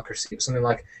every democracy?" It was something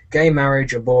like gay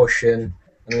marriage, abortion, and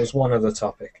there was one other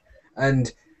topic.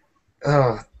 And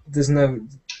there's no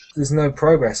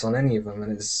progress on any of them,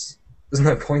 and there's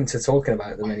no point to talking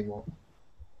about them anymore.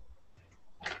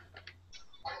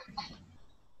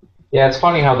 Yeah, it's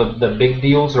funny how the big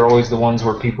deals are always the ones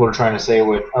where people are trying to say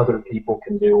what other people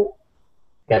can do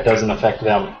that doesn't affect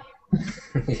them.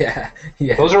 Yeah.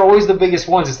 Those are always the biggest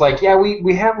ones. It's like, yeah,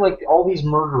 we have like all these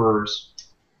murderers,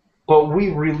 but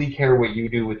we really care what you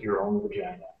do with your own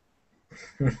vagina.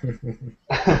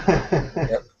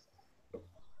 Yep.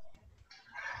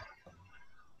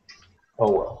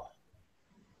 Oh well.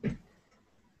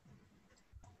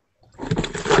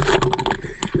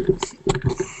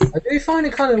 I do find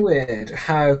it kind of weird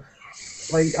how,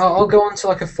 like, I'll go onto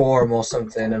like a forum or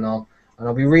something, and I'll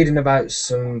be reading about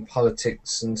some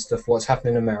politics and stuff, what's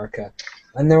happening in America,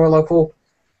 and they were like, "Well,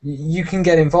 you can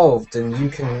get involved and you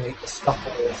can stop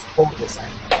or support this."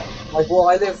 Like, well,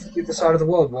 I live the other side of the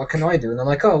world. What can I do? And they're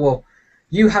like, "Oh, well,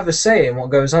 you have a say in what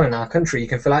goes on in our country. You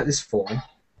can fill out this form,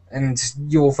 and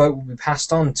your vote will be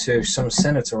passed on to some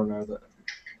senator or another."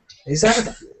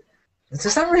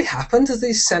 Does that really happen? Do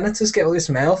these senators get all this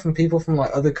mail from people from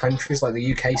like other countries, like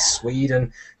the UK,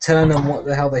 Sweden, telling them what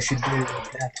the hell they should do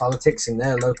with their politics in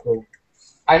their local?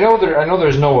 I know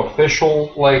there's no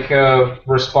official like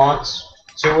response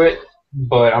to it,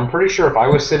 but I'm pretty sure if I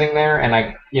was sitting there and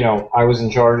I was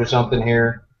in charge of something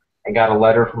here and got a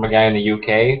letter from a guy in the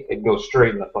UK, it'd go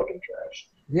straight in the fucking trash.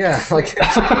 Yeah, like.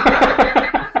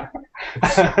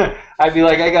 I'd be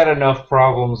like, I got enough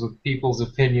problems with people's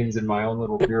opinions in my own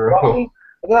little bureau.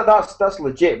 Well, that's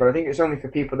legit, but I think it's only for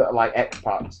people that are like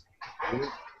expats.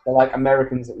 They're like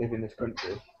Americans that live in this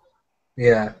country.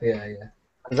 Yeah.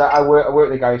 Because I work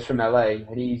with a guy who's from LA,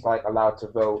 and he's like allowed to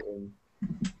vote in,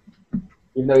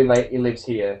 even though he lives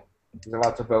here, he's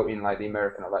allowed to vote in like the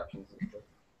American elections and stuff.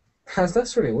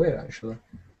 That's really weird, actually.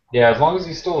 Yeah, as long as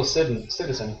he's still a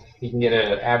citizen, he can get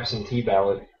an absentee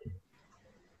ballot.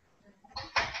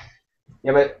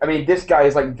 Yeah, but I mean, this guy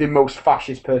is like the most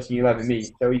fascist person you'll ever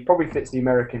meet, so he probably fits the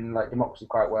American like democracy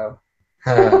quite well.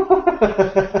 What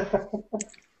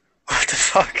the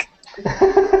fuck?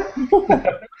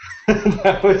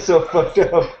 That was so fucked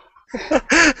up.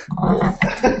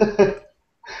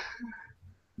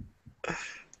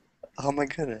 Oh my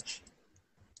goodness.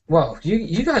 Well,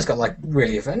 you guys got like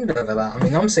really offended over that. I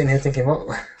mean, I'm sitting here thinking,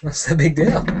 what's the big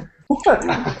deal?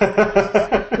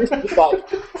 It's like,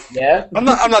 yeah. I'm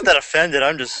not that offended.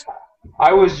 I'm just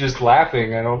I was just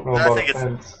laughing. I don't know I about think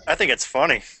offense. I think it's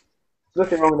funny.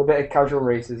 Nothing wrong with a bit of casual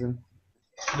racism.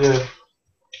 Yeah.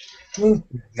 I mean,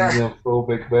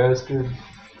 Xenophobic bastard.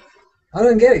 I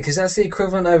don't get it, because that's the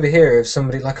equivalent over here of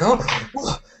somebody like, oh,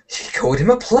 he called him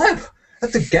a pleb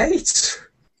at the gate.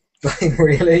 Like,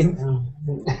 really?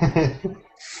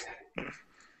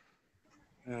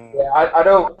 Yeah,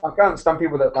 I can't stand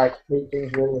people that like take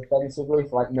things really offensively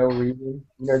for like no reason.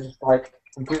 You know, just like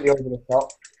completely over the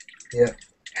top. Yeah.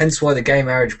 Hence why the gay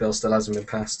marriage bill still hasn't been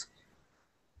passed.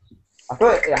 I feel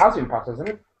like it has been passed, hasn't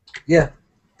it? Yeah,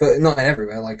 but not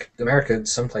everywhere. Like America,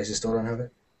 some places still don't have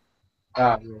it.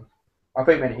 Yeah. I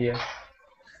think meant here.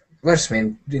 Well, I just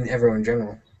mean in everyone in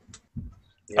general.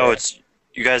 Yeah. Oh, it's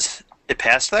you guys. It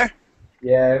passed there.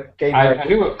 Yeah, gay I marriage.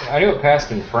 knew it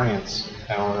passed in France.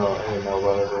 I don't really know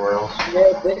about everywhere else.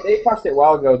 Yeah, they passed it a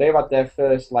while ago. They had their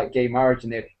first like gay marriage,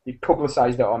 and they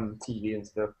publicized it on TV and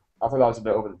stuff. I thought that was a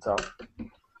bit over the top.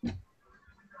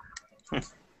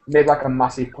 Made like a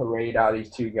massive parade out of these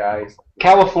two guys.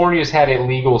 California's had it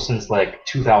legal since like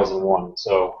 2001,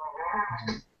 so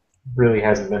really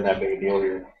hasn't been that big a deal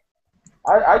here.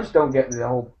 I just don't get the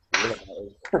whole deal about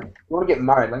it. You want to get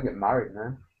married, let get married,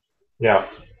 man. Yeah.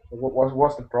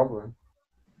 What's the problem?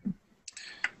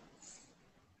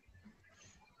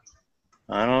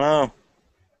 I don't know.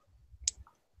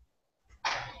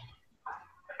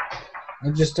 I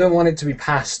just don't want it to be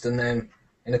passed, and then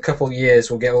in a couple of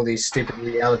years we'll get all these stupid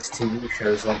reality TV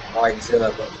shows like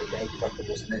Bridezilla, but for gay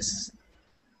couples and this.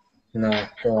 No,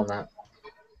 go on that.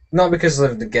 Not because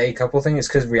of the gay couple thing, it's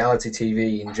because reality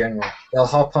TV in general. They'll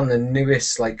hop on the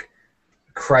newest, like,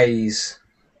 craze.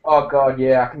 Oh god,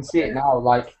 yeah, I can see it now.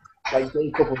 Like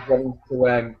gay couples getting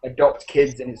to adopt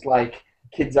kids, and it's like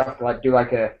kids have to like do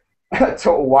like a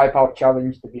total wipeout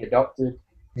challenge to be adopted.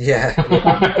 Yeah.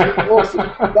 Awesome.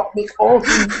 That makes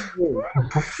awesome.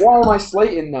 Why am I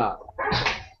slating that?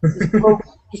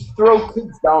 Just throw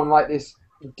kids down like this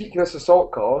ridiculous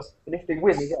assault course, and if they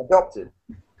win, they get adopted.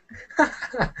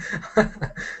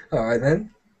 Alright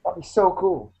then. That'd be so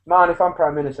cool. Man, if I'm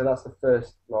Prime Minister, that's the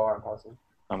first law I'm passing.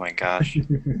 Oh my gosh.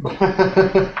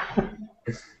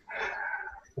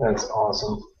 That's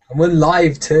awesome. And we're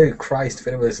live too. Christ, if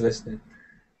anyone's listening.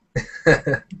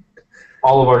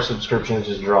 All of our subscriptions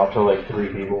just dropped to like 3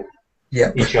 people.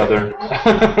 Yep. Each other.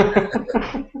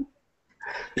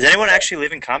 Is anyone actually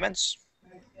leaving comments?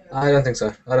 I don't think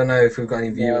so. I don't know if we've got any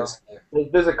viewers.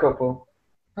 There's a couple.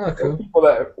 Oh, cool. People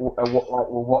that were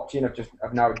watching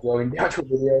have now joined the actual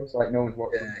video, so like no one's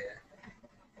watching. Yeah.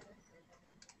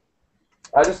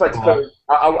 I just like to put.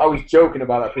 I was joking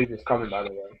about that previous comment, by the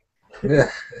way. Yeah.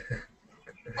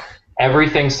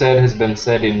 Everything said has been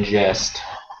said in jest.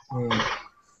 Mm.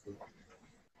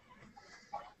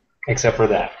 Except for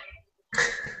that.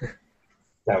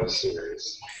 That was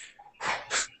serious.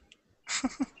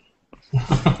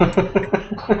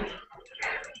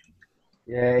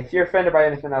 Yeah, if you're offended by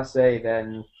anything I say,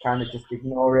 then kind of just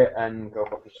ignore it and go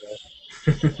fuck yourself.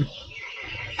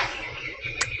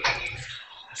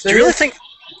 Do you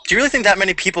really think that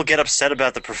many people get upset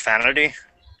about the profanity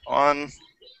on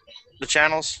the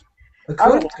channels?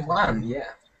 According to Ant, yeah.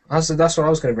 That's what I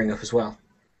was going to bring up as well.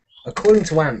 According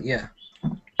to Ant, yeah.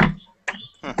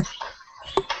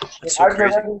 That's so I've never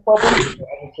crazy. had any problems. But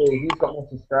obviously, he's got more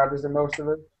subscribers than most of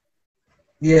us.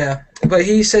 Yeah, but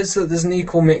he says that there's an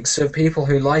equal mix of people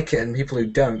who like it and people who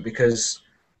don't because,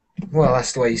 well,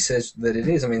 that's the way he says that it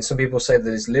is. I mean, some people say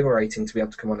that it's liberating to be able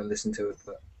to come on and listen to it,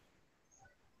 but...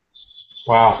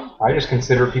 Wow, I just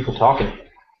consider people talking.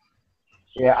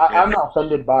 Yeah, I'm not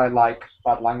offended by like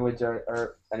bad language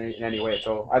or in any way at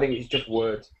all. I think it's just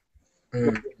words. If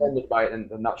you're offended by it, and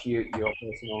that's your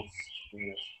personal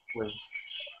win.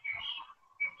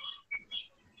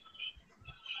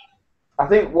 I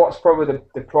think what's probably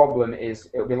the problem is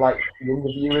it'll be like younger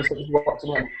viewers that just watch it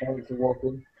and parents who walk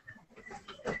in.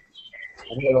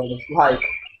 And hear all this like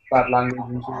bad language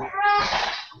and shit.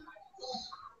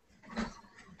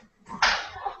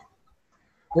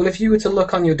 Well, if you were to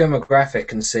look on your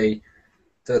demographic and see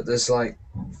that there's like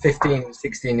 15,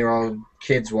 16-year-old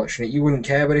kids watching it, you wouldn't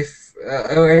care, but if,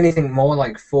 or anything more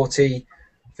like 40,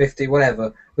 50,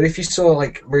 whatever, but if you saw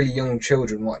like really young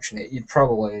children watching it, you'd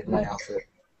probably lay off it.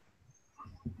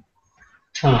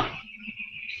 Huh.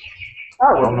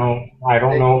 I I don't know. I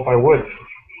don't know if I would.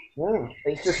 Yeah,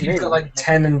 it's just If you've me. got like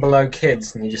 10 and below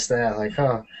kids and you're just there like,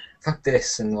 oh, fuck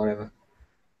this and whatever.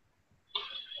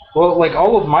 Well, like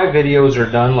all of my videos are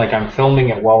done like I'm filming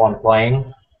it while I'm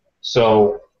playing.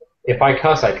 So if I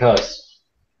cuss, I cuss.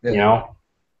 Yeah. You know?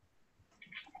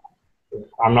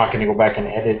 I'm not going to go back and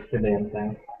edit the damn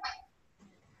thing.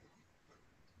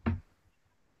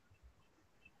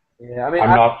 Yeah, I mean,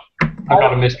 I'm not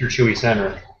a Mr. Chewy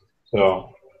center,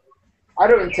 so I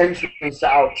don't intentionally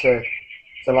set out to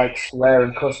like swear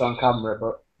and cuss on camera,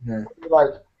 but Yeah.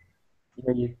 like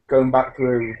you're going back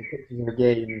through the pictures of a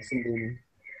game and something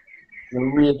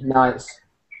reignites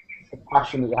the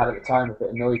passion that you had at the time if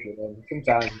it annoys you. Then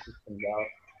sometimes it just comes out.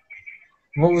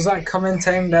 What was that comment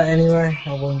aimed at anyway?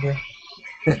 I wonder.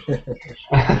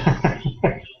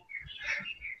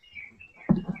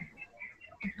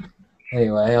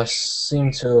 Anyway, I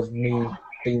seem to have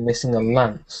been missing a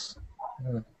lance.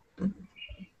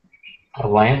 a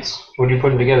lance. What are you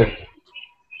putting together?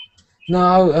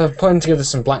 No, putting together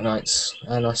some Black Knights,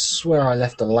 and I swear I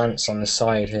left a lance on the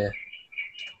side here.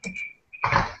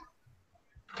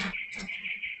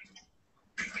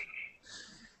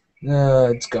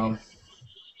 It's gone.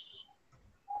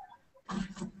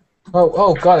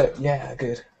 Oh, got it. Yeah,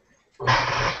 good.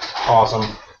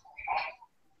 Awesome.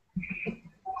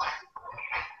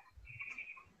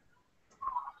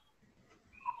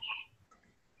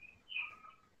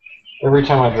 Every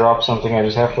time I drop something, I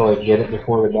just have to like get it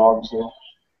before the dogs do.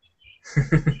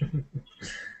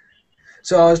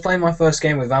 So I was playing my first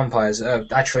game with vampires.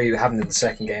 Actually, having the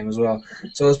second game as well.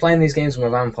 So I was playing these games with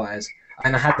my vampires,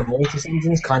 and I had the Mortis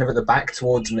engines kind of at the back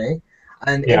towards me.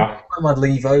 And every time I'd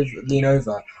lean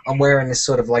over, I'm wearing this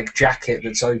sort of like jacket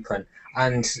that's open,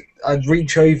 and I'd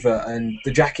reach over, and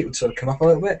the jacket would sort of come up a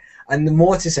little bit, and the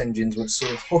Mortis engines would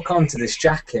sort of hook onto this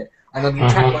jacket, and I'd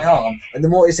retract my arm, and the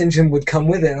Mortis engine would come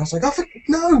with it, and I was like, "Oh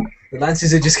no! The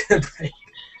lances are just gonna break."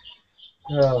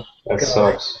 Oh, that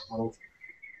sucks.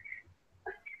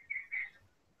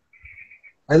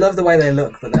 I love the way they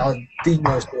look, but they are the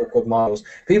most awkward models.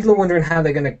 People are wondering how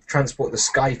they're going to transport the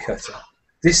Sky Cutter.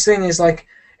 This thing is like,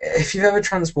 if you've ever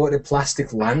transported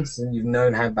plastic lance and you've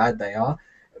known how bad they are,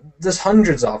 there's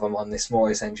hundreds of them on this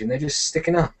Mortis engine. They're just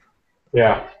sticking up.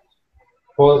 Yeah.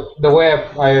 Well, the way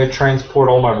I transport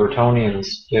all my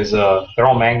Bretonnians is they're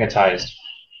all magnetized,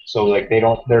 so like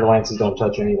their lances don't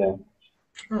touch anything.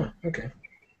 Oh, okay.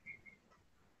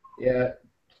 Yeah.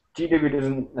 GW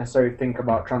doesn't necessarily think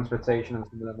about transportation and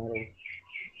some of the models.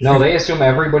 No, they assume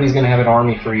everybody's going to have an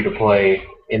army for you to play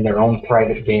in their own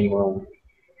private game room.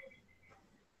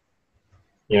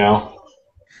 You know?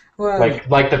 Well,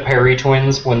 like the Perry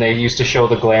twins, when they used to show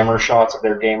the glamour shots of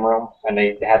their game room, and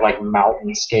they had like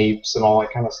mountainscapes and all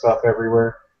that kind of stuff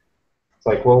everywhere. It's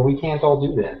like, well, we can't all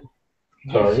do that.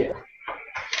 Sorry.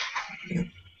 Yeah.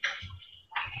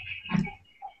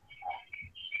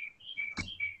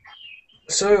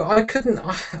 So I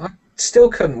still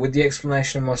couldn't, with the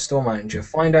explanation of my store manager,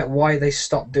 find out why they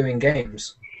stopped doing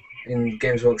games in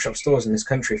Games Workshop stores in this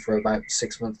country for about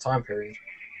 6-month time period.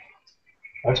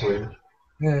 That's weird.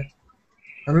 Yeah.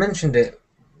 I mentioned it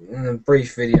in a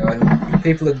brief video, and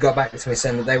people had got back to me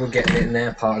saying that they were getting it in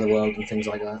their part of the world and things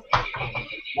like that.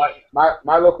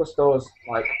 My local stores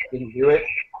didn't do it.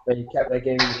 They kept their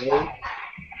gaming going.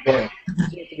 But there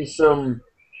seems to be some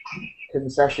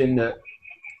concession that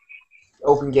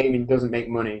open gaming doesn't make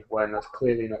money when that's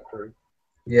clearly not true.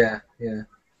 Yeah.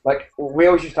 Like, we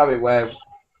always used to have it where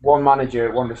one manager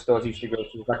at one of the stores used to go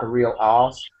to was like a real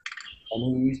arse,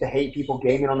 and he used to hate people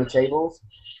gaming on the tables.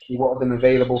 He wanted them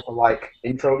available for like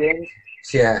intro games.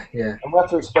 Yeah. And we had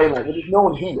to explain well, there's no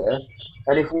one here,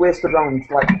 and if we're stood around and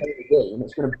play the game,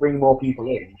 it's going to bring more people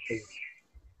in. Because,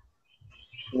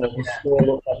 the store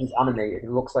looks like it's animated.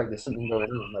 It looks like there's something going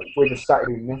on. Like, if we're just sat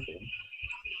doing nothing.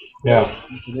 Yeah.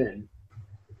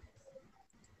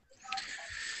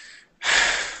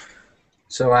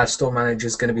 So our store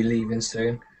manager's going to be leaving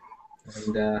soon,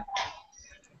 and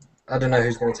I don't know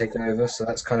who's going to take over, so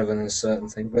that's kind of an uncertain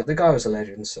thing. But the guy was a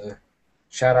legend, so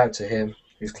shout out to him,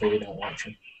 who's clearly not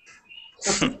watching.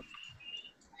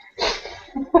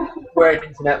 Where in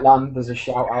internet land, there's a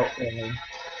shout out for him.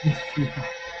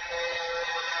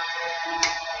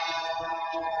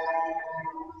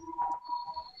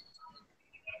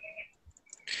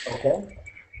 Okay.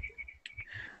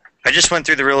 I just went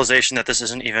through the realization that this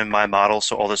isn't even my model,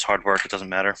 so all this hard work, it doesn't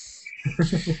matter.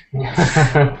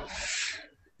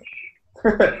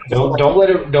 Don't let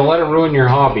it ruin your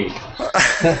hobby.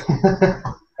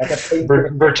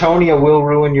 Bretonnia will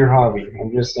ruin your hobby.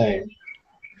 I'm just saying.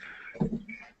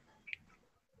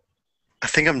 I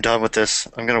think I'm done with this.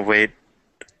 I'm gonna wait.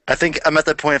 I think I'm at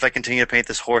that point. If I continue to paint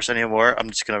this horse anymore,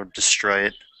 I'm just gonna destroy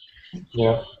it.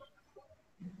 Yeah.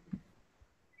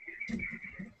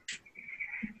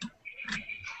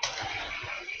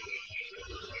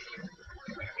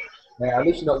 Yeah, at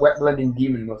least you're not wet blending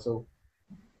demon muscle.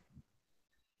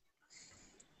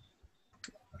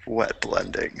 Wet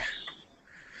blending.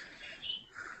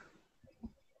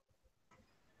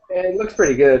 Yeah, it looks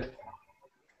pretty good.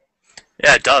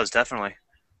 Yeah, it does definitely.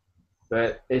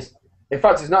 But it's, in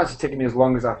fact, it's not actually taking me as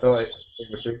long as I thought it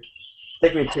would do. It's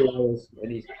taking me 2 hours,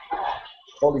 and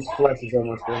all his flesh is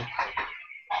almost done.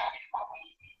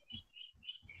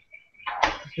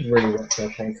 I should really watch their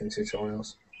painting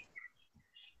tutorials.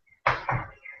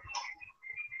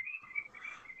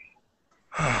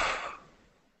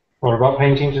 What about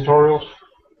painting tutorials?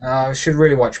 I should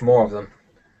really watch more of them.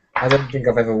 I don't think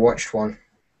I've ever watched one.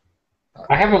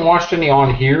 I haven't watched any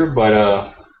on here,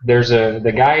 but there's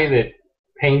the guy that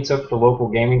paints up the local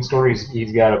gaming store.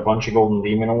 He's got a bunch of Golden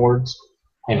Demon awards,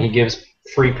 and he gives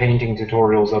free painting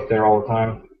tutorials up there all the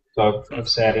time. So I've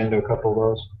sat into a couple of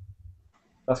those.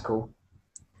 That's cool.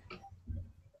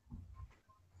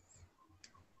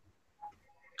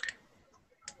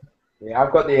 Yeah,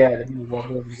 I've got the mini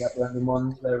wobblers and that random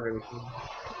ones. They're really cool.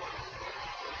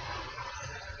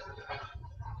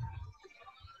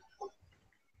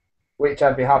 Which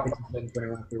I'd be happy to send to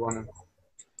anyone if you want them.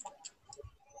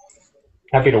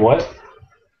 Happy to what?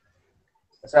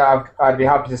 So I'd be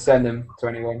happy to send them to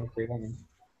anyone if you want them.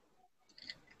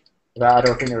 But I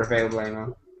don't think they're available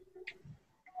anymore.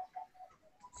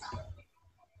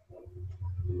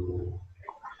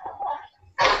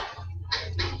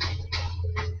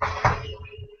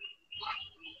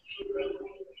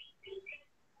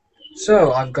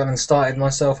 So I've gone and started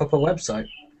myself up a website.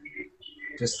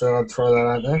 Just thought I'd throw that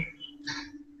out there.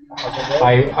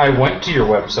 I went to your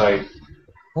website.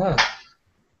 Oh.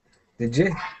 Did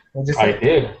you? What did you I think?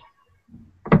 did.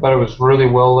 But it was really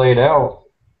well laid out.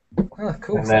 Oh,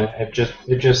 cool. And then it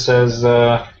just says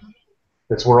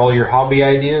that's where all your hobby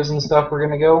ideas and stuff are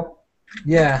gonna go.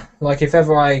 Yeah, like if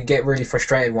ever I get really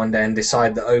frustrated one day and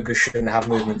decide that ogres shouldn't have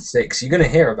movement 6, you're going to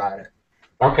hear about it.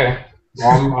 Okay.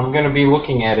 Well, I'm gonna be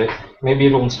looking at it. Maybe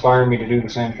it'll inspire me to do the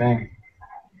same thing.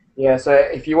 Yeah, so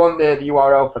if you want the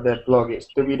URL for the blog, it's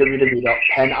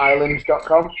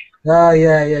www.penisland.com. Oh,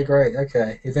 yeah, great.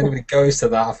 Okay. If anybody goes to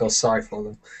that, I feel sorry for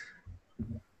them.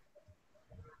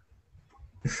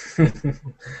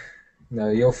 No,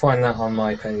 you'll find that on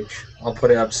my page. I'll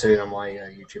put it up soon on my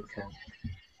YouTube account.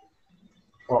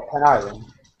 What, Pen Island?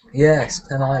 Yes,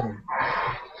 Pen Island.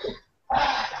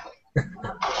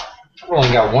 I've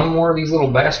only got one more of these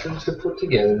little bastards to put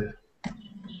together.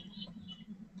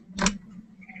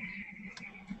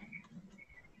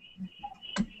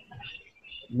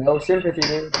 No sympathy,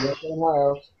 dude. No Pen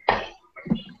Isles.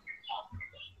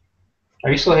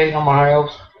 Are you still hating on my high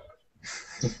elves?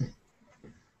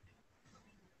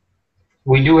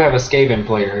 We do have a Skaven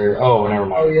player here. Oh, never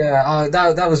mind. Oh, yeah.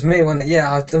 That was me. I'm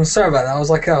sorry about that. I was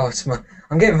like,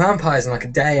 I'm getting vampires in like a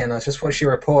day, and I just watched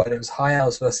your report, and it was high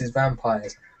elves versus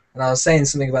vampires. And I was saying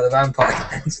something about the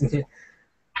vampires.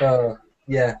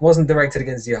 Yeah, it wasn't directed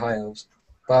against your high elves,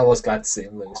 but I was glad to see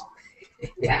him lose.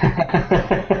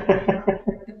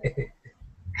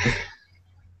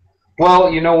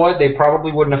 Well, you know what? They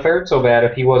probably wouldn't have fared so bad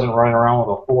if he wasn't running around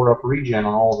with a 4-up regen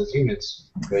on all of his units.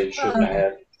 They shouldn't have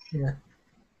had. Yeah.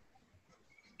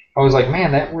 I was like,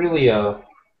 man, that really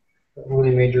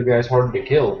made your guys hard to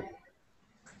kill.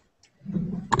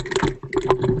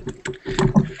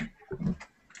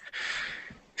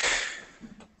 I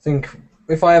think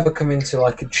if I ever come into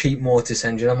like a cheap Mortis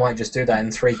engine, I might just do that in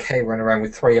 3K, run around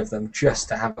with 3 of them just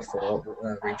to have a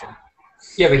 4 regen.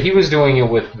 Yeah, but he was doing it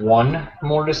with 1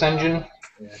 Mortis engine,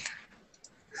 Yeah.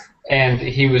 and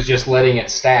he was just letting it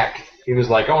stack. He was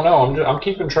like, oh no, I'm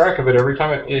keeping track of it every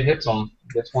time it hits him.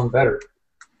 It gets one better.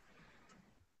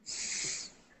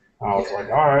 I was like,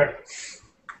 all right.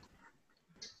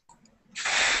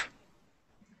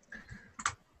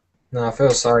 No, I feel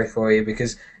sorry for you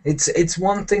because it's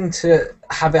one thing to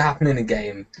have it happen in a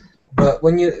game, but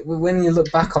when you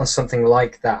look back on something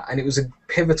like that, and it was a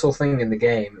pivotal thing in the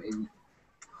game,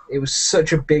 it was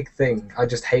such a big thing. I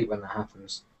just hate when that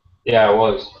happens. Yeah, it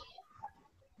was.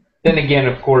 Then again,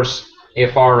 of course,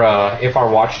 if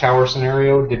our watchtower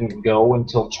scenario didn't go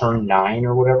until turn 9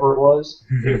 or whatever it was,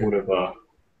 it would have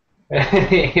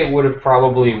it would have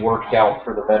probably worked out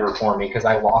for the better for me because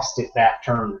I lost it that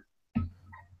turn.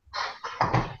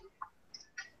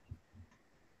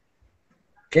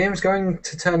 Games going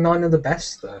to turn 9 are the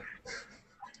best though.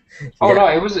 Oh Yeah. no,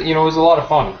 it was it was a lot of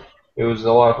fun. It was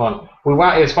a lot of fun.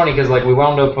 It's funny because we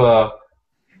wound up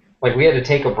we had to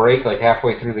take a break like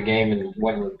halfway through the game and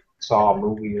went and saw a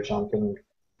movie or something.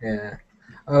 Yeah.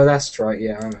 Oh, that's right.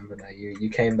 Yeah, I remember that. You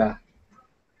came back.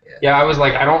 Yeah, I was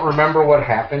like, I don't remember what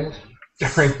happened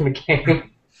during the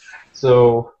game,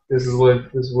 so this is what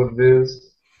it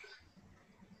is.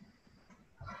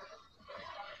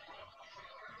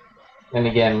 And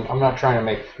again, I'm not trying to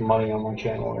make money on my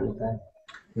channel or anything.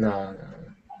 No.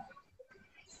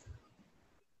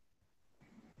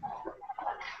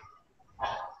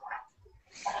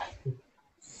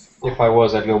 If I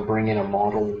was, I'd go bring in a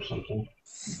model or something.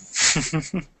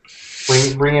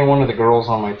 Bring in one of the girls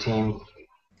on my team.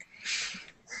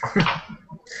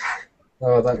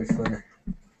 Oh, that'd be funny.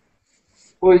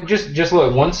 Well, just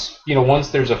look. Once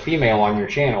there's a female on your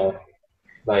channel,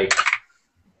 like,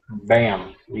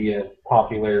 bam, you get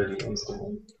popularity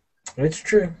instantly. It's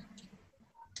true.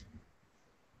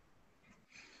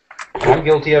 I'm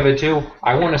guilty of it too.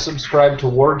 I want to subscribe to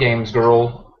War Games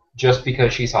Girl just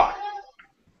because she's hot.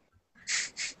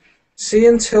 See,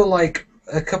 until like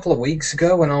a couple of weeks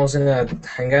ago when I was in a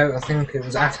hangout, I think it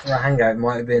was after a hangout, it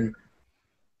might have been.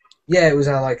 Yeah, it was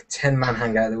our like 10-man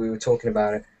hangout that we were talking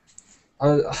about it.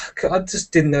 I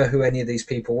just didn't know who any of these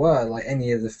people were, like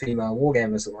any of the female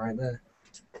wargamers that were right there.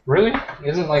 Really?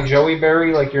 Isn't like Joey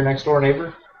Berry like your next door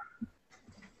neighbor?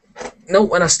 No,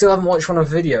 and I still haven't watched one of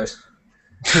her videos.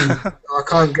 I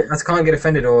can't get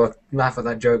offended or laugh at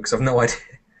that joke because I've no idea.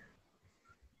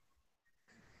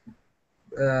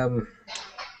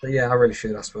 But yeah, I really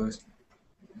should, I suppose.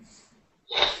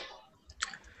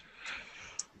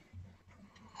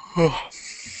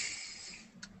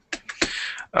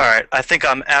 Alright, I think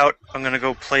I'm out. I'm gonna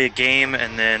go play a game,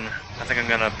 and then I think I'm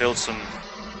gonna build some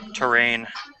terrain.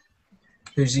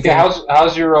 Who's you Yeah, getting?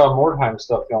 how's your Mordheim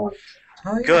stuff going?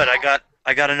 Oh, yeah. Good,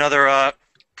 I got another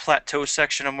plateau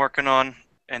section I'm working on,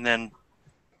 and then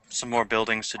some more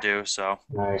buildings to do, so.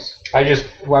 Nice. I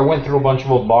went through a bunch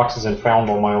of old boxes and found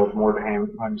all my old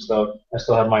Mordheim stuff. I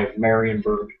still have my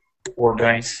Marienburg Warband.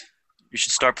 Nice. You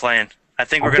should start playing. I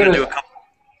think we're I'm gonna gonna- do a couple.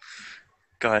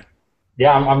 Go ahead.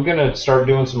 Yeah, I'm gonna start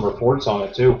doing some reports on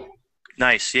it too.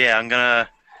 Nice, yeah, I'm gonna,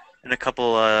 in a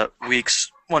couple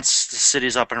weeks, once the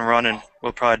city's up and running,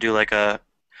 we'll probably do like a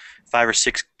 5 or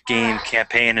 6 game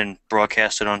campaign and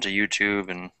broadcast it onto YouTube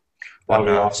and That'll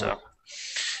be whatnot, awesome. so.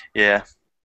 Yeah.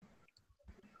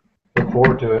 Look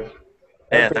forward to it.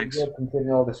 Yeah, That's pretty thanks. good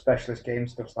considering all the specialist game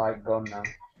stuff's like gone now.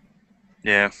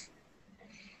 Yeah.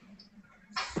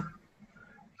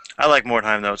 I like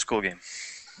Mordheim though, it's a cool game.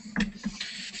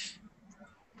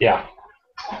 Yeah.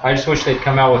 I just wish they'd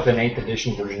come out with an 8th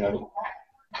edition version of it.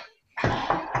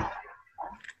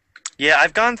 Yeah,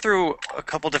 I've gone through a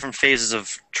couple different phases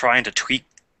of trying to tweak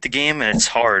the game, and it's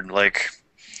hard. Like,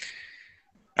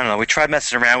 I don't know, we tried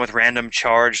messing around with random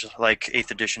charge like 8th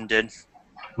edition did.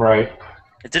 Right.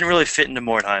 It didn't really fit into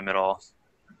Mordheim at all.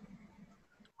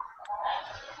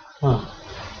 Huh.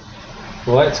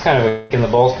 Well, that's kind of a kick in the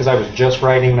balls because I was just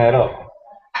writing that up.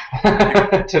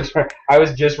 I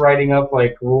was just writing up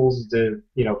like rules to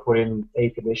put in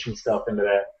 8th edition stuff into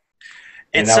that,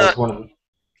 and It's that was one of the.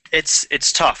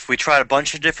 It's tough. We tried a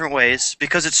bunch of different ways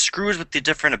because it screws with the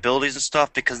different abilities and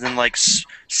stuff. Because then like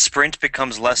sprint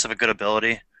becomes less of a good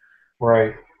ability.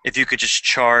 Right. If you could just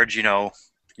charge, your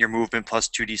movement plus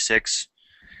 2d6,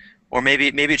 or maybe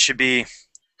it should be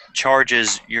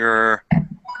charges your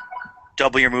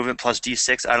double your movement plus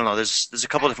d6. I don't know. There's a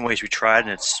couple different ways we tried,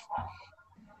 and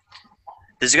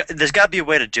there's got to be a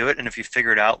way to do it. And if you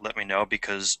figure it out, let me know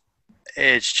because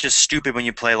it's just stupid when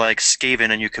you play like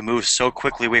Skaven and you can move so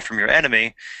quickly away from your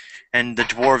enemy, and the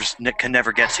dwarves can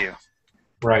never get to you.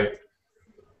 Right.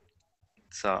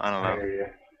 So I don't I know. hear you.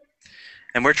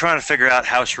 And we're trying to figure out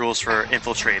house rules for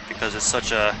infiltrate because it's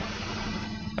such a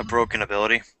broken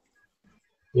ability.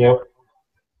 Yep.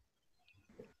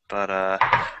 But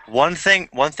one thing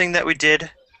that we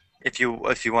did, if you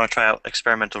want to try out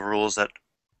experimental rules that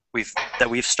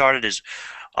we've started is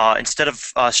instead of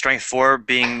strength 4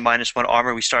 being -1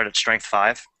 armor, we started at strength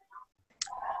 5.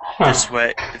 Huh.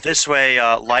 This way,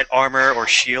 light armor or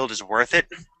shield is worth it.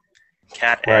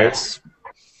 Cat Right. ass.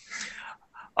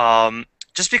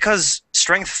 Just because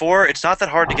strength 4, it's not that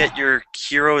hard to get your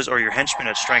heroes or your henchmen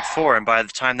at strength 4, and by the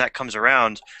time that comes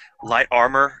around, light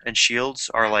armor and shields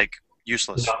are like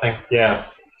useless. Nothing. Yeah.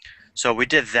 So we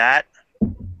did that,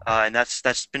 and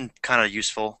that's been kind of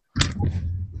useful.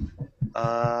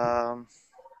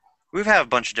 We have a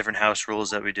bunch of different house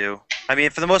rules that we do. I mean,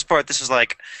 for the most part, this is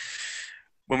like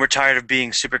when we're tired of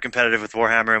being super competitive with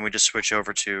Warhammer, and we just switch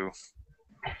over to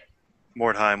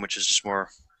Mordheim, which is just more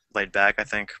laid back, I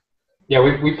think. Yeah,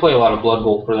 we play a lot of Blood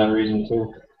Bowl for that reason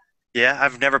too. Yeah,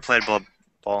 I've never played Blood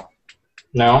Bowl.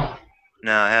 No.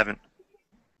 No, I haven't.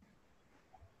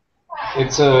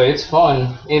 It's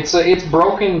fun. It's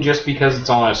broken just because it's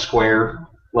on a square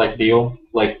like deal.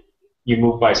 Like you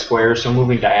move by squares, so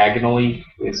moving diagonally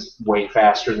is way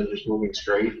faster than just moving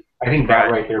straight. I think that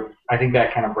right there. I think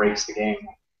that kind of breaks the game.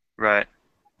 Right.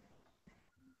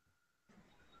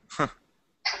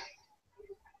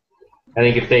 I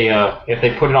think if they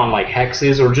put it on like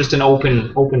hexes or just an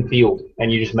open field and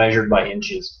you just measured by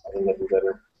inches, I think that'd be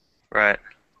better. Right.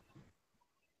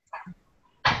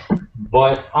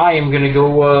 But I am gonna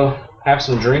go have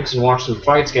some drinks and watch some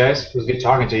fights, guys. It was good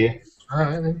talking to you. All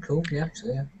right, then, cool. Yeah, so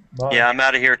yeah. Bye. Yeah, I'm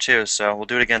out of here too, so we'll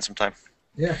do it again sometime.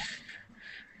 Yeah.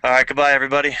 All right, goodbye,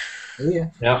 everybody. Yeah.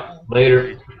 Yeah,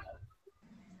 later.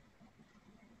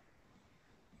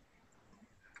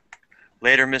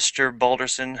 Later, Mr.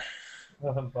 Balderson.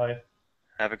 Bye.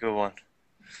 Have a good one.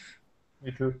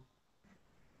 You too.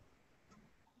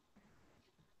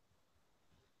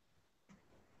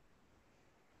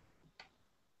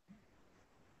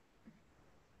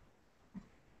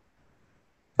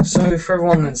 So for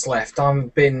everyone that's left,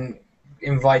 I've been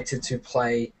invited to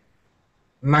play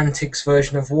Mantic's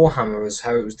version of Warhammer, as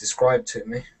how it was described to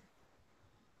me,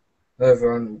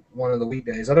 over on one of the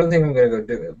weekdays. I don't think I'm going to go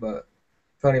do it, but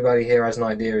if anybody here has an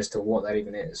idea as to what that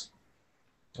even is.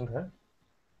 Okay.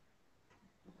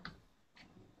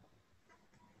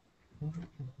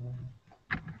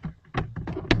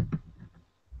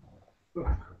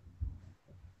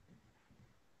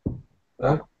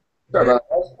 Sorry about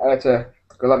that. I had to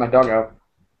go let my dog out.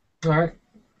 Alright.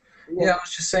 Yeah, I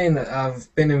was just saying that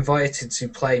I've been invited to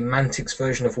play Mantic's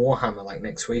version of Warhammer like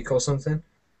next week or something.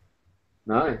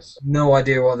 Nice. No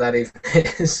idea what that even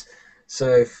is. So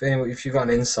if you've got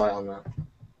an insight on that.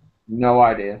 No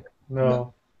idea.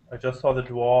 No, I just saw the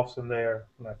dwarves in there.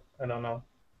 Like, I don't know.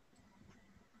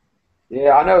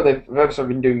 Yeah, I know they've also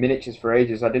been doing miniatures for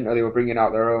ages. I didn't know they were bringing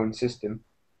out their own system.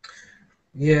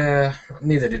 Yeah,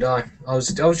 neither did I. I was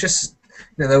just,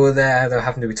 they were there, they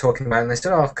happened to be talking about it, and they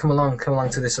said, oh, come along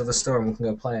to this other store and we can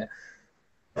go play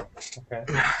it. Okay.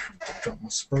 Drop my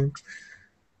spoon.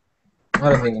 I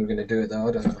don't think I'm going to do it though,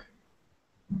 I don't know.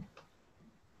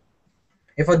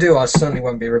 If I do, I certainly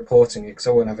won't be reporting it because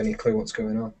I won't have any clue what's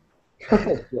going on.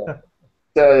 Yeah.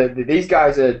 So these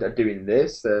guys are doing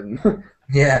this.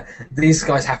 Yeah, these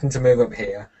guys happen to move up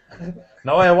here.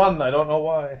 Now I won. I don't know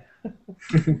why.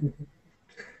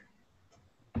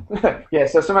 Yeah,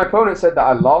 so my opponent said that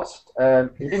I lost.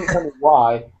 He didn't tell me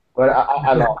why, but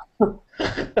I lost.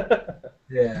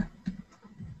 Yeah.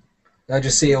 I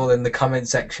just see all in the comment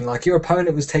section, like, your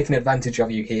opponent was taking advantage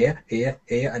of you here, here,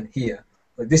 here, and here.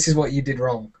 Like, this is what you did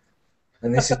wrong.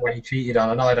 And this is what you cheated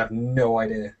on, and I'd have no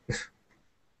idea.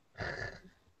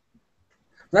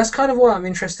 That's kind of why I'm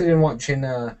interested in watching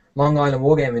Long Island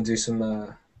Wargaming do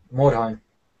some Mordheim.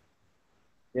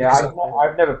 Yeah,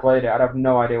 I've never played it. I'd have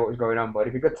no idea what was going on, but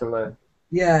it'd be good to learn.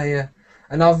 Yeah, yeah.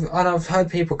 And I've heard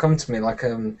people come to me, like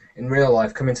in real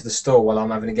life, come into the store while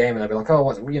I'm having a game, and they'll be like, "Oh,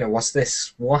 what's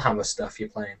this Warhammer stuff you're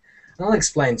playing?" And I'll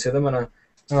explain to them, and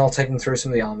I'll take them through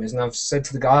some of the armies, and I've said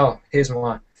to the guy, "Oh, here's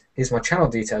my channel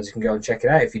details. You can go and check it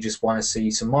out if you just want to see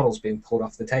some models being pulled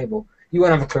off the table. You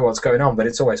won't have a clue what's going on, but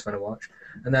it's always fun to watch."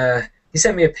 And he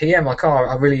sent me a PM like, "Oh,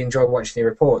 I really enjoy watching your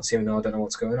reports, even though I don't know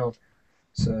what's going on."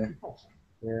 So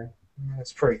Yeah.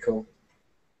 it's pretty cool.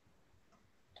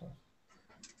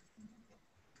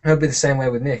 It'll be the same way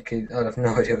with Nick. I'd have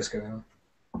no idea what's going on.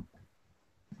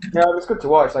 No, it's good to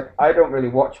watch. Like, I don't really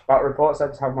watch battle reports. I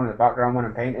just have one in the background when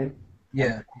I'm painting.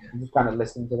 Yeah. I just kind of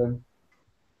listen to them.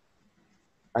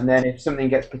 And then if something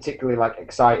gets particularly like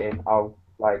exciting, I'll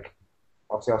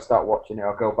start watching it.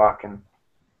 I'll go back and.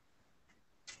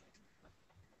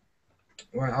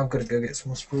 Right, I've got to go get some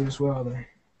more sprues. Where are they?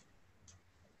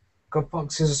 Got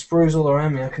boxes of sprues all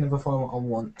around me. I can never find what I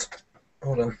want.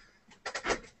 Hold on.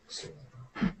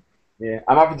 Yeah,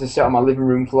 I'm having to sit on my living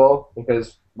room floor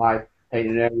because my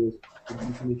painting area is.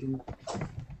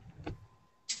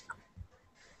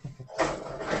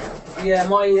 Yeah,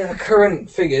 my current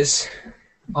figures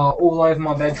are all over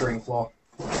my bedroom floor.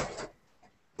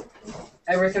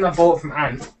 Everything I bought from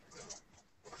Ant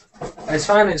has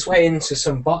found its way into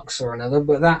some box or another,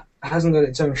 but that hasn't got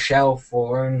its own shelf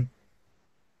or own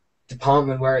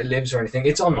department where it lives or anything.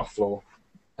 It's on the floor.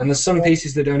 And there's some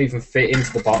pieces that don't even fit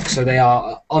into the box, so they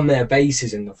are on their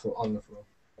bases on the floor.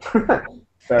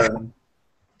 Fair enough.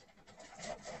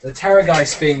 The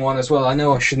Terrorgeist being one as well. I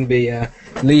know I shouldn't be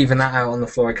leaving that out on the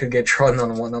floor. I could get trodden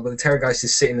on and whatnot, but the Terrorgeist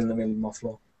is sitting in the middle of my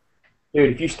floor.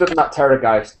 Dude, if you stood on that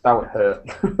Terrorgeist, that would hurt.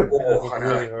 Oh, I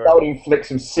know. Really hurt. That would inflict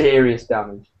some serious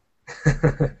damage.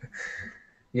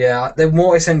 Yeah, the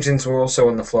Mortis engines were also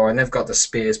on the floor, and they've got the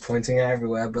spears pointing out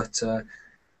everywhere, but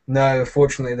no,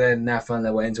 fortunately they now found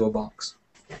their way into a box.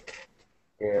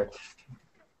 Yeah.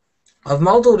 I've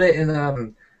modelled it in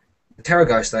the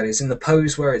Terrorgeist, that is, in the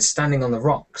pose where it's standing on the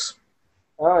rocks.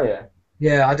 Oh, yeah.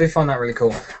 Yeah, I do find that really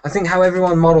cool. I think how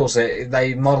everyone models it,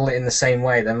 they model it in the same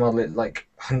way. They model it like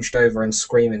hunched over and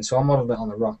screaming, so I modelled it on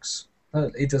the rocks.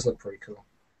 It does look pretty cool.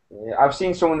 Yeah, I've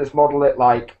seen someone that's modelled it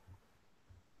like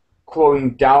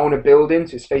clawing down a building,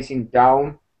 so it's facing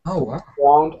down Oh, wow.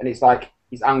 ground, and it's like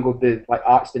he's angled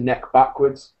arched the neck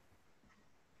backwards.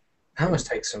 That must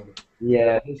take some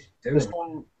Yeah, there's doing.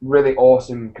 some really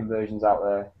awesome conversions out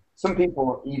there. Some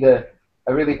people either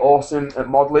are really awesome at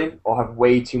modeling or have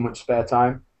way too much spare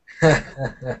time.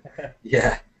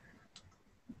 Yeah.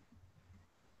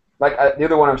 Like the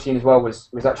other one I've seen as well was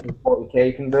actually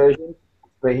 40K conversion,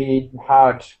 but he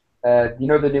had you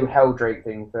know the new Helldrake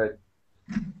thing for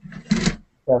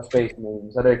Space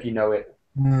Marines. I don't know if you know it.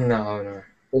 No, no.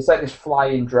 It's like this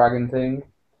flying dragon thing,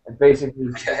 and basically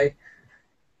Okay.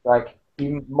 like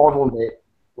he modeled it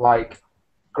like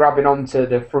grabbing onto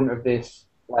the front of this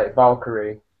like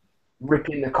Valkyrie,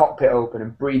 ripping the cockpit open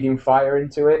and breathing fire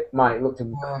into it. Man, it looked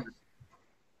Wow. amazing.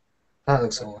 That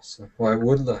looks awesome. Well, it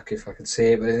would look if I could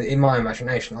see it, but in my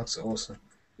imagination, that looks awesome.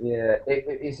 Yeah,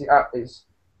 it's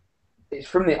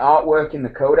from the artwork in the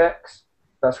Codex.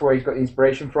 That's where he's got the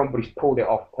inspiration from, but he's pulled it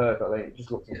off perfectly. It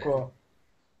just looks incredible. Cool.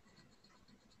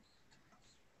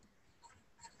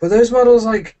 But those models,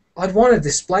 like, I'd want to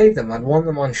display them. I'd want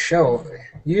them on show.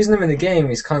 Using them in the game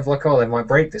is kind of like, oh, they might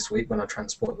break this week when I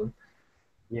transport them.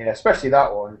 Yeah, especially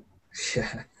that one.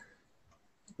 Yeah.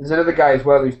 There's another guy as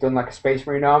well who's done like a Space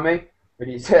Marine army, but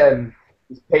he's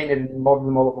painted and modeled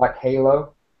them all up like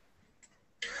Halo.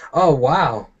 Oh,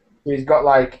 wow. So he's got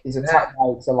like his attack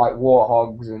bikes are like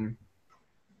warthogs and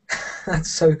That's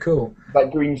so cool.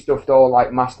 like green stuffed all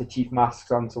like Master Chief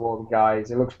masks onto all the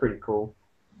guys. It looks pretty cool.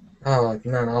 Oh,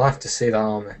 man, I'll have to see that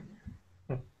army.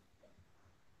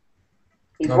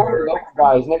 He's Oh, one of the really? local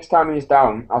guys. Next time he's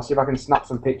down, I'll see if I can snap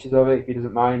some pictures of it if he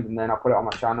doesn't mind, and then I'll put it on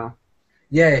my channel.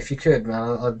 Yeah, if you could,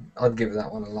 man, I'd give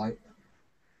that one a like.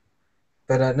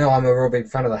 But no, I'm a real big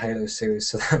fan of the Halo series,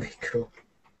 so that'd be cool.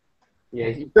 Yeah,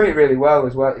 he's done it really well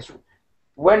as well. It's,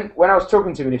 when I was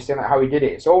talking to him and he was saying like how he did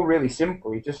it, it's all really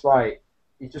simple. He's just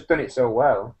done it so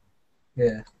well.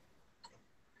 Yeah.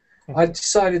 I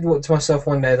decided to myself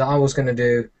one day that I was going to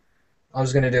do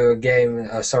a game,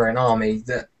 an army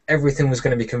that everything was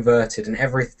going to be converted, and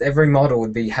every model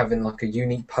would be having like a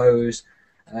unique pose,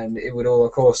 and it would all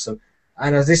look awesome.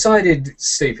 And I decided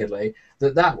stupidly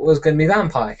that was going to be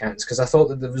vampire counts because I thought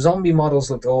that the zombie models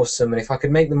looked awesome, and if I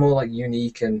could make them all like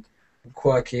unique and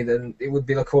quirky, then it would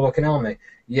be a cool looking army.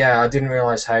 Yeah, I didn't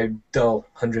realize how dull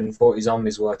 140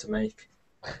 zombies were to make,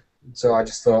 so I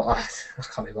just thought, I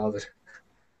can't be bothered.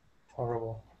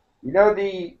 Horrible. You know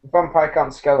the Vampire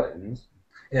Count skeletons?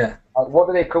 Yeah. What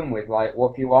do they come with? Like,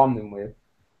 what do you arm them with?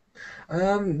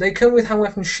 They come with hand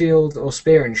weapon shield or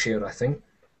spear and shield, I think.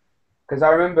 Because I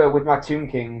remember with my Tomb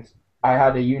Kings, I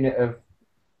had a unit of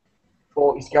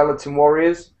 40 skeleton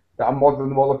warriors that I modeled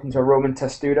them all up into a Roman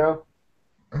testudo.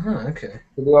 Ah, okay.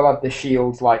 So they all had the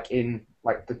shields like in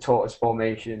like the tortoise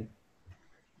formation.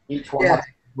 Each one Yeah. had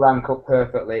to rank up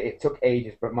perfectly. It took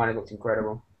ages, but mine looked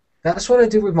incredible. That's what I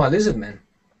did with my lizard men.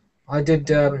 I did.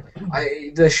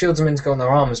 The shields are meant to go on their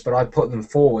arms, but I put them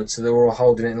forward so they were all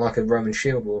holding it in like a Roman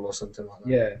shield wall or something like that.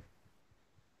 Yeah.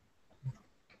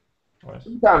 Nice.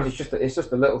 Sometimes it's just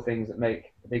the little things that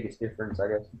make the biggest difference, I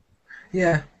guess.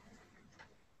 Yeah.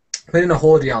 But in a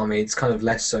Horde army, it's kind of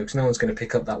less so because no one's going to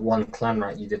pick up that one clan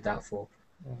rat you did that for.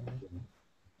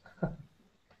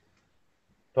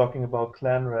 Talking about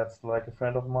clan rats, like a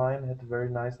friend of mine had a very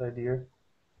nice idea.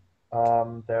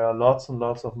 There are lots and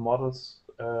lots of models,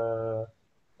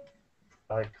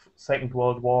 like Second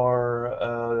World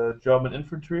War German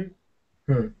infantry,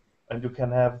 and you can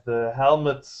have the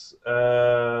helmets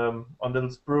on little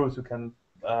sprues. You can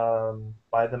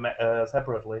buy them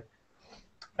separately.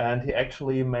 And he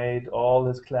actually made all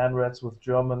his clan rats with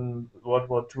German World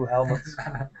War II helmets.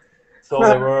 So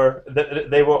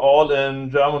they were all in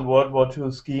German World War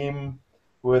II scheme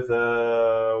with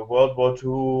World War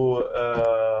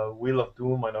II Wheel of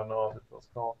Doom. I don't know what it was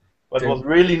called, but it was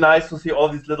really nice to see all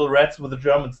these little rats with the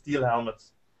German steel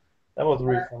helmets. That was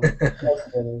really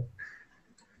fun.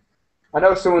 I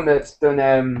know someone that's done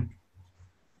an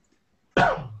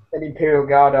Imperial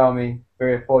Guard army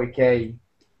for 40K,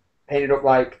 painted up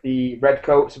like the red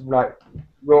coats of like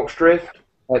Rorke's Drift,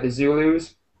 like the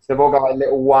Zulus. So they've all got like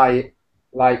little white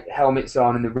like helmets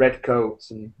on and the red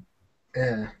coats and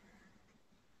Yeah.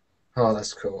 Oh,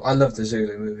 that's cool. I love the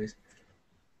Zulu movies.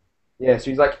 yeah.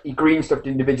 So he green stuffed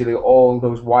individually all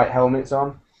those white helmets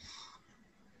on.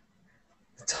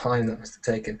 The time that must have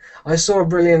taken. I saw a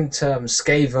brilliant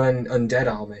Skaven undead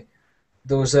army.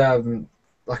 There was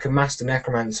like a master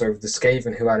necromancer of the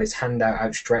Skaven who had his hand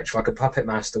outstretched like a puppet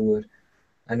master would,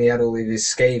 and he had all of his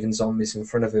Skaven zombies in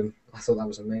front of him. I thought that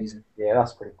was amazing. Yeah,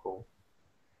 that's pretty cool.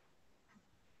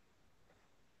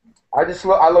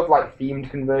 I love like themed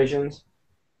conversions.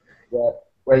 Yeah,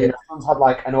 where you know someone's had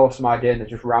like an awesome idea and they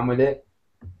just ran with it.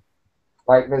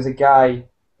 Like there's a guy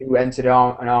who entered an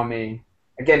army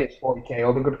again, it's 40k.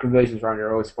 All the good conversions around here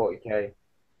are always 40k.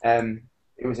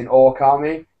 It was an orc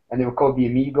army, and they were called the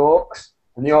Amigorks,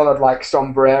 and they all had like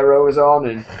sombreros on,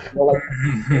 and like,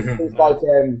 it was like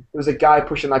there was a guy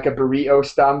pushing like a burrito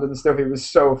stand and stuff. It was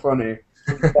so funny.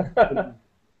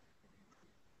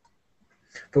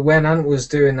 But when Ant was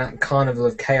doing that Carnival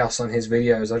of Chaos on his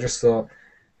videos, I just thought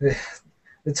the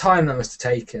time that must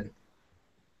have taken.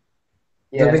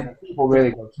 Yeah, people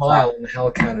really go smile on the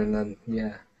Hell Cannon, and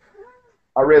yeah.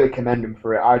 I really commend him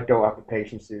for it. I don't have the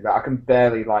patience to do that. I can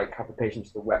barely like have the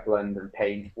patience to wet blend and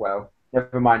paint well.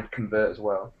 Never mind convert as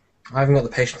well. I haven't got the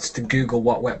patience to Google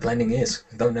what wet blending is.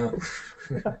 Don't know.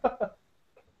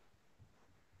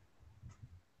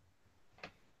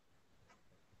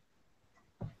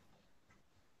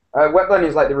 Wet blending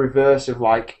is like the reverse of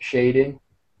like shading.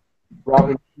 Rather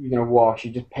than using a wash,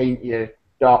 you just paint your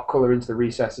dark color into the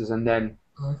recesses and then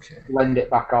blend it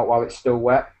back out while it's still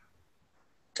wet.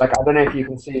 Like, I don't know if you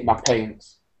can see my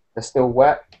paints. They're still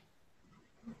wet.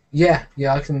 Yeah,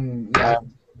 I can. Yeah.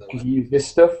 You use this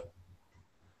stuff.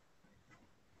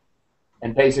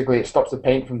 And basically it stops the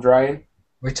paint from drying.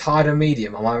 Retarder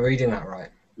medium, am I reading that right?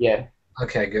 Yeah.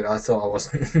 Okay, good. I thought I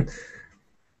wasn't.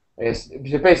 So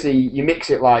basically you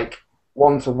mix it like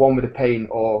 1-to-1 with the paint,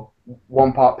 or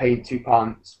 1 part paint, 2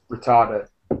 parts retarder.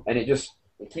 And it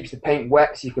keeps the paint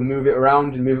wet so you can move it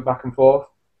around and move it back and forth.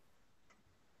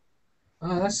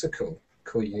 Oh, that's a cool,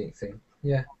 unique thing.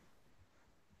 Yeah.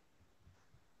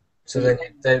 So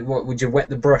then, what would you wet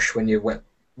the brush when you wet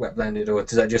blended, or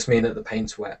does that just mean that the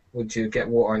paint's wet? Would you get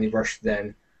water on your brush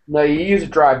then? No, you use a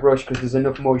dry brush because there's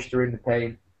enough moisture in the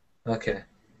paint. Okay.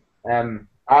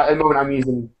 At the moment, I'm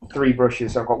using 3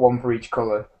 brushes, so I've got 1 for each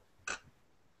color.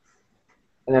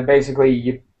 And then basically,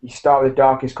 you start with the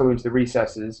darkest color into the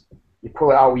recesses, you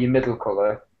pull it out with your middle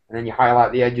color, and then you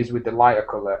highlight the edges with the lighter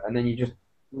color, and then you just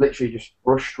literally just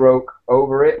brush stroke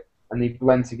over it, and they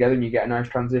blend together, and you get a nice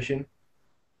transition.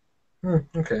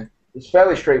 Okay. It's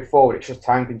fairly straightforward. It's just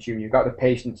time consuming. You've got the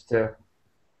patience to,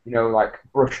 like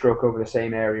brush stroke over the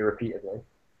same area repeatedly.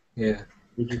 Yeah.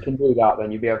 If you can do that,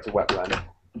 then you'll be able to wet blend.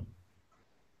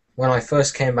 When I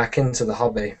first came back into the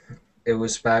hobby, it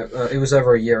was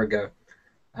over a year ago,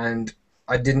 and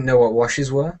I didn't know what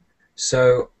washes were,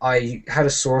 so I had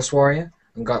a Source Warrior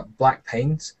and got black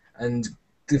paint and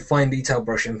the fine detail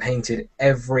brush and painted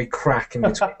every crack in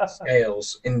between the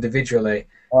scales individually.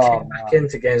 Came back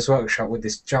into Games Workshop with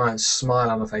this giant smile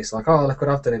on my face, like, oh, look what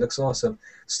I've done, it looks awesome.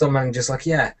 Stuntman just like,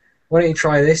 yeah, why don't you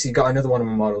try this? He got another one of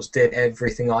my models, did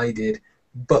everything I did,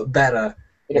 but better.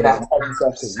 In about 10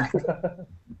 seconds.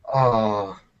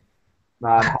 Oh.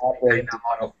 Man, that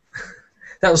model.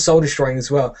 That was soul destroying as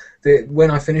well.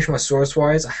 When I finished my Source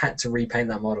Warriors, I had to repaint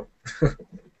that model.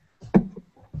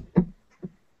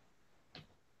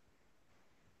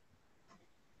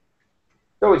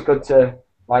 It's always good to,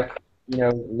 like,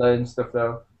 learn stuff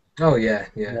though. Oh yeah.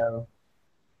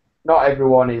 Not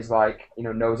everyone is like,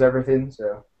 knows everything,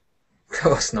 so. Of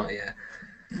course not, yeah.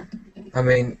 I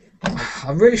mean,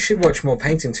 I really should watch more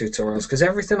painting tutorials, because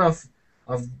everything I've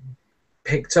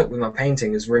picked up with my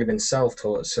painting has really been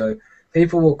self-taught. So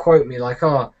people will quote me like,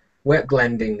 oh, wet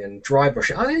blending and dry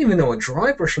brushing. I didn't even know what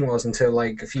dry brushing was until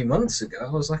like a few months ago.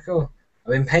 I was like, oh,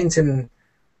 I've been painting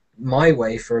my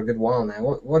way for a good while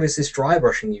now. What is this dry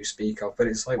brushing you speak of? But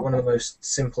it's like one of the most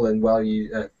simple and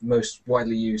most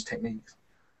widely used techniques.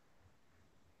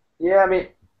 Yeah, I mean,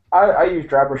 I use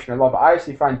dry brushing a lot, but I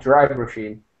actually find dry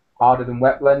brushing harder than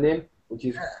wet blending, which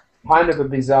is kind of a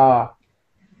bizarre,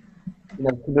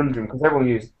 conundrum, because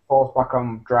everyone falls back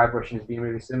on dry brushing as being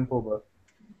really simple, but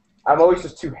I'm always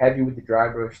just too heavy with the dry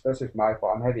brush. That's just my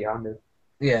fault. I'm heavy-handed.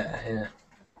 Yeah.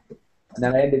 And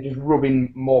then I end up just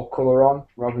rubbing more colour on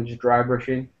rather than just dry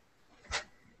brushing.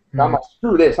 And I'm like,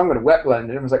 screw this, I'm going to wet blend.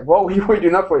 And everyone's like, what are you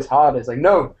doing that for? It's harder. It's like,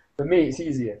 no, for me, it's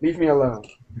easier. Leave me alone.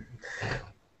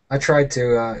 I tried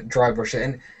to dry brush it,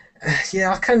 and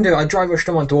yeah, I can do it. I dry brushed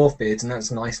on my dwarf beards, and that's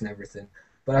nice and everything.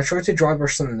 But I tried to dry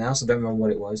brush something else, I don't remember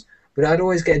what it was. But I'd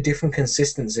always get a different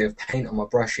consistency of paint on my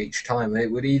brush each time.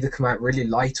 It would either come out really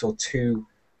light or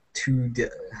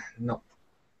not,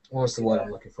 what's the word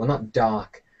I'm looking for? Not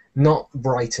dark. Not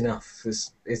bright enough.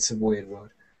 It's a weird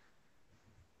word.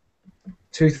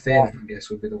 Too thin, I guess,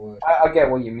 would be the word. I get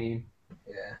what you mean.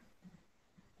 Yeah.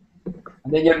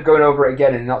 And then you're going over it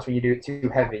again, and that's when you do it too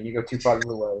heavy, and you go too far the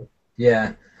other way.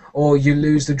 Yeah. Or you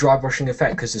lose the dry brushing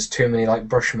effect because there's too many like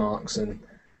brush marks, and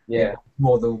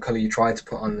more the colour you try to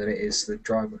put on than it is the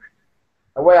dry brush.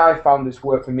 The way I found this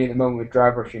work for me at the moment with dry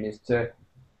brushing is to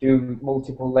do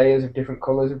multiple layers of different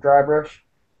colours of dry brush.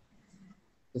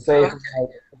 So say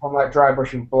if I'm like dry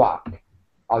brushing black,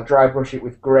 I'll dry brush it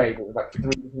with grey, but with like 3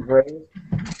 different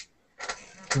greys.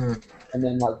 And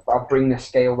then like I'll bring the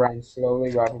scale round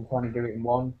slowly rather than trying to do it in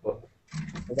one. But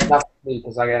then that's me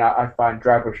because again I find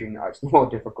dry brushing it's more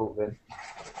difficult than.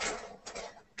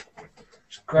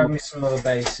 Just grab me some other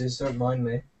bases. Don't mind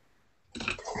me.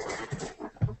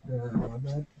 My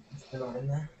bad. Still not in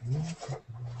there.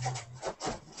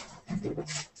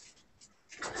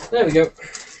 There we go.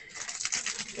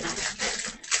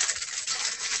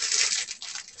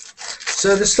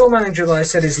 So the store manager that I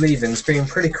said is leaving has been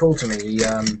pretty cool to me.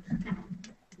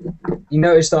 He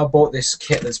noticed that I bought this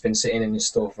kit that's been sitting in his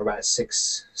store for about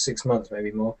six months,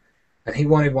 maybe more, and he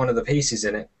wanted one of the pieces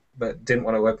in it, but didn't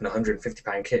want to open a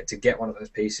 £150 kit to get one of those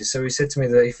pieces. So he said to me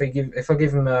that if I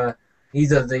give him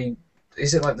either the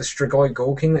is it like the Strigoi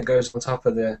Ghoul King that goes on top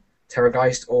of the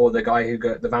Terrorgeist, or the guy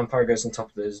the vampire goes on top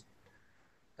of the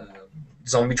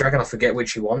zombie dragon, I forget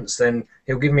which he wants, then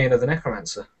he'll give me another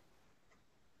Necromancer.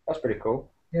 That's pretty cool.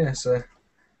 Yeah, so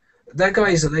that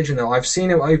guy is a legend though. I've seen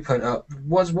him open up.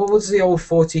 What was the old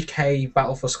 40k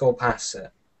Battle for Skull Pass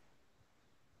set?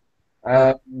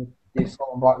 The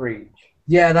Skull and Black Reach.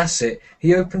 Yeah, that's it.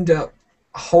 He opened up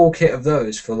a whole kit of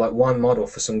those for like one model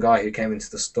for some guy who came into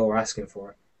the store asking for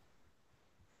it.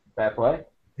 Fair play.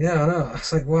 Yeah, I know.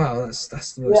 It's like, wow, that's the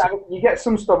most... Yeah, I mean, you get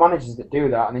some store managers that do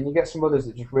that, and then you get some others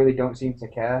that just really don't seem to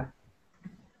care.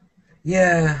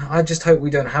 Yeah, I just hope we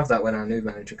don't have that when our new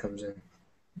manager comes in.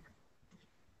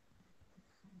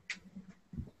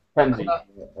 Depends on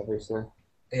you, obviously.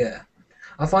 Yeah.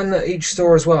 I find that each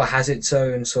store as well has its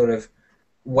own sort of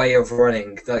way of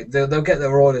running. Like they'll get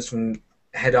their orders from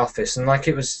head office, and like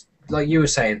it was like you were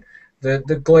saying,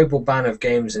 the global ban of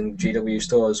games in GW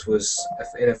stores was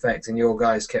in effect, and your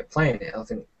guys kept playing it. I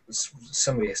think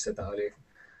somebody said that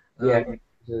earlier.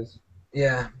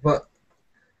 Yeah, but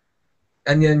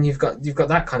and then you've got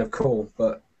that kind of cool,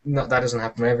 but that doesn't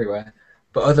happen everywhere.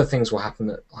 But other things will happen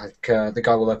that like the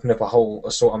guy will open up a whole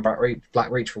assault on Black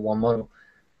Reach for one model.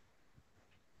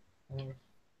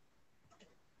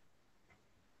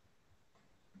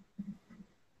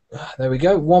 There we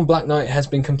go. One Black Knight has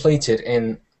been completed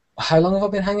in... How long have I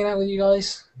been hanging out with you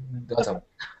guys?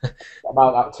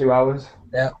 About 2 hours.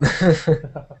 Yeah.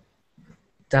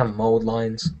 Damn mold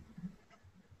lines.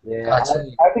 Yeah,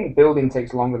 I think building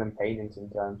takes longer than painting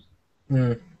sometimes.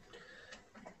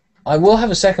 I will have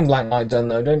a second Black Knight done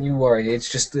though, don't you worry.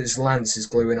 It's just this lance is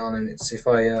gluing on, and it's if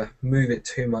I move it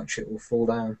too much it will fall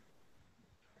down.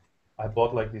 I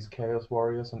bought like these Chaos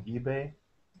Warriors on eBay,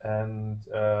 and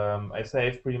I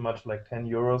saved pretty much like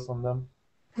 €10 on them.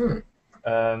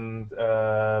 And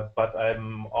but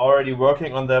I'm already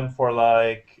working on them for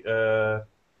like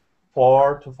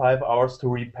 4 to 5 hours to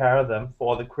repair them for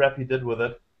all the crap he did with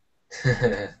it.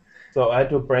 So I had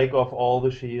to break off all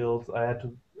the shields. I had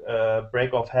to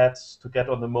break off heads to get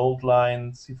on the mold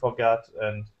lines he forgot,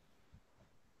 and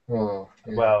well,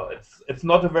 it's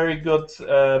not a very good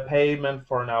payment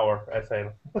for an hour, I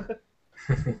feel.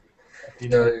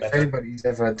 If anybody's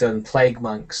ever done Plague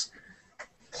Monks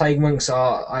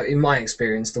are, in my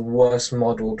experience, the worst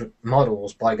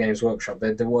models by Games Workshop.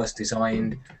 They're the worst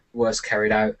designed, worst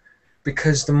carried out,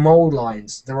 because the mold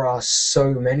lines, there are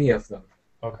so many of them.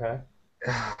 Okay.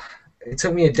 It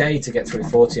took me a day to get through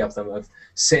 40 of them, of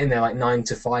sitting there like 9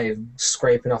 to 5,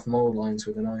 scraping off mold lines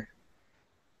with a knife.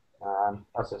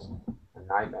 That's just a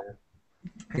nightmare.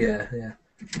 Yeah.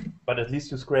 But at least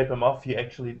you scrape them off. He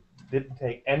actually didn't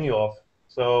take any off.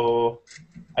 So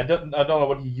I don't know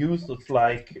what he used. It's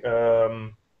like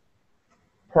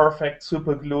perfect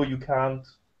super glue. You can't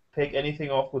take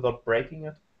anything off without breaking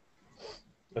it.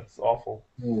 That's awful.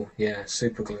 Ooh, yeah,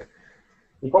 super glue.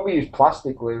 You probably use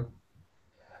plastic glue.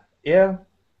 Yeah.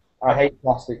 I hate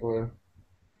plastic glue.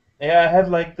 Yeah, I have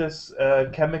like this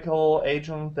chemical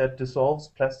agent that dissolves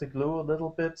plastic glue a little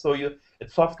bit, so it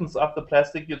softens up the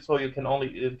plastic, so you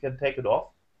can take it off.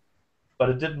 But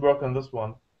it didn't work on this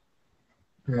one.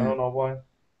 I don't know why.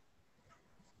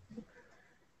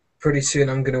 Pretty soon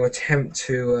I'm going to attempt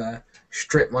to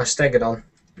strip my Stegodon,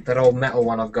 that old metal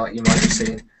one I've got you might have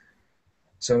seen.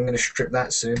 So I'm going to strip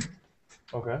that soon.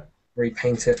 Okay.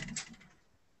 Repaint it.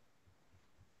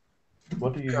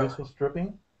 What do you use for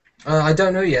stripping? I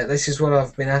don't know yet. This is what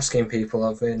I've been asking people.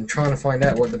 I've been trying to find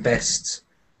out what the best...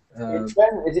 Is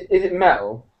it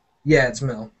metal? Yeah, it's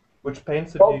metal. Which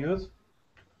paints did you use?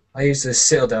 I used the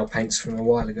Citadel paints from a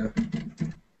while ago.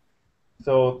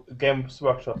 So, Games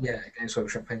Workshop? Yeah, Games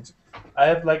Workshop paints. I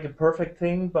have like a perfect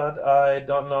thing, but I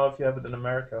don't know if you have it in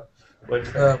America.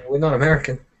 We're not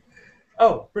American.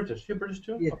 Oh, British. You're British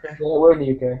too? Yeah. Okay. Yeah, we're in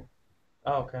the UK.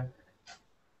 Oh, okay.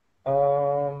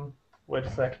 Wait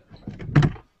a sec.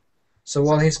 So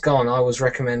while he's gone, I was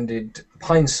recommended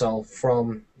Pine Sol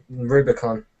from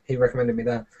Rubicon. He recommended me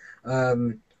that.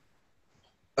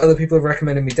 Other people have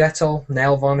recommended me Dettol,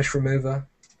 nail varnish remover.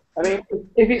 I mean,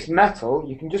 if it's metal,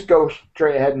 you can just go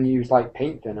straight ahead and use like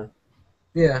paint thinner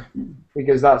Yeah.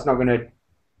 because that's not gonna.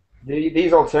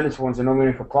 These alternative ones are not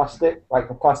going for plastic. Like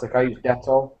for plastic, I use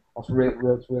Dettol. That's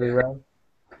really rare.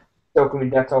 Soak them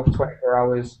in Dettol for 24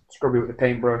 hours. Scrub it with the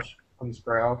paintbrush and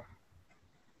spray off.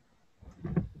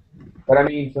 But I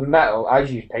mean, for metal, I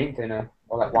just use paint thinner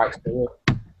or like white spirit.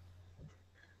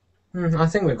 I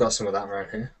think we've got some of that around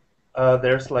here.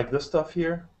 There's like this stuff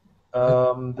here.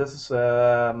 This is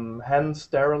hand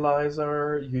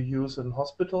sterilizer you use in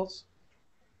hospitals.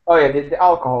 Oh yeah, the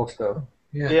alcohol stuff.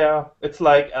 Yeah. Yeah, it's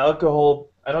like alcohol.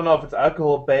 I don't know if it's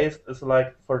alcohol based. It's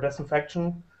like for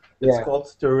disinfection. It's Yeah. called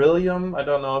Sterilium. I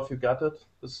don't know if you got it.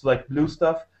 It's like blue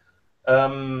stuff.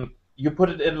 You put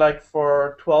it in like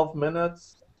for 12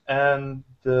 minutes and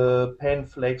the paint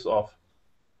flakes off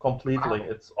completely. Wow.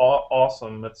 It's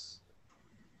awesome. It's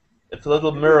a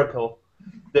little miracle.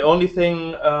 The only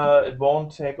thing it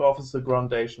won't take off is the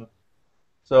groundation.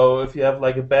 So if you have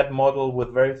like a bad model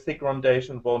with very thick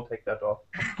groundation, it won't take that off.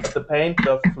 But the paint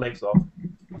just flakes off.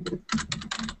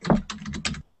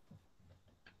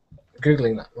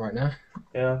 Googling that right now.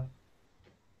 Yeah,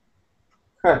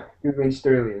 Googling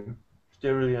sterilium.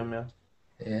 Sterilium, yeah.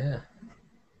 Yeah.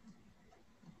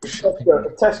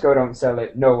 Tesco don't sell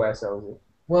it. Nowhere sells it.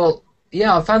 Well,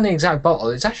 yeah, I found the exact bottle.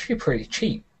 It's actually pretty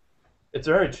cheap. It's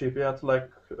very cheap. Yeah, it's like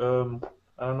I don't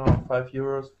know,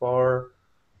 €5 for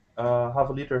half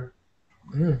a liter.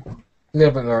 A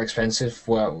little bit more expensive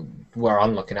where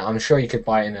I'm looking at. I'm sure you could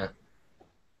buy it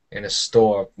in a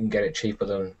store and get it cheaper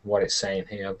than what it's saying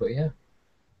here. But yeah,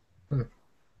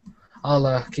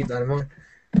 I'll keep that in mind.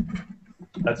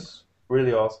 That's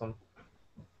really awesome.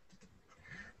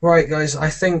 Right, guys, I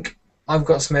think I've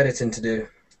got some editing to do.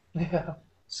 Yeah.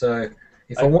 So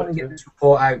if I I want to got get to. this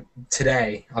report out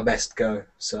today, I best go.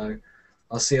 So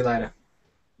I'll see you later.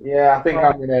 Yeah, I think Bye.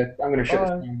 I'm gonna shut this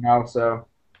Bye. down now. So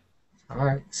All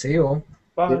right, see you all. see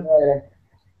Bye. you later.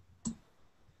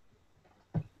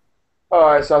 All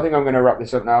right, so I think I'm gonna wrap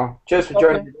this up now. Cheers for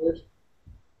joining Okay. me, dude.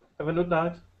 Have a good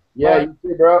night. Yeah, Bye. you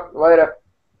too, bro. Later.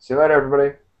 See you later,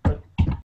 everybody.